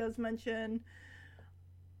episode, he does mention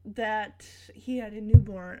that he had a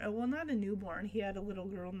newborn. Well, not a newborn. He had a little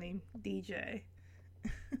girl named DJ.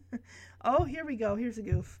 Oh, here we go. Here's a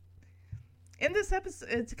goof. In this episode,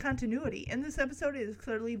 it's a continuity. In this episode, it is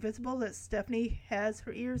clearly visible that Stephanie has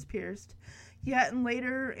her ears pierced. Yet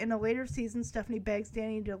in a later season, Stephanie begs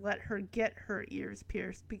Danny to let her get her ears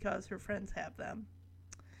pierced because her friends have them.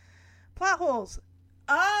 Plot holes.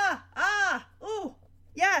 Ooh,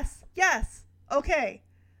 yes. Okay.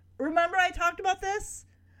 Remember I talked about this?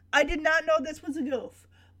 I did not know this was a goof.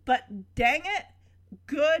 But dang it,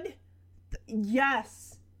 good.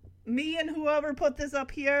 Yes. Me and whoever put this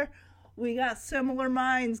up here, we got similar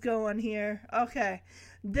minds going here. Okay.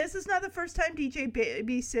 This is not the first time DJ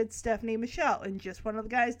babysits Stephanie Michelle. In Just One of the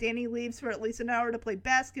Guys, Danny leaves for at least an hour to play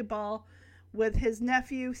basketball with his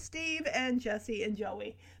nephew Steve and Jesse and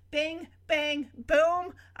Joey. Bing, bang,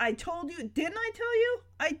 boom. I told you. Didn't I tell you?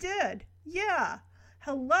 I did. Yeah.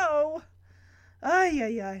 Hello.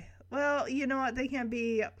 Ay. Well, you know what? They can't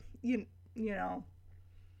be, you know,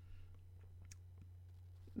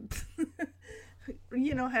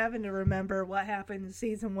 having to remember what happened in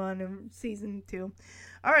season 1 and season 2.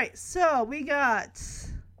 All right, so we got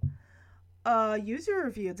a user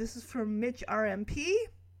review. This is from Mitch RMP.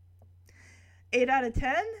 8 out of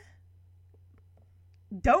 10.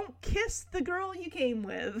 Don't kiss the girl you came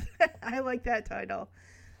with. I like that title.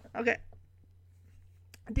 Okay.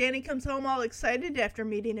 Danny comes home all excited after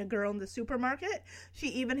meeting a girl in the supermarket. She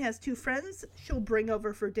even has 2 friends she'll bring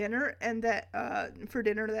over for dinner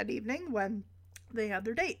that evening when they have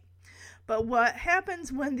their date. But what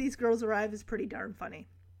happens when these girls arrive is pretty darn funny.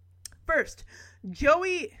 First,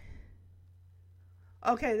 Joey...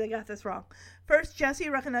 Okay, they got this wrong. First, Jesse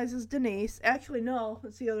recognizes Denise. Actually, no,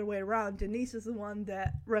 it's the other way around. Denise is the one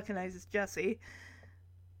that recognizes Jesse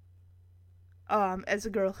as a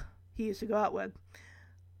girl he used to go out with.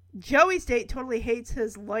 Joey's date totally hates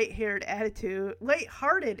his light-hearted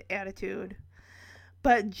attitude.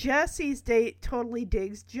 But Jesse's date totally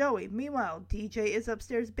digs Joey. Meanwhile, DJ is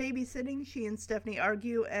upstairs babysitting. She and Stephanie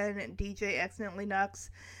argue, and DJ accidentally knocks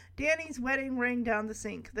Danny's wedding ring down the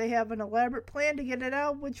sink. They have an elaborate plan to get it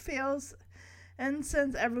out, which fails and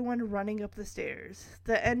sends everyone running up the stairs.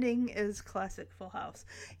 The ending is classic Full House.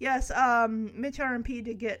 Yes, Mitch RMP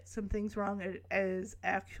did get some things wrong. It is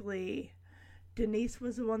actually Denise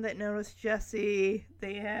was the one that noticed Jesse.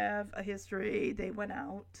 They have a history. They went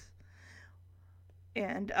out.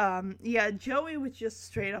 And, Joey was just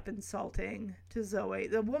straight up insulting to Zoe.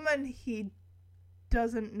 The woman he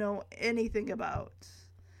doesn't know anything about.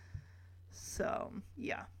 So,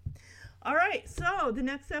 yeah. All right, so the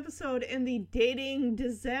next episode in the Dating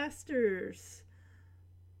Disasters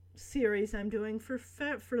series I'm doing for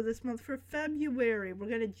this month, for February, we're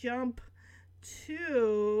going to jump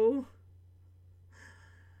to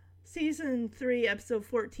Season 3, Episode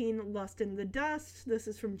 14, Lust in the Dust. This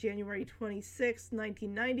is from January 26,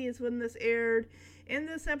 1990 is when this aired. In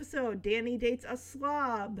this episode, Danny dates a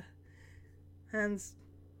slob. And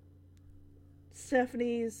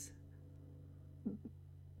Stephanie's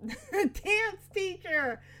dance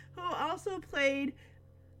teacher, who also played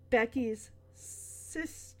Becky's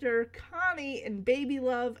sister Connie in Baby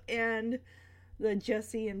Love and the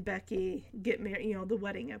Jesse and Becky get married, the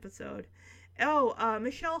wedding episode.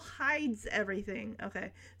 Michelle hides everything.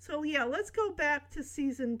 Okay, so yeah, let's go back to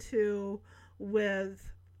season 2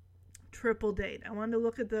 with Triple Date. I wanted to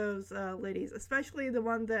look at those ladies, especially the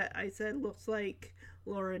one that I said looks like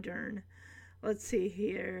Laura Dern. Let's see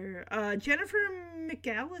here. Jennifer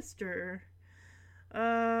McAllister.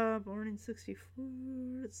 Born in 64.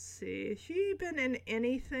 Let's see. Has she been in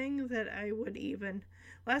anything that I would even...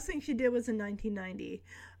 Last thing she did was in 1990.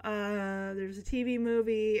 There's a TV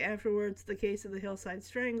movie. Afterwards, The Case of the Hillside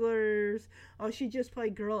Stranglers. Oh, she just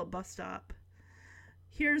played Girl at Bus Stop.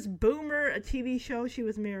 Here's Boomer, a TV show. She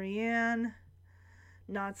was Marianne.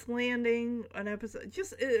 Knots Landing, an episode,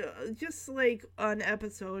 just like an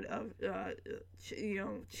episode of,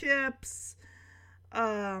 Chips,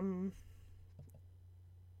 2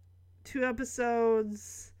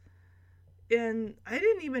 episodes, and I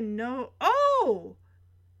didn't even know,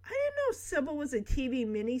 I didn't know Sybil was a TV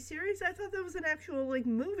miniseries. I thought that was an actual,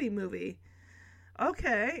 movie.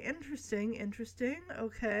 Okay, interesting,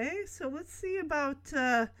 okay, so let's see about,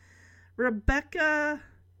 Rebecca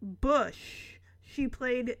Bush. She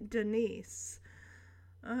played Denise.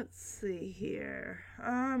 Let's see here.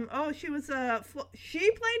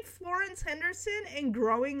 She played Florence Henderson in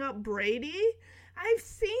Growing Up Brady. I've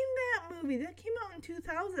seen that movie. That came out in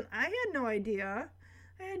 2000. I had no idea.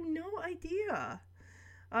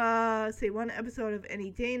 Let's see, one episode of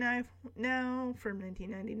Any Day Now from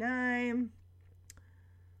 1999.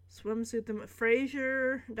 Swimsuit the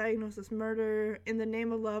Frasier, Diagnosis Murder, In the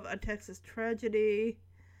Name of Love, A Texas Tragedy.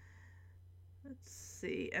 Let's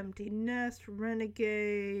see. Empty Nest,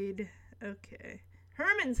 Renegade. Okay.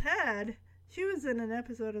 Herman's Head. She was in an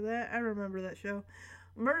episode of that. I remember that show.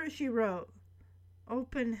 Murder, She Wrote.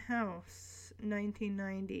 Open House,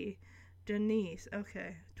 1990. Denise.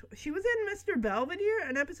 Okay. She was in Mr. Belvedere?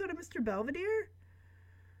 An episode of Mr. Belvedere?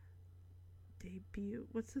 Debut.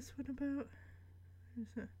 What's this one about?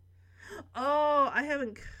 Oh, I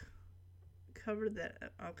haven't covered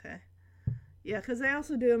that. Okay. Yeah, because I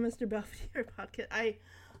also do a Mr. Belvedere podcast.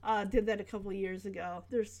 I did that a couple years ago.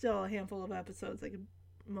 There's still a handful of episodes I could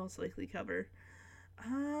most likely cover.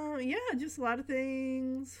 Yeah, just a lot of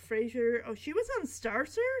things. Frasier. Oh, she was on Star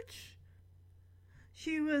Search?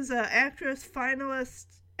 She was an actress finalist,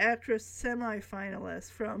 actress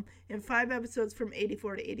semi-finalist in 5 episodes from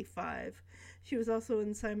 84 to 85. She was also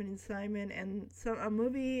in Simon & Simon and a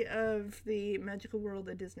movie of the Magical World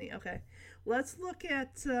of Disney. Okay, let's look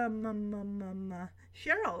at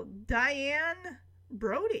Cheryl. Diane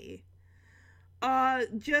Brody.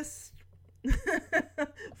 Just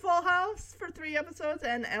Full House for 3 episodes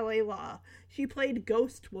and LA Law. She played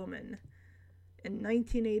Ghost Woman in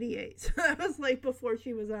 1988. So that was before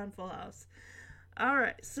she was on Full House.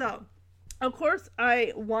 Alright, so of course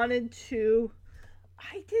I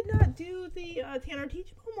did not do the Tanner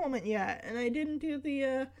Teachable moment yet, and I didn't do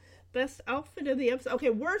the best outfit of the episode. Okay,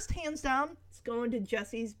 worst hands down, it's going to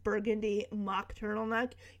Jesse's burgundy mock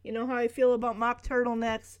turtleneck. You know how I feel about mock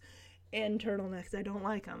turtlenecks and turtlenecks. I don't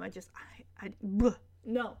like them. I just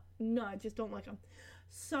don't like them.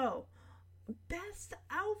 So, best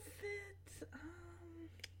outfit.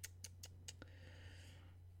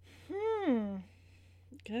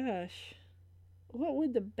 Gosh, what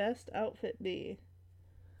would the best outfit be?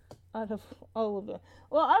 Out of all of them.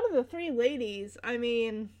 Well, out of the 3 ladies, I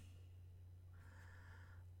mean,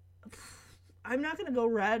 I'm not gonna go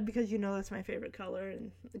red because that's my favorite color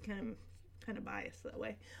and kind of biased that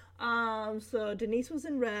way. So Denise was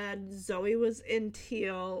in red, Zoe was in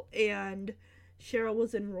teal, and Cheryl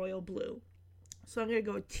was in royal blue. So I'm gonna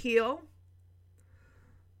go teal,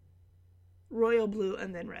 royal blue,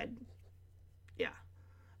 and then red. Yeah.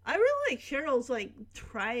 I really like Cheryl's like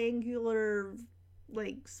triangular,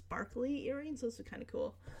 like sparkly earrings. Those are kind of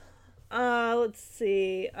cool. Let's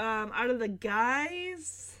see. Out of the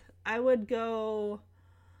guys, I would go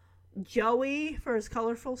Joey for his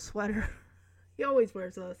colorful sweater. He always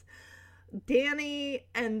wears those. Danny,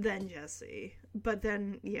 and then Jesse. But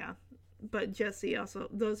then, yeah. But Jesse also,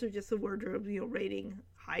 those are just the wardrobe, rating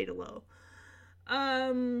high to low.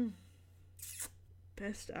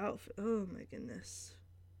 Best outfit. Oh my goodness.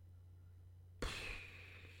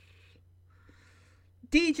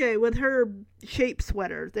 DJ with her shape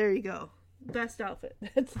sweater. There you go. Best outfit.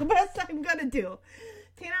 That's the best I'm gonna do.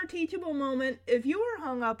 Tanner, teachable moment. If you are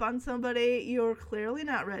hung up on somebody, you're clearly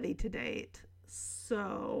not ready to date.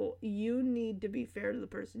 So you need to be fair to the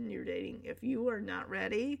person you're dating. If you are not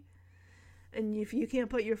ready, and if you can't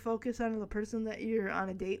put your focus on the person that you're on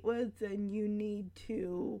a date with, then you need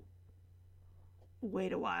to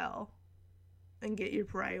wait a while and get your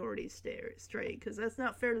priorities straight, because that's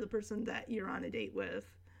not fair to the person that you're on a date with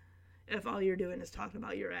if all you're doing is talking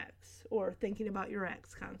about your ex or thinking about your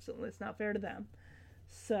ex constantly. It's not fair to them.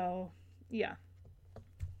 So, yeah.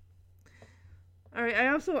 All right,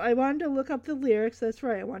 I wanted to look up the lyrics. That's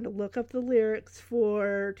right. I wanted to look up the lyrics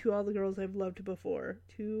for To All the Girls I've Loved Before.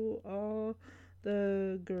 To all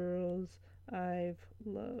the girls I've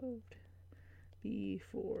loved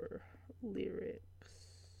before. Lyrics.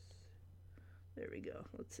 There we go.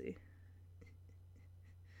 Let's see.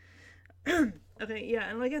 Okay, yeah,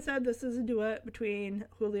 and like I said, this is a duet between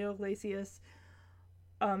Julio Iglesias,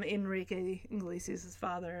 Enrique Iglesias'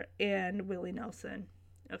 father, and Willie Nelson.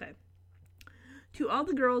 Okay. To all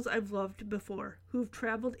the girls I've loved before, who've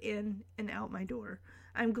traveled in and out my door,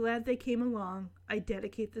 I'm glad they came along. I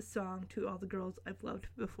dedicate this song to all the girls I've loved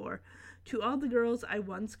before. To all the girls I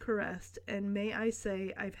once caressed, and may I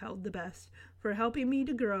say I've held the best. For helping me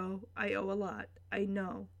to grow, I owe a lot, I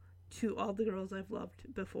know, to all the girls I've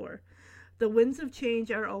loved before. The winds of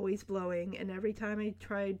change are always blowing, and every time I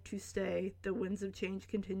tried to stay, the winds of change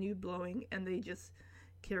continued blowing, and they just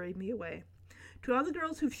carried me away. To all the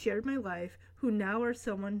girls who've shared my life, who now are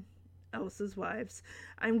someone else's wives,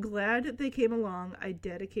 I'm glad they came along. I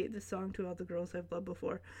dedicate this song to all the girls I've loved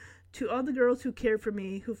before. To all the girls who cared for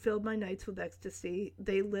me, who filled my nights with ecstasy,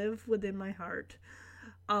 they live within my heart.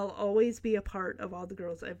 I'll always be a part of all the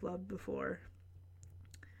girls I've loved before.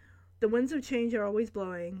 The winds of change are always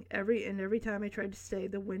blowing. Every time I tried to stay,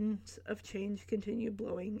 the winds of change continue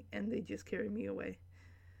blowing, and they just carry me away.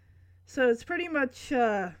 So it's pretty much,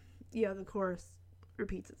 the chorus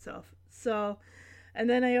repeats itself. So, and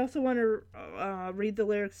then I also want to read the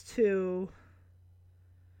lyrics to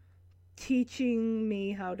Teaching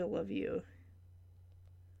Me How to Love You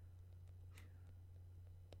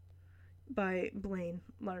by Blaine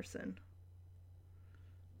Larson.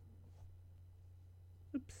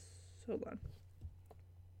 Oops, hold on.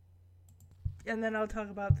 And then I'll talk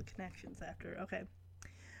about the connections after. Okay.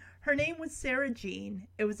 Her name was Sarah Jean.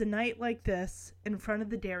 It was a night like this, in front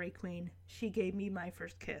of the Dairy Queen. She gave me my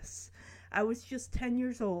first kiss. I was just 10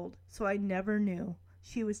 years old, so I never knew.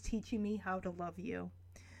 She was teaching me how to love you.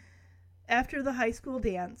 After the high school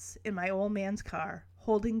dance, in my old man's car,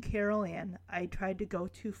 holding Carol Ann, I tried to go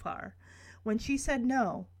too far. When she said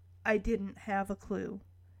no, I didn't have a clue.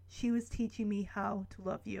 She was teaching me how to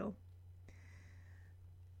love you.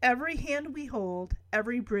 Every hand we hold,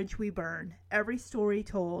 every bridge we burn, every story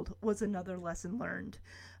told was another lesson learned.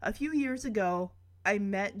 A few years ago, I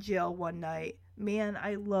met Jill one night. Man,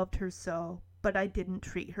 I loved her so, but I didn't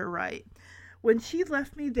treat her right. When she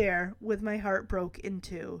left me there with my heart broke in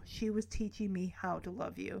two, she was teaching me how to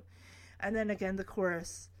love you. And then again the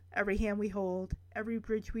chorus. Every hand we hold, every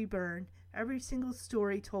bridge we burn, every single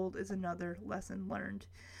story told is another lesson learned.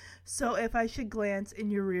 So if I should glance in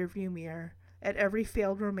your rearview mirror at every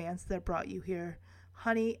failed romance that brought you here,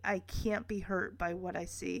 honey, I can't be hurt by what I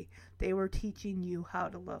see. They were teaching you how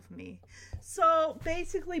to love me. So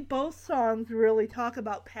basically both songs really talk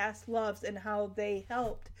about past loves and how they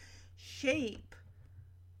helped shape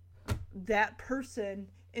that person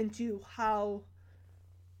into how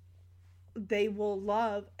they will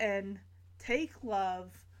love and take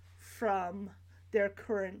love from their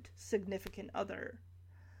current significant other.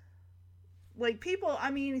 Like people,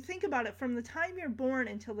 I mean, think about it, from the time you're born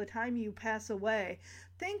until the time you pass away.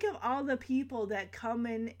 Think of all the people that come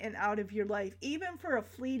in and out of your life, even for a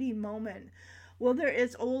fleeting moment. whether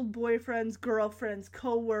it's old boyfriends, girlfriends,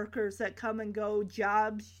 co-workers that come and go,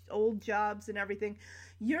 jobs, old jobs and everything.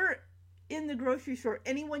 You're in the grocery store,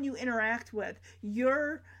 anyone you interact with,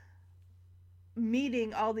 you're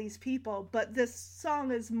meeting all these people. But this song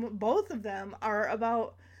is, both of them are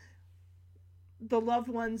about the loved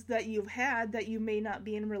ones that you've had that you may not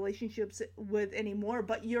be in relationships with anymore,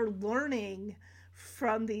 but you're learning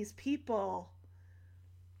from these people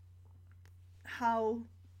how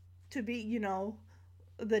to be, you know,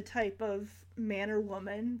 the type of man or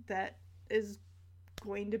woman that is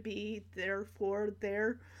going to be there for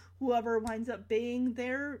their, whoever winds up being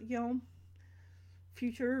their, you know,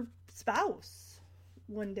 future spouse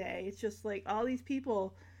one day. It's just like all these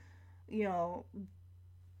people, you know,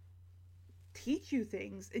 teach you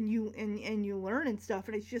things, and you learn and stuff,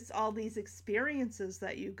 and it's just all these experiences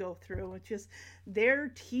that you go through. It's just,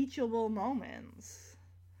 they're teachable moments.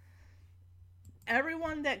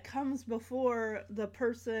 Everyone that comes before the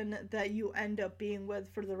person that you end up being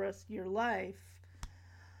with for the rest of your life,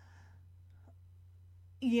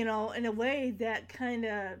 you know, in a way that kind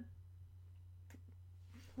of,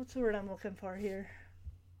 what's the word I'm looking for here?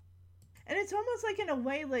 And it's almost like, in a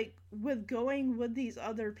way, like with going with these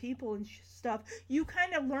other people and stuff, you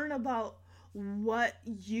kind of learn about what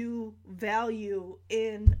you value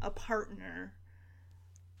in a partner.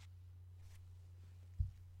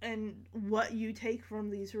 And what you take from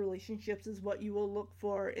these relationships is what you will look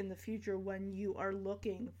for in the future when you are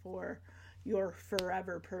looking for your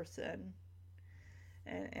forever person.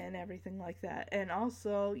 And everything like that. And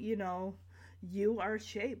also, you know, you are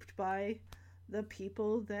shaped by the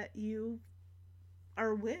people that you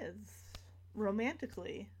are with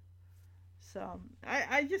romantically. So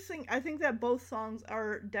I think that both songs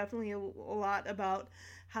are definitely a lot about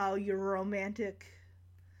how your romantic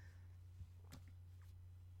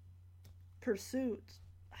pursuits,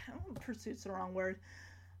 I don't know, pursuit's the wrong word,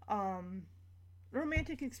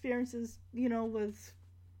 romantic experiences, you know, with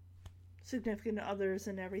significant others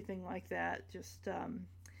and everything like that, just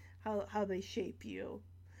how they shape you.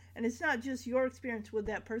 And it's not just your experience with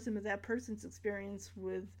that person, but that person's experience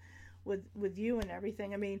with you and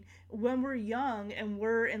everything. I mean, when we're young and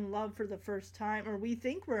we're in love for the first time, or we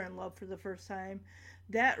think we're in love for the first time,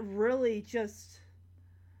 that really just,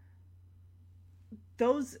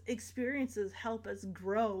 those experiences help us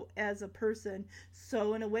grow as a person.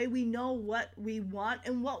 So in a way, we know what we want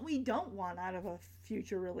and what we don't want out of a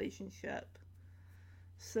future relationship.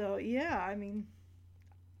 So yeah, I mean,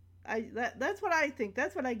 that's what I think.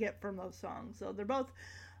 That's what I get from those songs. So they're both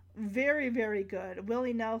very, very good.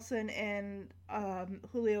 Willie Nelson and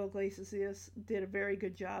Julio Iglesias did a very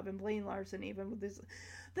good job, and Blaine Larson even with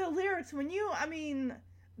the lyrics.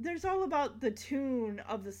 There's all about the tune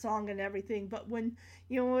of the song and everything, but when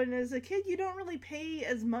as a kid, you don't really pay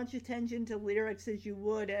as much attention to lyrics as you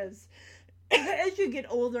would as you get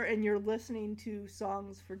older and you're listening to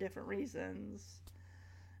songs for different reasons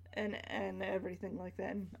and everything like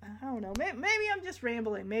that. And I don't know, maybe I'm just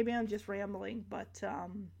rambling, but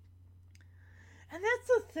and that's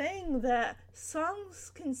the thing, that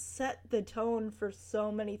songs can set the tone for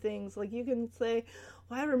so many things. Like, you can say,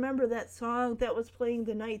 well, I remember that song that was playing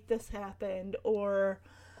the night this happened, or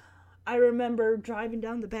I remember driving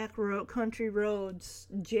down the back country roads,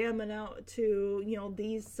 jamming out to,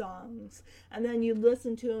 these songs. And then you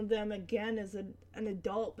listen to them again as an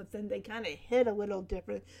adult, but then they kind of hit a little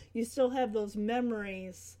different. You still have those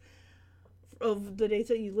memories of the days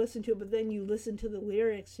that you listen to it, but then you listen to the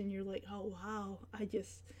lyrics and you're like, oh wow, and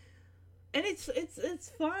it's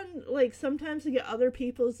fun, like, sometimes to get other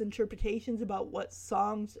people's interpretations about what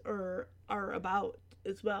songs are about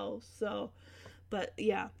as well. So, but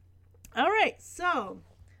yeah. All right, so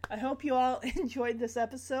I hope you all enjoyed this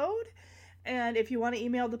episode, and if you want to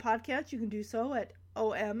email the podcast, you can do so at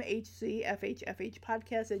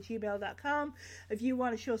omhcfhfhpodcast@gmail.com. If you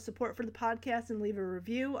want to show support for the podcast and leave a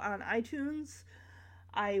review on iTunes,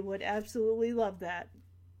 I would absolutely love that.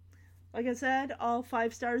 Like I said, all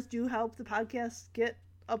 5 stars do help the podcast get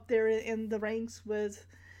up there in the ranks with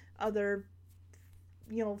other,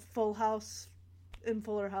 Full House and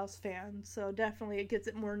Fuller House fans. So definitely it gets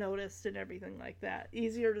it more noticed and everything like that.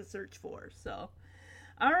 Easier to search for. So,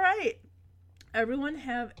 all right. Everyone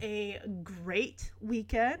have a great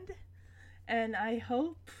weekend, and I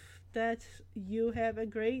hope that you have a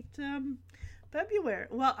great February.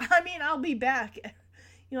 Well, I'll be back,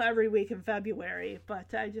 every week in February,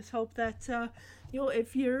 but I just hope that,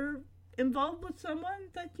 if you're involved with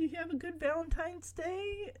someone, that you have a good Valentine's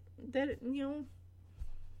Day, that,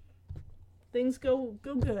 things go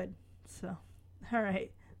good. So, all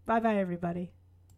right. Bye-bye, everybody.